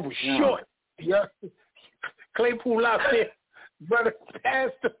ball was short. Yeah. Claypool out there running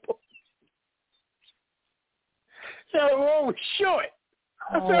past the ball. So the ball was short.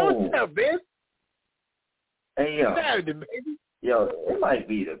 I said, what's up, man? Hey, yo. Saturday, baby. Yo, it might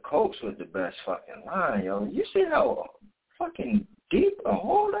be the Colts with the best fucking line, yo. You see how fucking deep a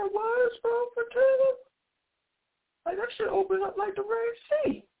hole that was, bro, for Taylor? Like, that shit opened up like the Red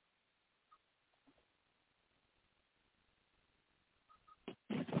Sea.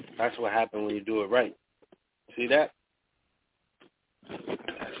 That's what happened when you do it right. See that?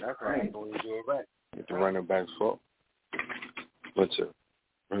 That's what happens when you do it right. Get the running back's fault. What's it?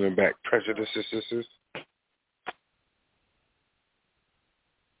 Running back prejudices.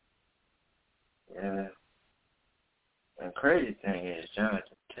 Yeah. And crazy thing is,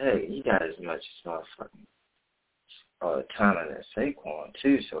 Jonathan Taylor, he got as much motherfucking talent as Saquon,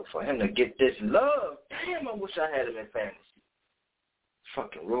 too. So for him to get this love, damn, I wish I had him in fantasy.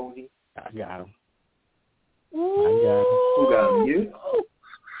 Fucking Rudy. I got him. Who got him? You?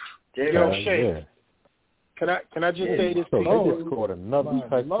 Yo, Shay. Can I just say this? So he just scored another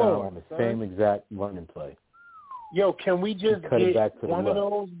touchdown on the same exact running play. Yo, can we just get one of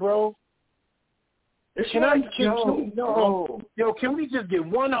those, bro? Can we just get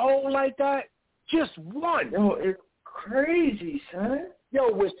one hole like that? Just one. Yo, it's crazy, son.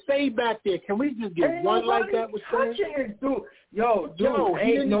 Yo, with Say back there, can we just get one like that with Say? He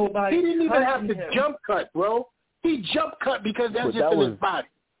didn't even have to jump cut, bro. He jump cut because that's just in his body.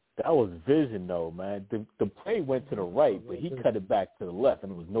 That was vision, though, man. The play went to the right, but he cut it back to the left,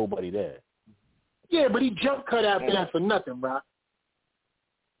 and there was nobody there. Yeah, but he jump cut after that for nothing, bro.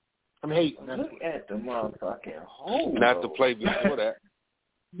 I'm hating. Look at the motherfucking hole. Not the play before that.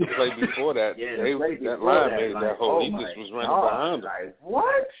 The play before that, that line made that hole. He just was running behind him. Like,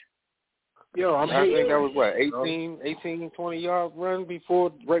 what? Yo, I think that was, 18, 20-yard run right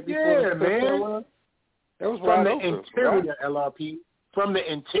before the touchdown run? That was from the interior, LRP. From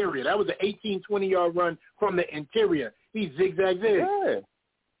the interior. That was an 18, 20-yard run from the interior. He zigzag. Yeah.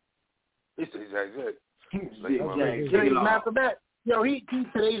 He zigzag. Today's mathematics. Yo, he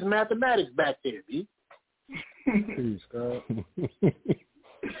today's mathematics back there, B. Please, God.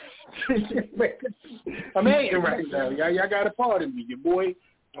 I'm hating right now. Y'all got to pardon me, your boy.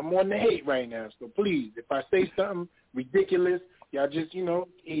 I'm on the hate right now. So please, if I say something ridiculous, y'all just, come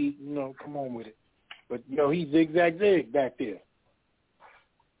on with it. But, he zigzag back there.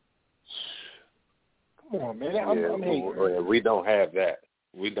 Come on, man. I'm hating. We don't have that.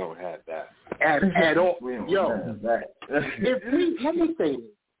 We don't have that. At all. Yo, let me say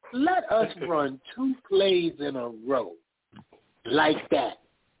this. Let us run 2 plays in a row like that,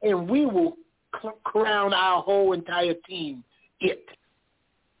 and we will crown our whole entire team it.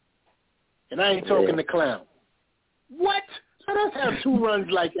 And I ain't talking the clown. What? Let us have 2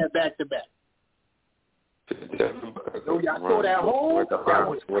 runs like that back to back. So y'all saw that hole? That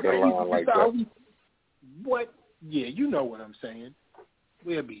was crazy. What? Yeah, you know what I'm saying.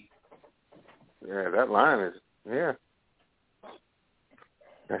 We'll be. Yeah, that line is,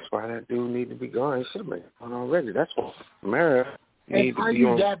 That's why that dude need to be gone. He should have been gone already. That's why Mara need to be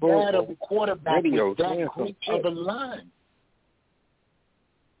on that bad of a quarterback with that great of a line?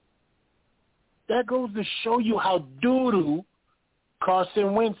 That goes to show you how doo-doo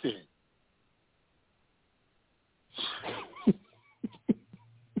Carson Wentz is.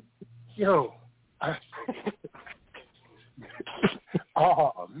 Yo.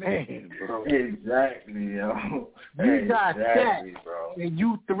 Oh, man, bro. Exactly, yo. You got that, bro. And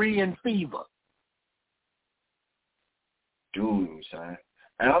you 3 in fever. Dude, son.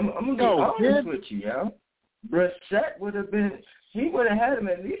 And I'm going to be honest with you, yo. Brissett would have had him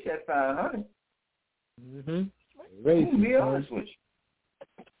at least at 500. Mm-hmm. I'm going to be honest with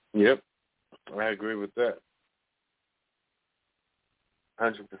you. Yep. I agree with that.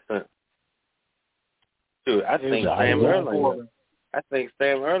 100%. Dude, I think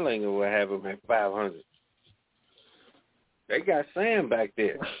Sam Erlinger will have him at 500. They got Sam back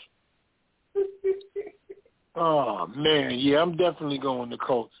there. Oh, man. Yeah, I'm definitely going to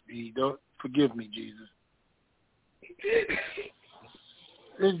Colts, B. Don't forgive me, Jesus.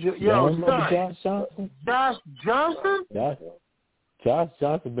 Josh Johnson? Josh Johnson? Josh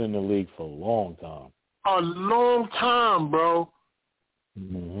Johnson been in the league for a long time. A long time, bro.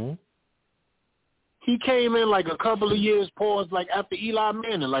 Mm-hmm. He came in like a couple of years paused, like after Eli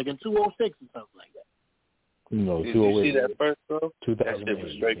Manning, like in 2006 or something like that. No, Did you see that first, bro? 2008. That shit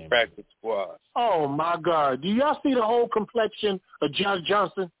was straight practice squad. Oh, my God. Do y'all see the whole complexion of Josh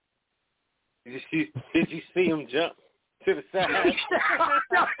Johnson? Did you see him jump to the side?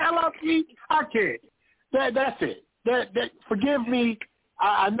 LRP, I can't. That's it. That forgive me.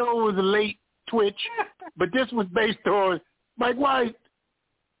 I know it was a late twitch, but this was based on Mike White.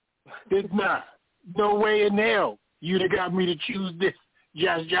 There's no way in hell you'd have got me to choose this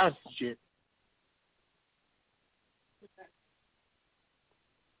Josh Johnson shit.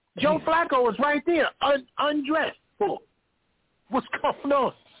 Joe Flacco was right there, undressed. What's going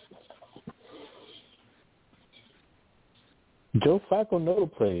on? Joe Flacco never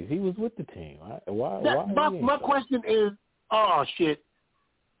played. He was with the team. My question is, oh, shit.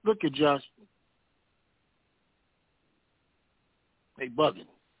 Look at Josh. They bugging.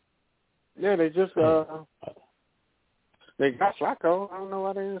 Yeah, they just they got Flacco. I don't know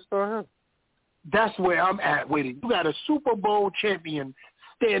why they didn't start him. That's where I'm at with it. You got a Super Bowl champion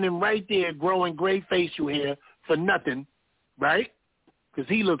standing right there, growing gray facial hair for nothing, right? Because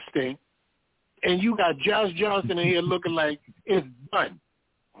he looks stink. And you got Josh Johnson in here looking like it's done.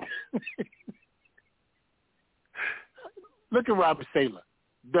 Look at Robert Saleh.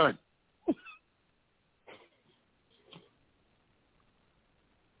 Done.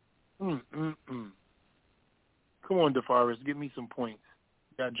 Come on, DeForest, give me some points.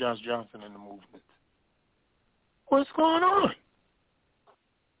 Got Josh Johnson in the movement. What's going on?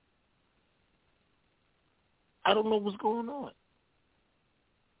 I don't know what's going on.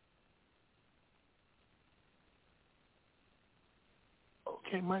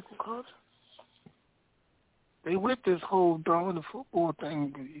 Okay, Michael Carter. They with this whole throwing the football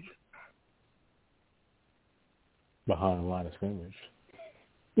thing. Behind the line of scrimmage.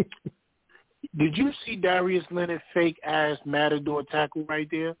 Did you see Darius Leonard fake ass Matador tackle right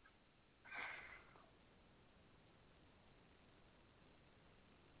there?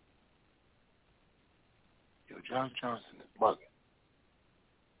 Yo, Josh Johnson is bugging.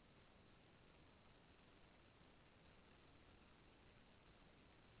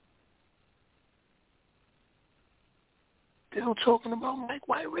 Still talking about Mike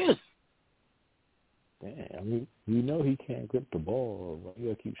White wrist. Damn, you know he can't grip the ball. Why you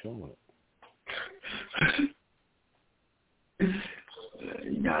gotta keep showing it?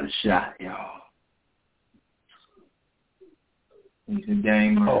 You got a shot, y'all. He's a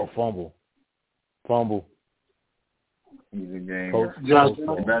gamer. Oh, fumble. He's a gamer.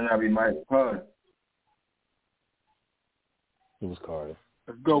 It better not be Michael Carter. It was Carter.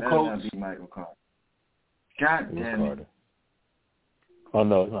 Let's go, Coach. Better not be Michael Carter. God damn it. Carter. Oh,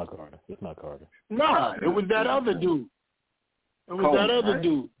 no, it's not Carter. Nah, it was that other dude.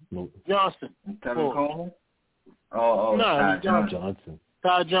 Dude. Johnson. Tevin Coleman? Oh, nah, Johnson.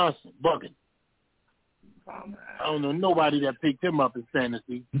 Ty Johnson, bugging. I don't know nobody that picked him up in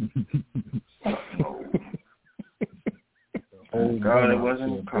fantasy. Oh, God, it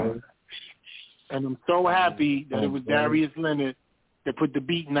wasn't Carter. And I'm so happy that it was Darius Leonard that put the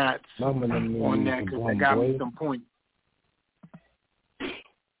beat knots on that because they got me some points.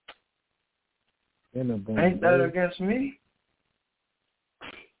 Ain't that against me?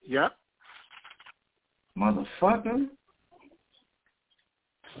 Yep. Motherfucker.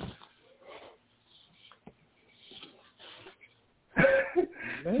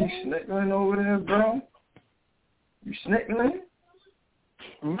 You snickling over there, bro? You snickling?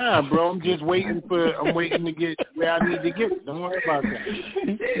 Nah, bro. I'm just waiting to get where I need to get. Don't worry about that.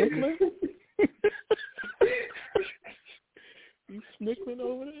 You snickling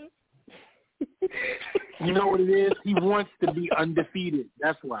over there? You know what it is? He wants to be undefeated.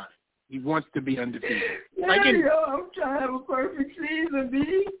 That's why. He wants to be undefeated. Yeah, I'm trying to have a perfect season,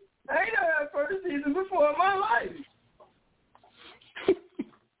 B. I ain't never had a perfect season before in my life. It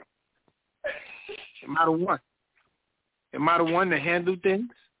might have won. It might have won to handle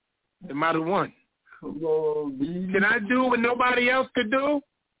things. It might have won. Come on, B. Can I do what nobody else could do?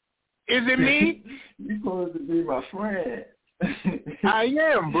 Is it me? You're supposed to be my friend. I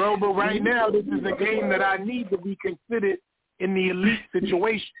am, bro, but right now this is a game that I need to be considered in the elite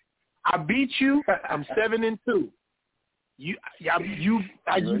situation. I beat you. I'm 7-2. You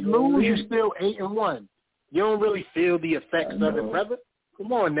lose. You're still 8-1. You don't really feel the effects of it, brother.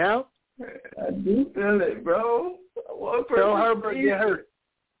 Come on now. I do feel it, bro. Tell Herbert get hurt.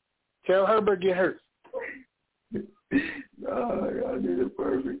 Tell Herbert get hurt. No, I need a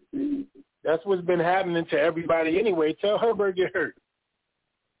perfect season. That's what's been happening to everybody anyway. Tell Herbert get hurt.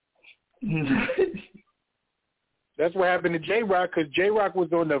 That's what happened to JROC because JROC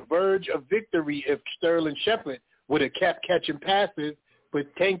was on the verge of victory if Sterling Shepard would have kept catching passes. But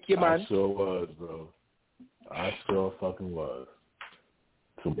thank you, man. I sure was, bro. I sure fucking was.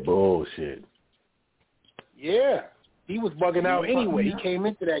 Some bullshit. Yeah. He was bugging out anyway. He came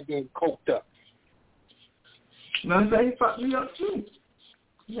into that game coked up. No, I say he fucked me up too.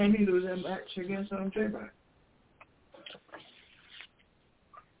 He made me lose that match against J-Rock.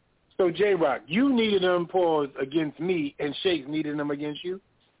 So, JROC, you needed them pause against me, and Shakes needed them against you?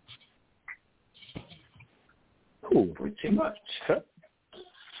 Cool. Pretty much.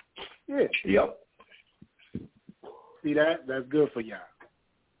 Yeah. Yep. See that? That's good for y'all.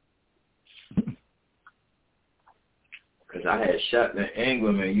 Because I had Shetland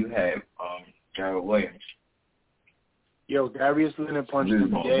Ingram and you had Gerald Williams. Yo, Darius Leonard punched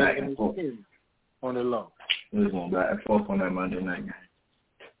him dead in his skin on the low. He was going back and forth on that Monday night game.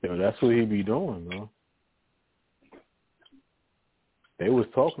 Yo, that's what he be doing, bro. They was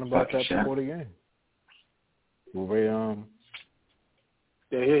talking about that before the game. Well,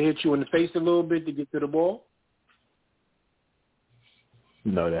 They hit you in the face a little bit to get to the ball?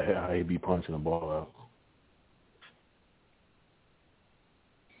 No, that how he be punching the ball out.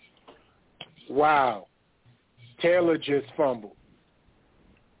 Wow. Taylor just fumbled.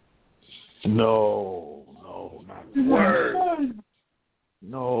 No, not Word.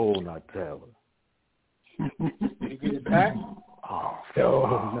 No, not Taylor. Did he get it back? Oh,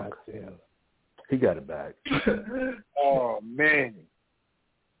 no, not Taylor. He got it back. Oh, man.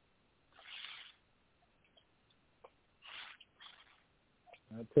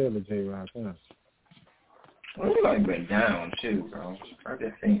 I Taylor, J-Rock, huh? Well, he like been down, too, bro. I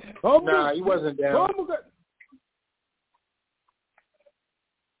just seen it. Nah, he wasn't down.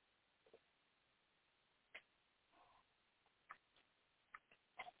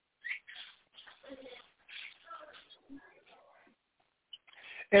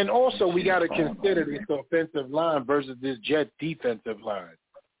 And also, we got to consider this offensive line versus this Jets defensive line.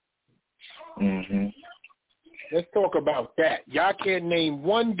 Mm-hmm. Let's talk about that. Y'all can't name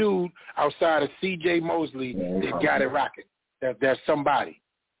one dude outside of C.J. Mosley that got it rocking. That's somebody.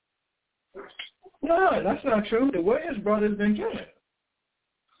 No, that's not true. The Williams brothers been killing it.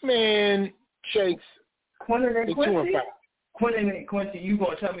 Man, Shakes. Quentin and Quincy? 2-5. Quentin and Quincy, you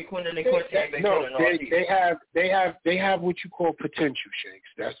gonna tell me Quentin and Quincy ain't been killing all season? They have what you call potential, Shakes.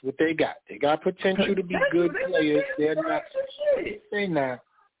 That's what they got. They got potential to be good players. They're not.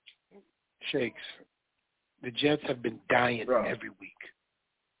 Shakes. The Jets have been dying every week.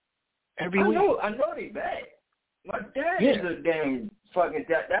 Every week. I know they bad. My dad is a damn fucking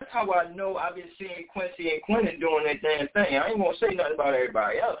dad. That's how I know I've been seeing Quincy and Quentin doing that damn thing. I ain't gonna say nothing about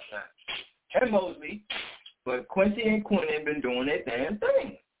everybody else now. And Mosley. But Quincy and Quentin been doing that damn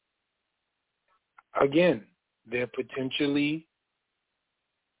thing. Again, they're potentially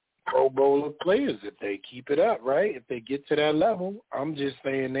Pro Bowler players if they keep it up, right? If they get to that level, I'm just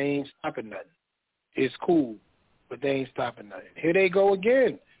saying they ain't stopping nothing. It's cool, but they ain't stopping nothing. Here they go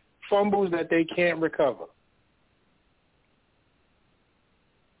again. Fumbles that they can't recover.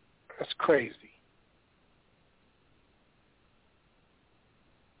 That's crazy.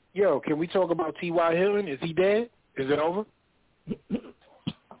 Yo, can we talk about T.Y. Hilton? Is he dead? Is it over?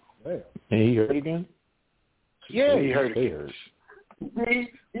 And he hurt again? Yeah, he hurt again.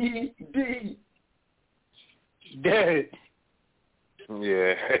 Dead.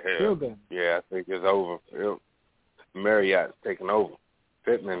 Yeah. Yeah, I think it's over. Marriott's taking over.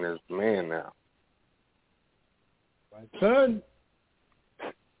 Pittman is the man now. My son.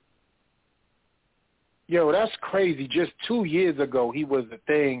 Yo, that's crazy. Just 2 years ago, he was a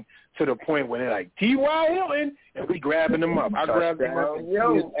thing to the point where they're like, T.Y. Hilton, and we grabbing him up. I grabbed him up and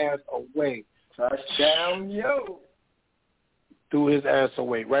threw his ass away. Touchdown, yo. Threw his ass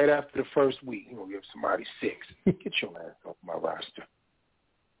away right after the first week. You're going to give somebody 6. Get your ass off my roster.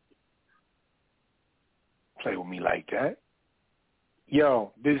 Play with me like that.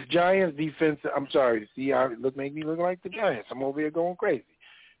 Yo, this Giants defense, I'm sorry. See how it make me look like the Giants. I'm over here going crazy.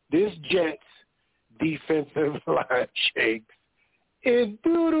 This Jets defensive line, Shakes, is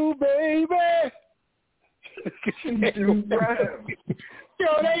doo-doo, baby. Yo,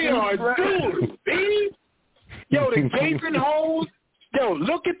 they are doo-doo, baby. Yo, the gaping holes. Yo,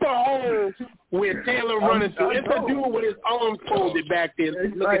 look at the holes where Taylor running through. It's a dude with his arms folded back there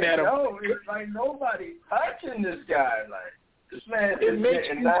looking at him. No, it's like nobody touching this guy. Like, this man it is makes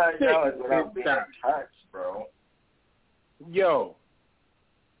getting you 9 sick. yards without being touched, bro. Yo.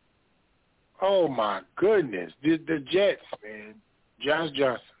 Oh, my goodness. The Jets, man. Josh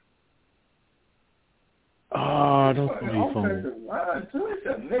Johnson. Oh, don't be offensive line, too. It's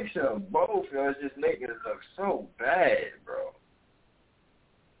a mixture of both. It's just making it look so bad, bro.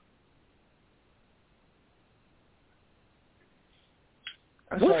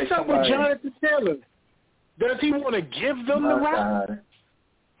 That's What's up with Jonathan Taylor? Does he want to give them the rock?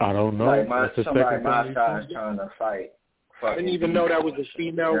 I don't know. Like somebody my size trying to fight. I didn't even know that was a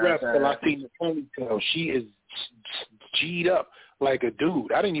female ref until I seen the ponytail. She is G'd up like a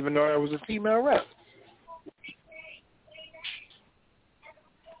dude. I didn't even know that was a female ref.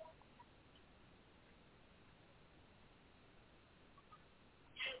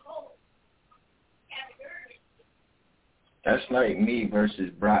 That's like me versus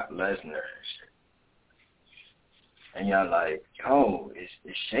Brock Lesnar and shit. And y'all like, yo, is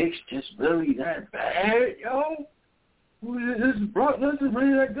Shake's just really that bad, yo? Is Brock Lesnar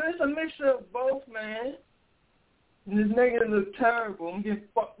really that good? It's a mixture of both, man. And this nigga look terrible. I'm getting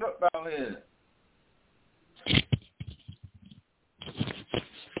fucked up out here.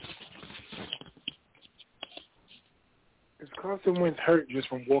 Is Carson Wentz hurt just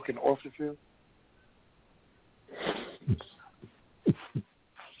from walking off the field?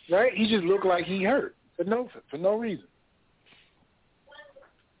 Right? He just looked like he hurt for no reason.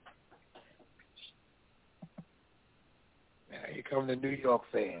 Now here come the New York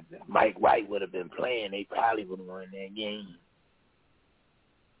fans. If Mike White would have been playing, they probably would have won that game.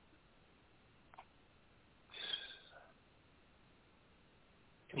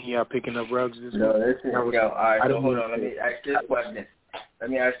 Y'all picking up rugs this week? No, listen, all right, so hold on. Let me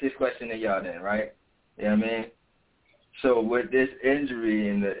ask this question to y'all then, right? You know what I mean? So with this injury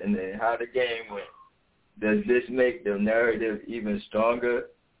and the how the game went, does this make the narrative even stronger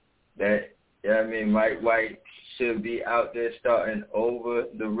that, you know what I mean, Mike White should be out there starting over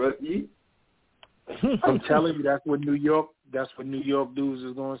the rookie? I'm telling you, that's what New York dudes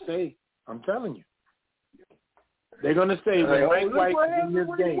is going to say. I'm telling you. They're going to say when Mike White was in this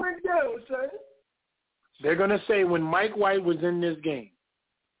game. They're going to say when Mike White was in this game,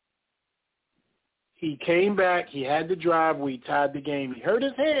 he came back, he had the drive, we tied the game. He hurt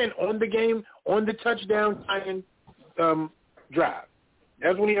his hand on the game, on the touchdown tying drive.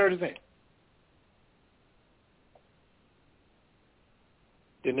 That's when he hurt his hand.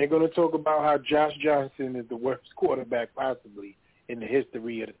 Then they're going to talk about how Josh Johnson is the worst quarterback possibly in the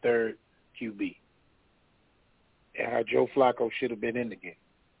history of the third QB. And how Joe Flacco should have been in the game.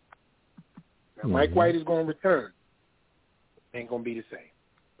 Now, Mike White is going to return. Ain't going to be the same.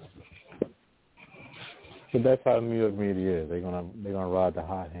 But that's how New York media is. They're gonna ride the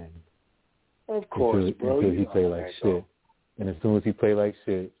hot hand. Of course, bro. Until he play like shit. And as soon as he play like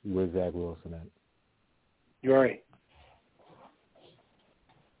shit, where's Zach Wilson at? You're right.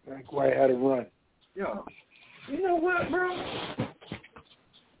 Mike White had a run. Yo, you know what, bro?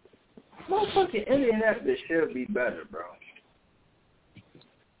 Motherfucking Indianapolis should be better, bro.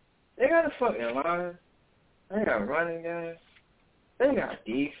 They got a fucking line. They got running game. They got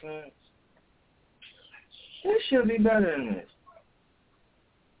defense. They should be better than this.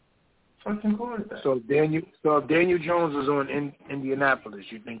 Fucking quarterback. So if Daniel Jones was on Indianapolis,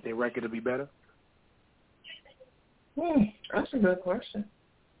 you think their record would be better? That's a good question.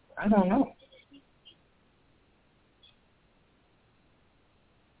 I don't know.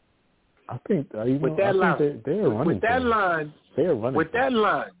 I think with that line,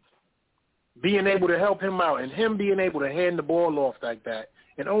 being able to help him out and him being able to hand the ball off like that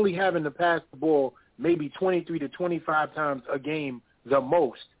and only having to pass the ball maybe 23 to 25 times a game the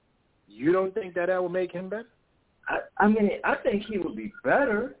most, you don't think that would make him better? I mean, I think he would be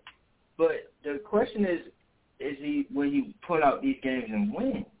better, but the question is will he pull out these games and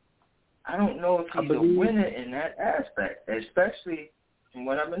win? I don't know if he's a winner in that aspect, especially from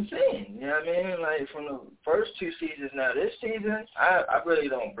what I've been seeing. You know what I mean? Like from the first two seasons now this season, I really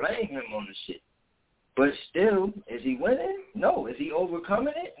don't blame him on the shit. But still, is he winning? No. Is he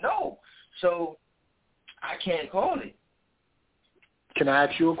overcoming it? No. So I can't call it. Can I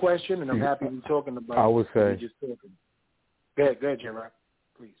ask you a question? And I'm happy we're talking about I would say. Just talking. Go ahead, JROC,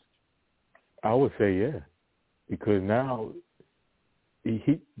 please. I would say yeah. Because now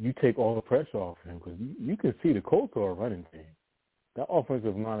you take all the pressure off him because you can see the Colts are a running team. That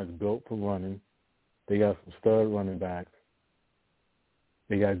offensive line is built for running. They got some stud running backs.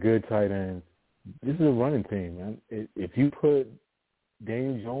 They got good tight ends. This is a running team, man. If you put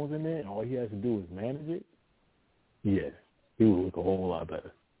Daniel Jones in there and all he has to do is manage it, yes, he will look a whole lot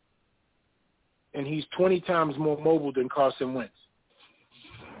better. And he's 20 times more mobile than Carson Wentz.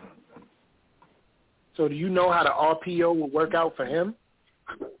 So do you know how the RPO will work out for him?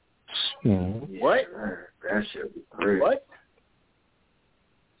 Mm-hmm. What? That should be great. What?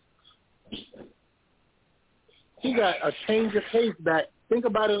 He got a change of pace back. Think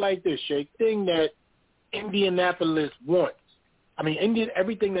about it like this, Shake. Thing that Indianapolis wants. I mean,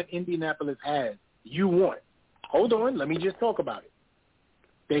 everything that Indianapolis has, you want. Hold on. Let me just talk about it.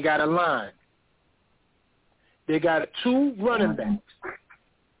 They got a line. They got 2 running backs.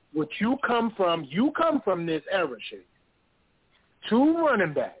 What you come from this era, Shake. 2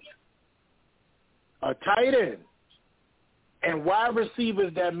 running backs, a tight end, and wide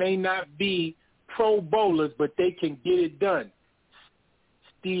receivers that may not be pro bowlers, but they can get it done.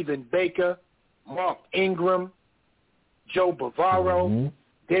 Stephen Baker, Mark Ingram, Joe Bavaro,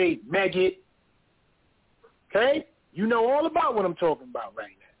 Dave Meggett. Okay? You know all about what I'm talking about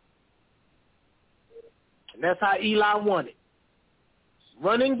right now. And that's how Eli won it.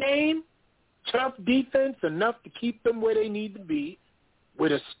 Running game, tough defense, enough to keep them where they need to be,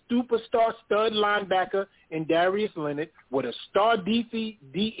 with a superstar stud linebacker in Darius Leonard, with a star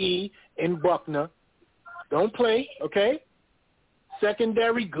DE in Buckner. Don't play, okay?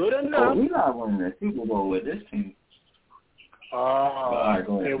 Secondary, good enough. We're not winning the Super Bowl with this team. All right,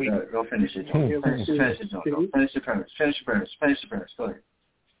 go ahead. Go finish it. Finish the premise. Go ahead.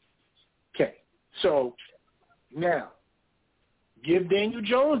 Okay, so now give Daniel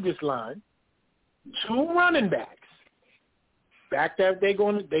Jones this line. 2 running backs. Back that they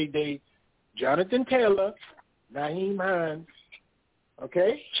Jonathan Taylor, Nyheim Hines.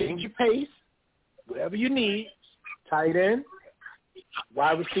 Okay, change your pace, whatever you need. Tight end,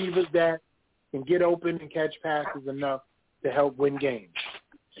 wide receivers that can get open and catch passes enough to help win games.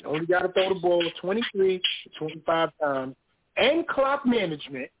 And only got to throw the ball 23 to 25 times. And clock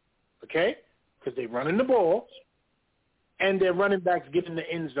management, okay, because they're running the ball, and their running backs get in the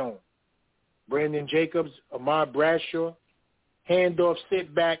end zone. Brandon Jacobs, Ahmad Bradshaw, handoff,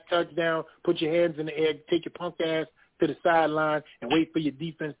 sit back, touchdown, put your hands in the air, take your punk ass to the sideline, and wait for your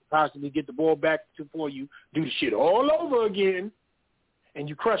defense to possibly get the ball back for you, do the shit all over again, and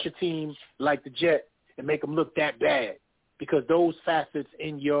you crush a team like the Jets and make them look that bad because those facets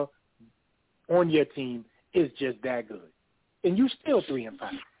on your team is just that good. And you still 3-5.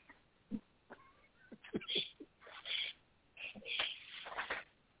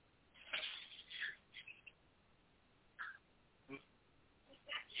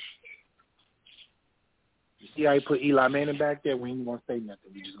 You see how you put Eli Manning back there? We ain't going to say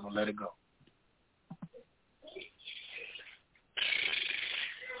nothing. We just going to let it go.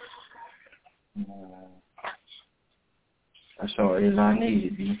 That's all Eli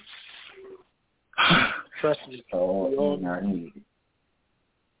needed, B. Trust me. That's all Eli needed.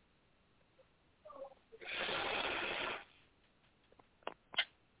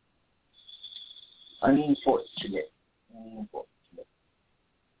 I need sports today.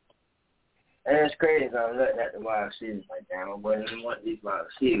 And it's crazy I'm looking at the wide receivers like that. I wouldn't want these wide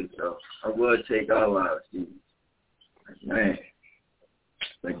receivers, so I would take all wide receivers. Man.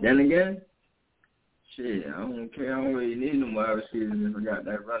 But then again, shit, I don't care. I don't really need no wide receivers if I got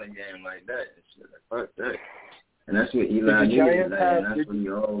that running game like that. Shit, fuck that. And that's what Eli needed. Like, and that's what he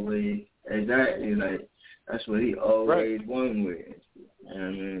always, exactly, like, that's what he always won with. You know what I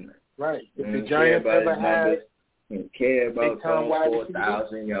mean? Right. If the Giants ever had, didn't care about throwing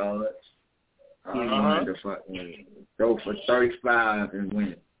 4,000 yards. He wanted to fucking go for 35 and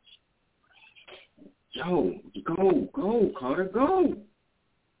win. Yo, go, Carter, go.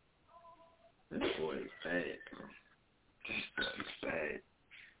 This boy is bad, bro. This boy is bad.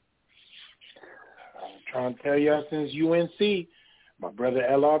 I'm trying to tell y'all since UNC, my brother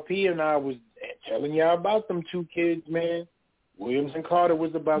LRP and I was telling y'all about them 2 kids, man. Williams and Carter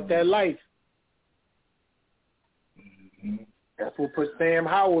was about that life. Mm-hmm. That's what put Sam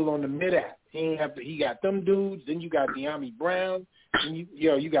Howell on the mid-app. He got them dudes. Then you got De'Ami Brown. And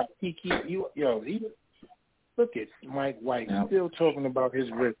you got Kiki. Look at Mike White still talking about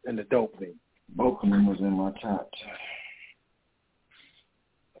his wrist and the dope thing. Both of them was in my top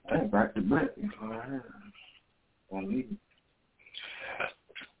 10. I think back to back. On me.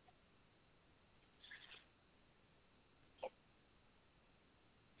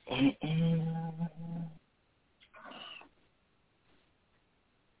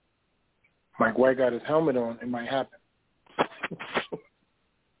 Mike White got his helmet on. It might happen.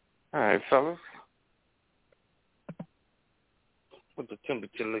 All right, fellas. What's the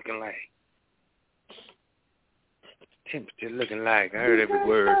temperature looking like? Temperature looking like? I heard every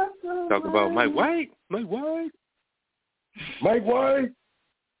word. Talk about Mike White.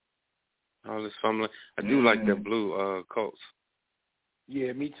 All this fumbling. I do like that blue Colts.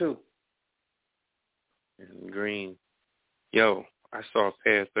 Yeah, me too. And green. Yo, I saw a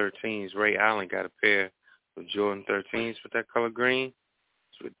pair of 13s. Ray Allen got a pair of Jordan 13s with that color green.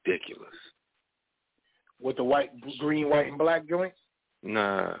 It's ridiculous. With the green, white, and black joints?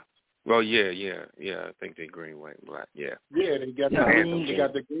 Nah. Well, yeah. I think they're green, white, and black. Yeah. Yeah, they got the green. They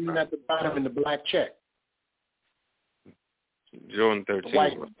got the green at the bottom and the black check. Jordan 13 is my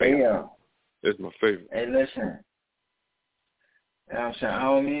favorite. Yeah. It's my favorite. Hey, listen. You know what I'm saying? I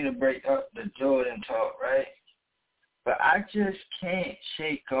don't mean to break up the Jordan talk, right? But I just can't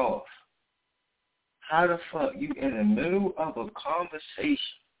shake off how the fuck you in the middle of a conversation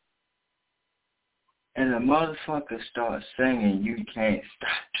and the motherfucker starts singing You Can't Stop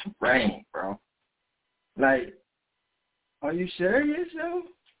the Rain, bro. Like, are you serious, though?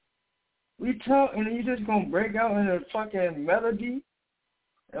 We talk, and you just gonna break out in a fucking melody?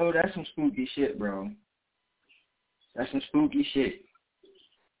 Oh, that's some spooky shit, bro. That's some spooky shit.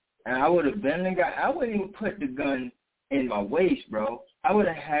 And I would have been the guy. I wouldn't even put the gun in my waist, bro. I would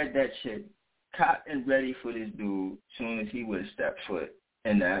have had that shit cocked and ready for this dude as soon as he would have stepped foot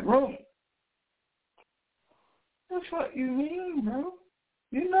in that room. What the fuck you mean, bro?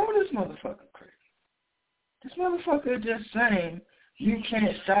 You know this motherfucker crazy. This motherfucker just saying you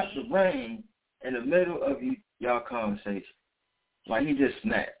can't stop the rain in the middle of y'all conversation. Like he just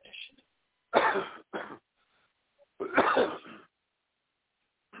snapped and shit.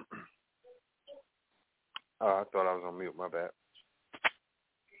 Oh, I thought I was on mute. My bad.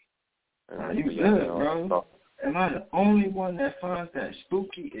 You good, bro. Am I the only one that finds that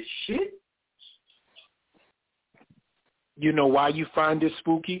spooky as shit? You know why you find it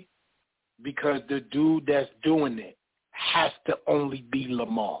spooky? Because the dude that's doing it has to only be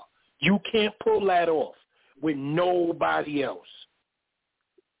Lamar. You can't pull that off with nobody else.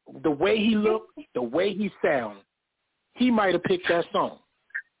 The way he look, the way he sound, he might have picked that song.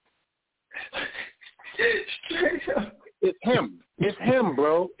 It's him. It's him,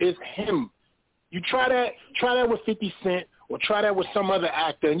 bro. It's him. You try that with 50 Cent or try that with some other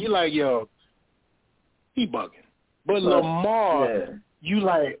actor, and you're like, yo, he bugging. But Lamar, you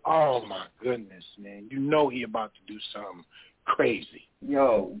like, oh my goodness, man. You know he about to do something crazy.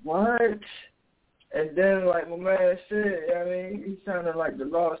 Yo, what? And then, like my man said, I mean, he sounded like the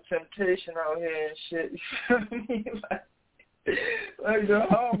Lost Temptation out here and shit. You feel me? Like the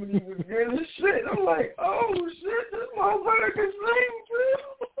harmony was good as shit. I'm like, oh shit, this motherfucker can sing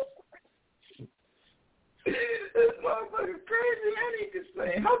too. This motherfucker crazy and he can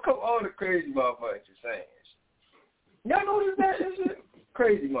sing. How come all the crazy motherfuckers can sing? Y'all notice that shit?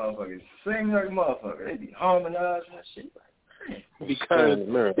 Crazy motherfuckers sing like a motherfucker. They be harmonizing and shit. Because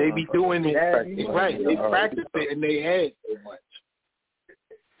they be doing it right. They practice it in their head so much.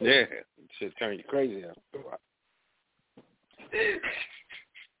 Yeah, it should turn you crazy after a while.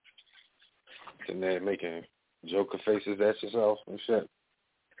 And then making Joker faces at yourself and shit.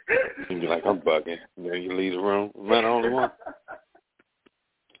 You be like, I'm bugging. And then you leave the room. Am I the only one?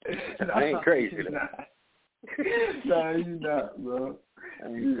 I ain't crazy. No, you not, bro. I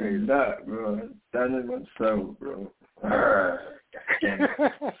ain't crazy. Not, bro. That is my soul, bro.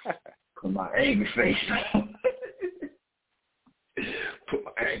 Put my angry face on. Put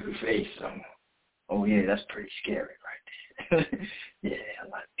my angry face on. Oh, yeah, that's pretty scary right there. Yeah, I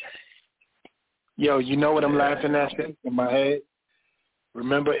like that. Yo, you know what I'm laughing at in my head?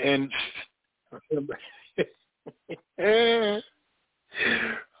 Remember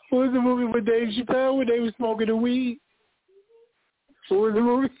what was the movie with Dave Chappelle when they was smoking the weed? What was the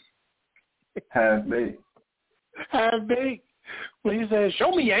movie? Half-Baked. Half-Baked. When he said,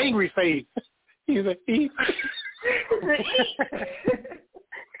 show me your angry face. He's like, he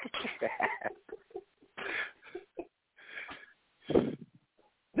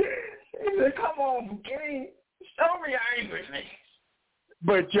said, come on, King. Show me your angry face.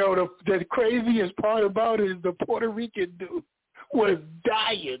 But, yo, the craziest part about it is the Puerto Rican dude was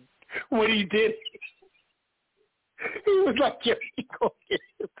dying when he did it. He was like, yo, he gonna get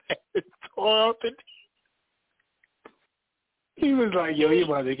his ass tore up. And he was like, yo, he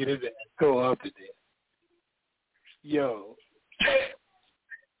about to get his ass tore up to death. Yo.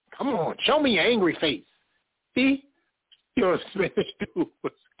 Come on, show me your angry face. See? Your Spanish dude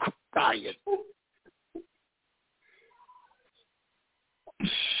was dying.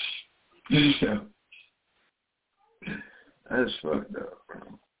 Yeah. That's fucked up, bro.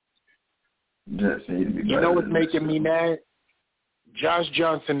 Just need to be you know what's making me mad? Josh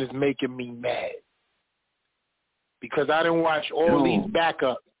Johnson is making me mad. Because I didn't watch all these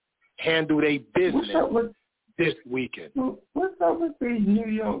backups handle their business this weekend. What's up with these New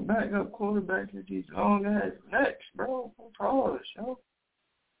York backup quarterbacks with these long-ass necks, bro? Pause, yo.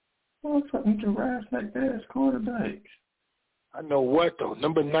 Motherfucking giraffe like that as quarterbacks. I know what, though.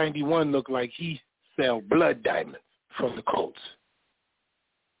 Number 91 looked like he sell blood diamonds from the Colts.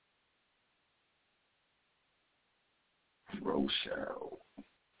 Rochelle.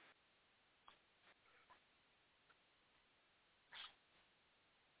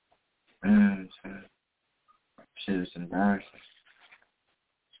 Man, shit is embarrassing.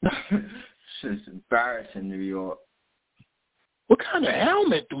 Shit is embarrassing, New York. What kind of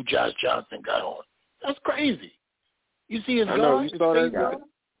helmet do Josh Johnson got on? That's crazy. You see his guard? I know, you saw that guy?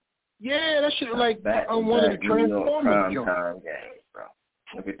 Yeah, that shit like on one of the Transformers. Games, bro.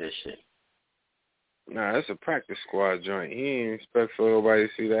 Look at this shit. Nah, that's a practice squad joint. He ain't expect for nobody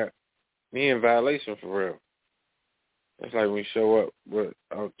to see that. He in violation for real. It's like when you show up with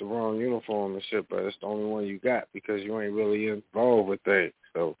the wrong uniform and shit, but it's the only one you got because you ain't really involved with things.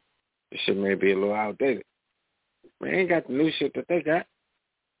 So the shit may be a little outdated. Man, I ain't got the new shit that they got.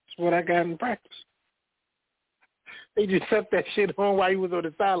 It's what I got in practice. They just set that shit on while he was on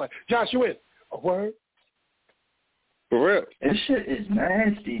the sideline. Joshua, a word? For real. This shit is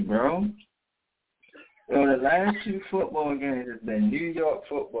nasty, bro. So the last 2 football games has been New York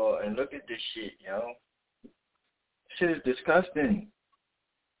football, and look at this shit, yo. Shit is disgusting.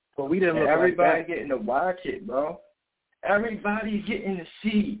 Well, we didn't and look everybody like that. Getting to watch it, bro. Everybody's getting to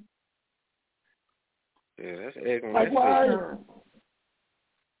see. Yeah, that's egg on like that why? face.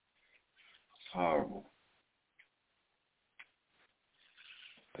 It's horrible.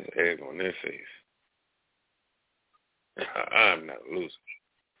 That's egg on their face. I'm not losing.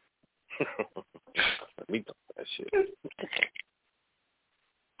 Let me talk that shit.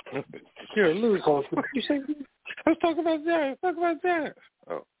 You're a loser. You say let's talk about that. Talk about that.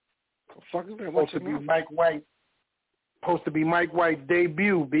 Oh, fuck is that? Supposed to be Mike White. Supposed to be Mike White's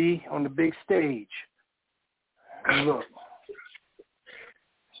debut, B, on the big stage. And look,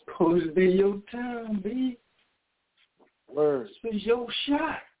 supposed to be your time, B. Word. This is your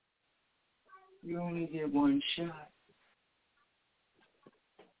shot. You only get one shot.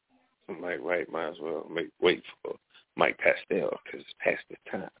 Mike White might as well wait for Mike Pastel because it's past the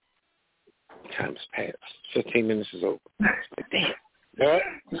time. Time's passed. 15 minutes is over. Like, damn.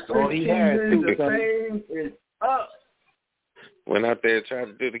 That's all he had. The fame is up. Went out there, tried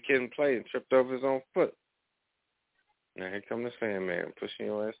to do the kid and play, and tripped over his own foot. Now here come the fan man pushing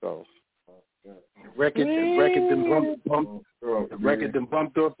your ass off. The record then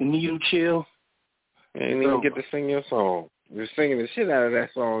bumped off the needle chill. You ain't even get to sing your song. You're singing the shit out of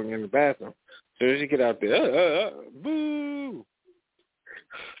that song in the bathroom. As soon as you get out there, boo.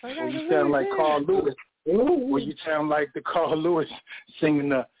 Well, you sound like Carl Lewis. Well, you sound like the Carl Lewis singing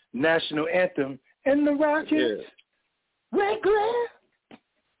the national anthem and the Rockets. Yeah. Red Glare.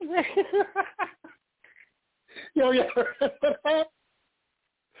 Yo, yeah.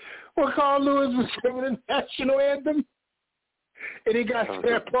 Well, Carl Lewis was singing the national anthem, and he got to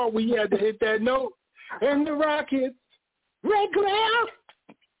that part where he had to hit that note. And the Rockets, Red Glare.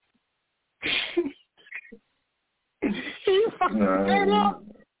 He fucked that up.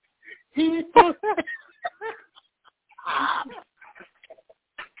 He fucked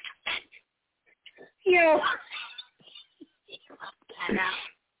Yo.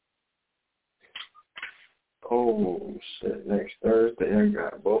 Oh, shit. Next Thursday, I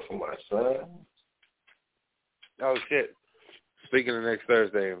got both of my sons. Oh, shit. Speaking of next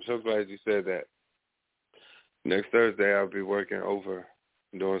Thursday, I'm so glad you said that. Next Thursday, I'll be working over,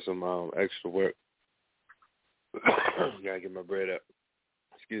 doing some extra work. Gotta get my bread up.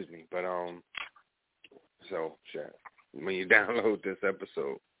 Excuse me. But, so, shit. When you download this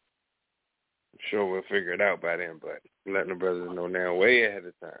episode, I'm sure we'll figure it out by then, but letting the brothers know now way ahead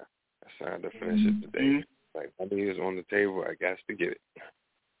of time. I signed to finish it today. Mm-hmm. Like, my money is on the table. I got to get it.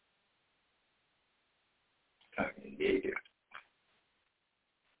 I can dig it.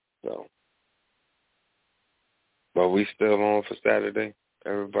 So, but we still on for Saturday.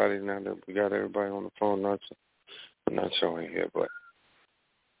 Everybody, now that we got everybody on the phone, not showing here, but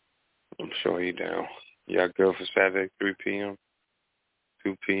I'm sure he down. Y'all go for Saturday, 3 p.m.,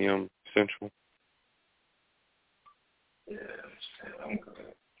 2 p.m. Central? Yeah, I'm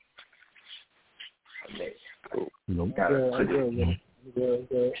good. Cool. Gotta put it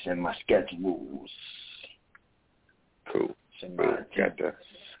in my schedules. Cool. Got that.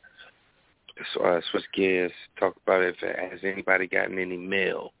 So switch gears, talk about if has anybody gotten any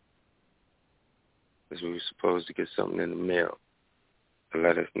mail. Because we were supposed to get something in the mail to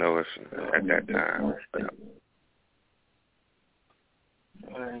let us know if at that time.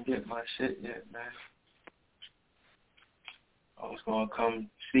 I didn't get my shit yet, man. I was going to come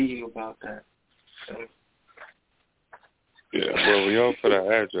see you about that. So. Yeah, well, we all put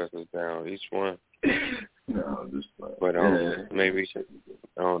our addresses down, each one. No, just but maybe,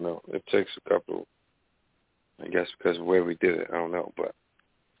 I don't know. It takes a couple, I guess because of where we did it, I don't know, but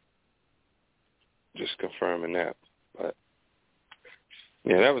just confirming that. But,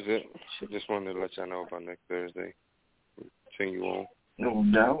 yeah, that was it. Just wanted to let y'all know about next Thursday. Continue on. No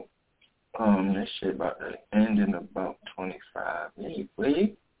doubt. This shit about to end in about 25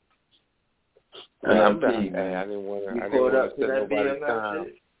 minutes. I'm done. Hey, I didn't want to spend nobody's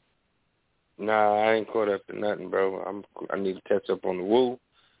time. Nah, I ain't caught up in nothing, bro. I need to catch up on the Woo.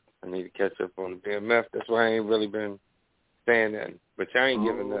 I need to catch up on the BMF. That's why I ain't really been saying nothing. But y'all ain't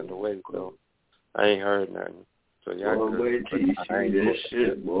giving nothing away, so I ain't heard nothing. So y'all wait till you see this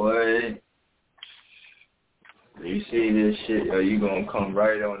shit, boy. You see this shit, yo, you gonna come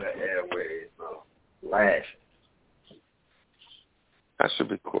right on the airways, bro. Laugh. I should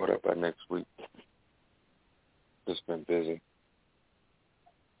be caught up by next week. Just been busy.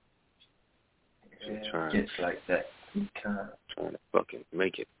 Yeah, it's like that. Trying to fucking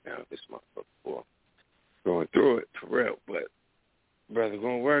make it out this motherfucker, boy. Going through it for real, but brother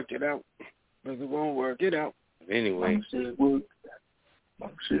gonna work it out. Anyway,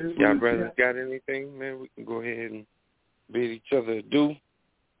 y'all brothers got anything, man? We can go ahead and bid each other adieu.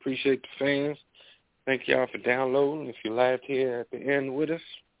 Appreciate the fans. Thank y'all for downloading. If you laughed here at the end with us,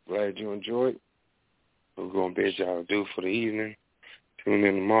 glad you enjoyed. We're going to bid y'all adieu for the evening. Tune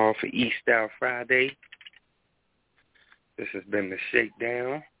in tomorrow for East Style Friday. This has been the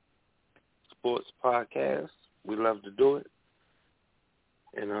Shakedown Sports Podcast. We love to do it.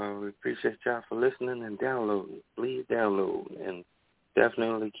 And we appreciate y'all for listening and downloading. Please download and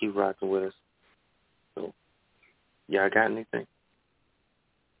definitely keep rocking with us. So, y'all got anything?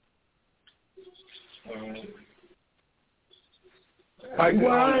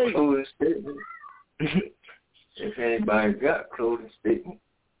 Closing statement. If anybody got closing statement.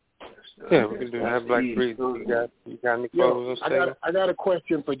 Yeah, we can do that. Blk Freeze, you got any closing statement? I got a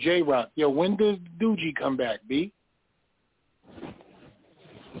question for JROC. Yo, when does Doogie come back, B?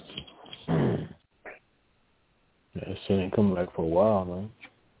 That shit ain't coming back for a while, man.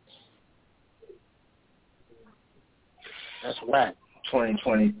 That's whack.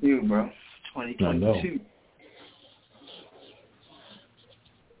 2022, bro. 2022.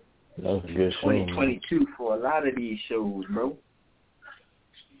 That was a good show. 2022 man. For a lot of these shows, bro.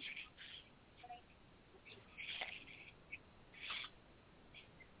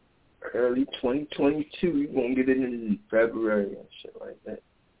 Early 2022, you won't get it in February and shit like that.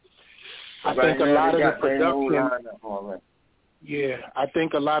 I think a lot of the production. Yeah, I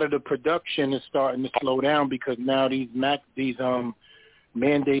think a lot of the production is starting to slow down because now these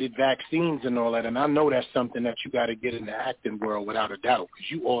mandated vaccines and all that, and I know that's something that you got to get in the acting world without a doubt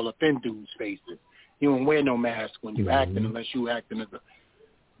because you all up in dudes' faces. You don't wear no mask when you acting unless you acting as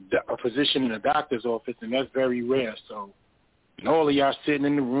a physician in a doctor's office, and that's very rare. So, and all of y'all sitting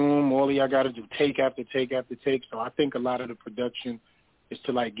in the room, all of y'all got to do take after take after take. So I think a lot of the production is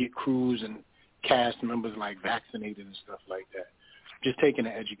to like get crews and cast members like vaccinated and stuff like that. Just taking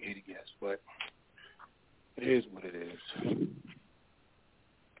an educated guess, but it is what it is.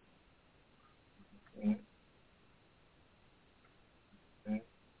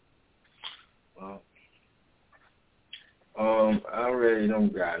 Well, I really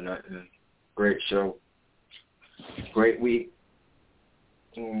don't got nothing. Great show. Great week.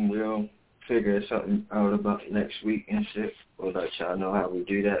 We'll figure something out about next week and shit. We'll let y'all know how we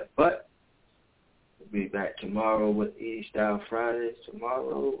do that. But we'll be back tomorrow with East Style Fridays.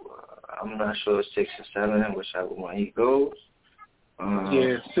 Tomorrow, I'm not sure, 6 or 7, whichever one he goes.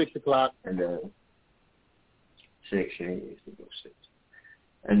 6 o'clock. And then 6, yeah, he used to go 6.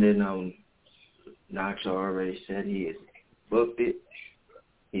 And then Nacho already said he has booked it.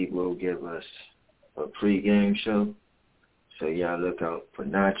 He will give us a pregame show. So y'all look out for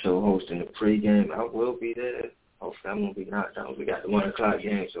Nacho hosting the pregame. I will be there. Hopefully I'm going to be knocked out. We got the 1 o'clock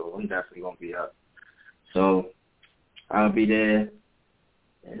game, so I'm definitely going to be up. So I'll be there.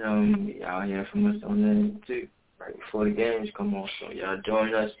 And y'all hear from us on there too, right before the games come on. So y'all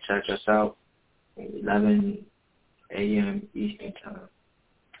join us, check us out at 11 a.m. Eastern time.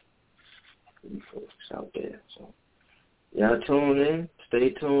 You folks out there. So y'all tune in, stay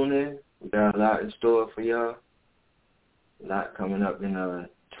tuned in. We got a lot in store for y'all. A lot coming up in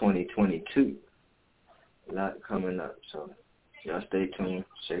 2022. A lot coming up. So y'all stay tuned.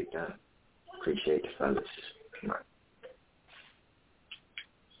 Shakedown. Appreciate the fellas. Come on.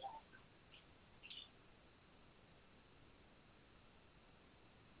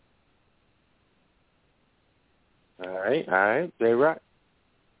 All right. JROC.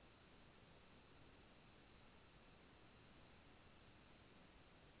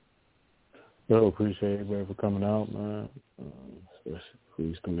 Yo, appreciate everybody for coming out, man. Especially for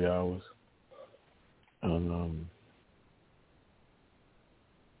these 3 hours. And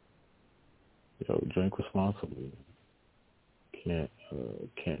drink responsibly. Can't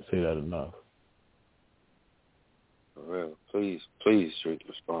say that enough. For real, please drink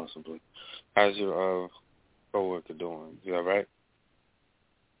responsibly. How's your coworker doing? You all right?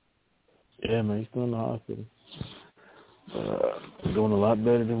 Yeah, man, he's still in the hospital. Doing a lot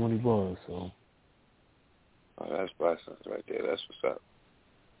better than when he was. So. Oh, that's blessings right there. That's what's up.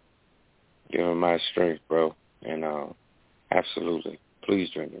 Give him my strength, bro. And absolutely, please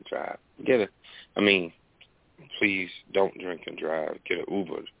drink and drive. Please don't drink and drive. Get an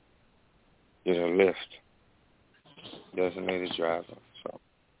Uber. Get a Lyft. designated driver. So,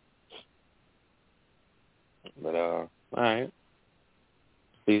 but all right.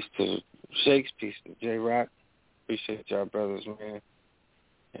 Peace to Shakes. Peace to JROC. Appreciate y'all brothers, man.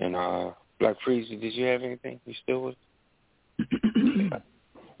 And Blk Freeze, did you have anything? You still with?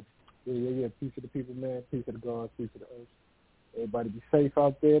 Yeah. Peace to the people, man. Peace to the gods. Peace to the earth. Everybody be safe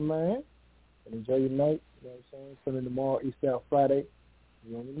out there, man. And enjoy your night. You know what I'm saying? Tune in tomorrow, East Out Friday.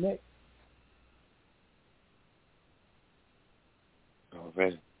 You on the next. All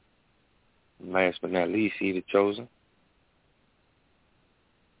right. Last but not least, he the Choosen.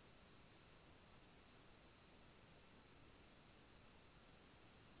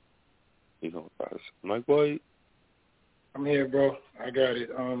 You gonna pass Mike White? I'm here, bro. I got it.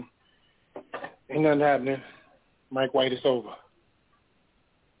 Ain't nothing happening. Mike White is over.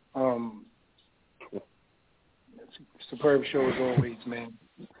 Superb show as always, man.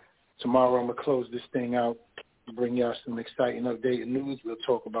 Tomorrow I'm gonna close this thing out, bring y'all some exciting updated news. We'll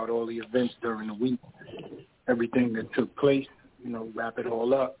talk about all the events during the week, everything that took place. Wrap it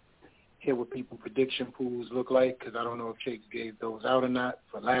all up. Hear what people prediction pools look like, because I don't know if Shakes gave those out or not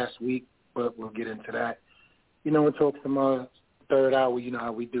for last week, but we'll get into that. We'll talk some third hour. You know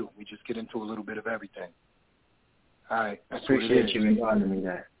how we do. We just get into a little bit of everything. All right. I appreciate you reminding me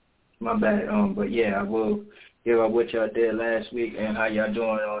that. My bad. But yeah, I will give out what y'all did last week and how y'all doing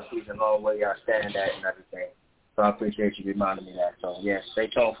on season long, where y'all stand at and everything. So I appreciate you reminding me that. So yeah, stay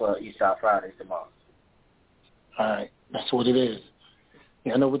tuned for Eastside Friday tomorrow. All right. That's what it is.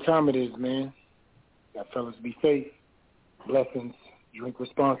 Yeah, I know what time it is, man. Y'all fellas be safe. Blessings. Drink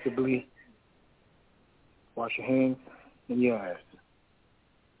responsibly. Wash your hands and your ass.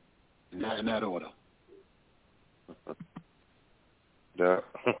 Not in that order. Yeah.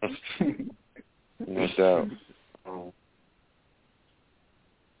 No doubt.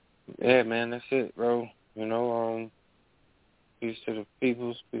 Yeah, man, that's it, bro. Peace to the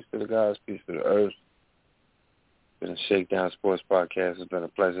peoples, peace to the guys, peace to the earth. It's been a Shakedown Sports Podcast. It's been a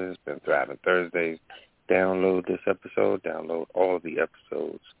pleasure. It's been Thriving Thursdays. Download this episode. Download all the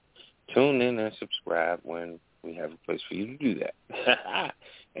episodes. Tune in and subscribe when we have a place for you to do that.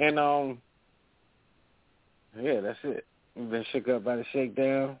 And, yeah, that's it. We've been shook up by the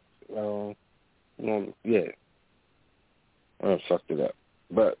Shakedown. Yeah. I fucked it up.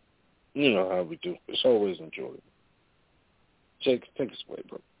 But you know how we do. It's always enjoyable. Jake, take us away,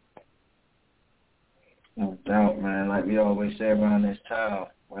 bro. No doubt, man. Like we always say around this time,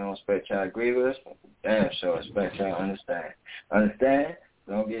 we don't expect y'all to agree with us, but damn sure expect y'all to understand. Understand?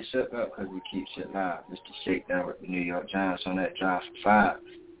 Don't get shook up because we keep shit live. Mr. Shakedown with the New York Giants on that drive for 5.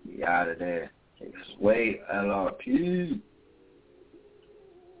 We out of there. Take us away, LRP.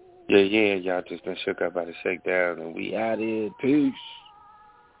 Yeah, y'all just been shook up by the Shakedown, and we out here. Peace.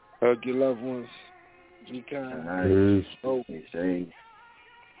 Hug your loved ones. Be kind. Peace. Peace.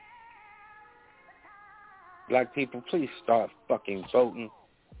 Black people, please start fucking voting.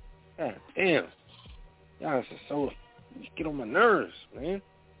 God damn. Y'all are so... get on my nerves, man.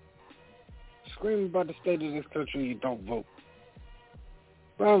 Screaming about the state of this country, you don't vote.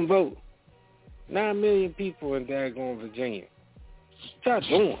 Don't vote. 9 million people in daggone Virginia. What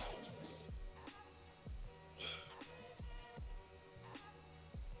y'all doing?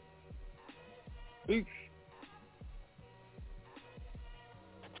 Peace.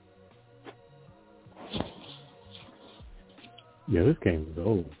 Yeah, this game is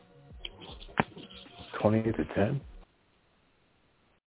over. 20 to 10.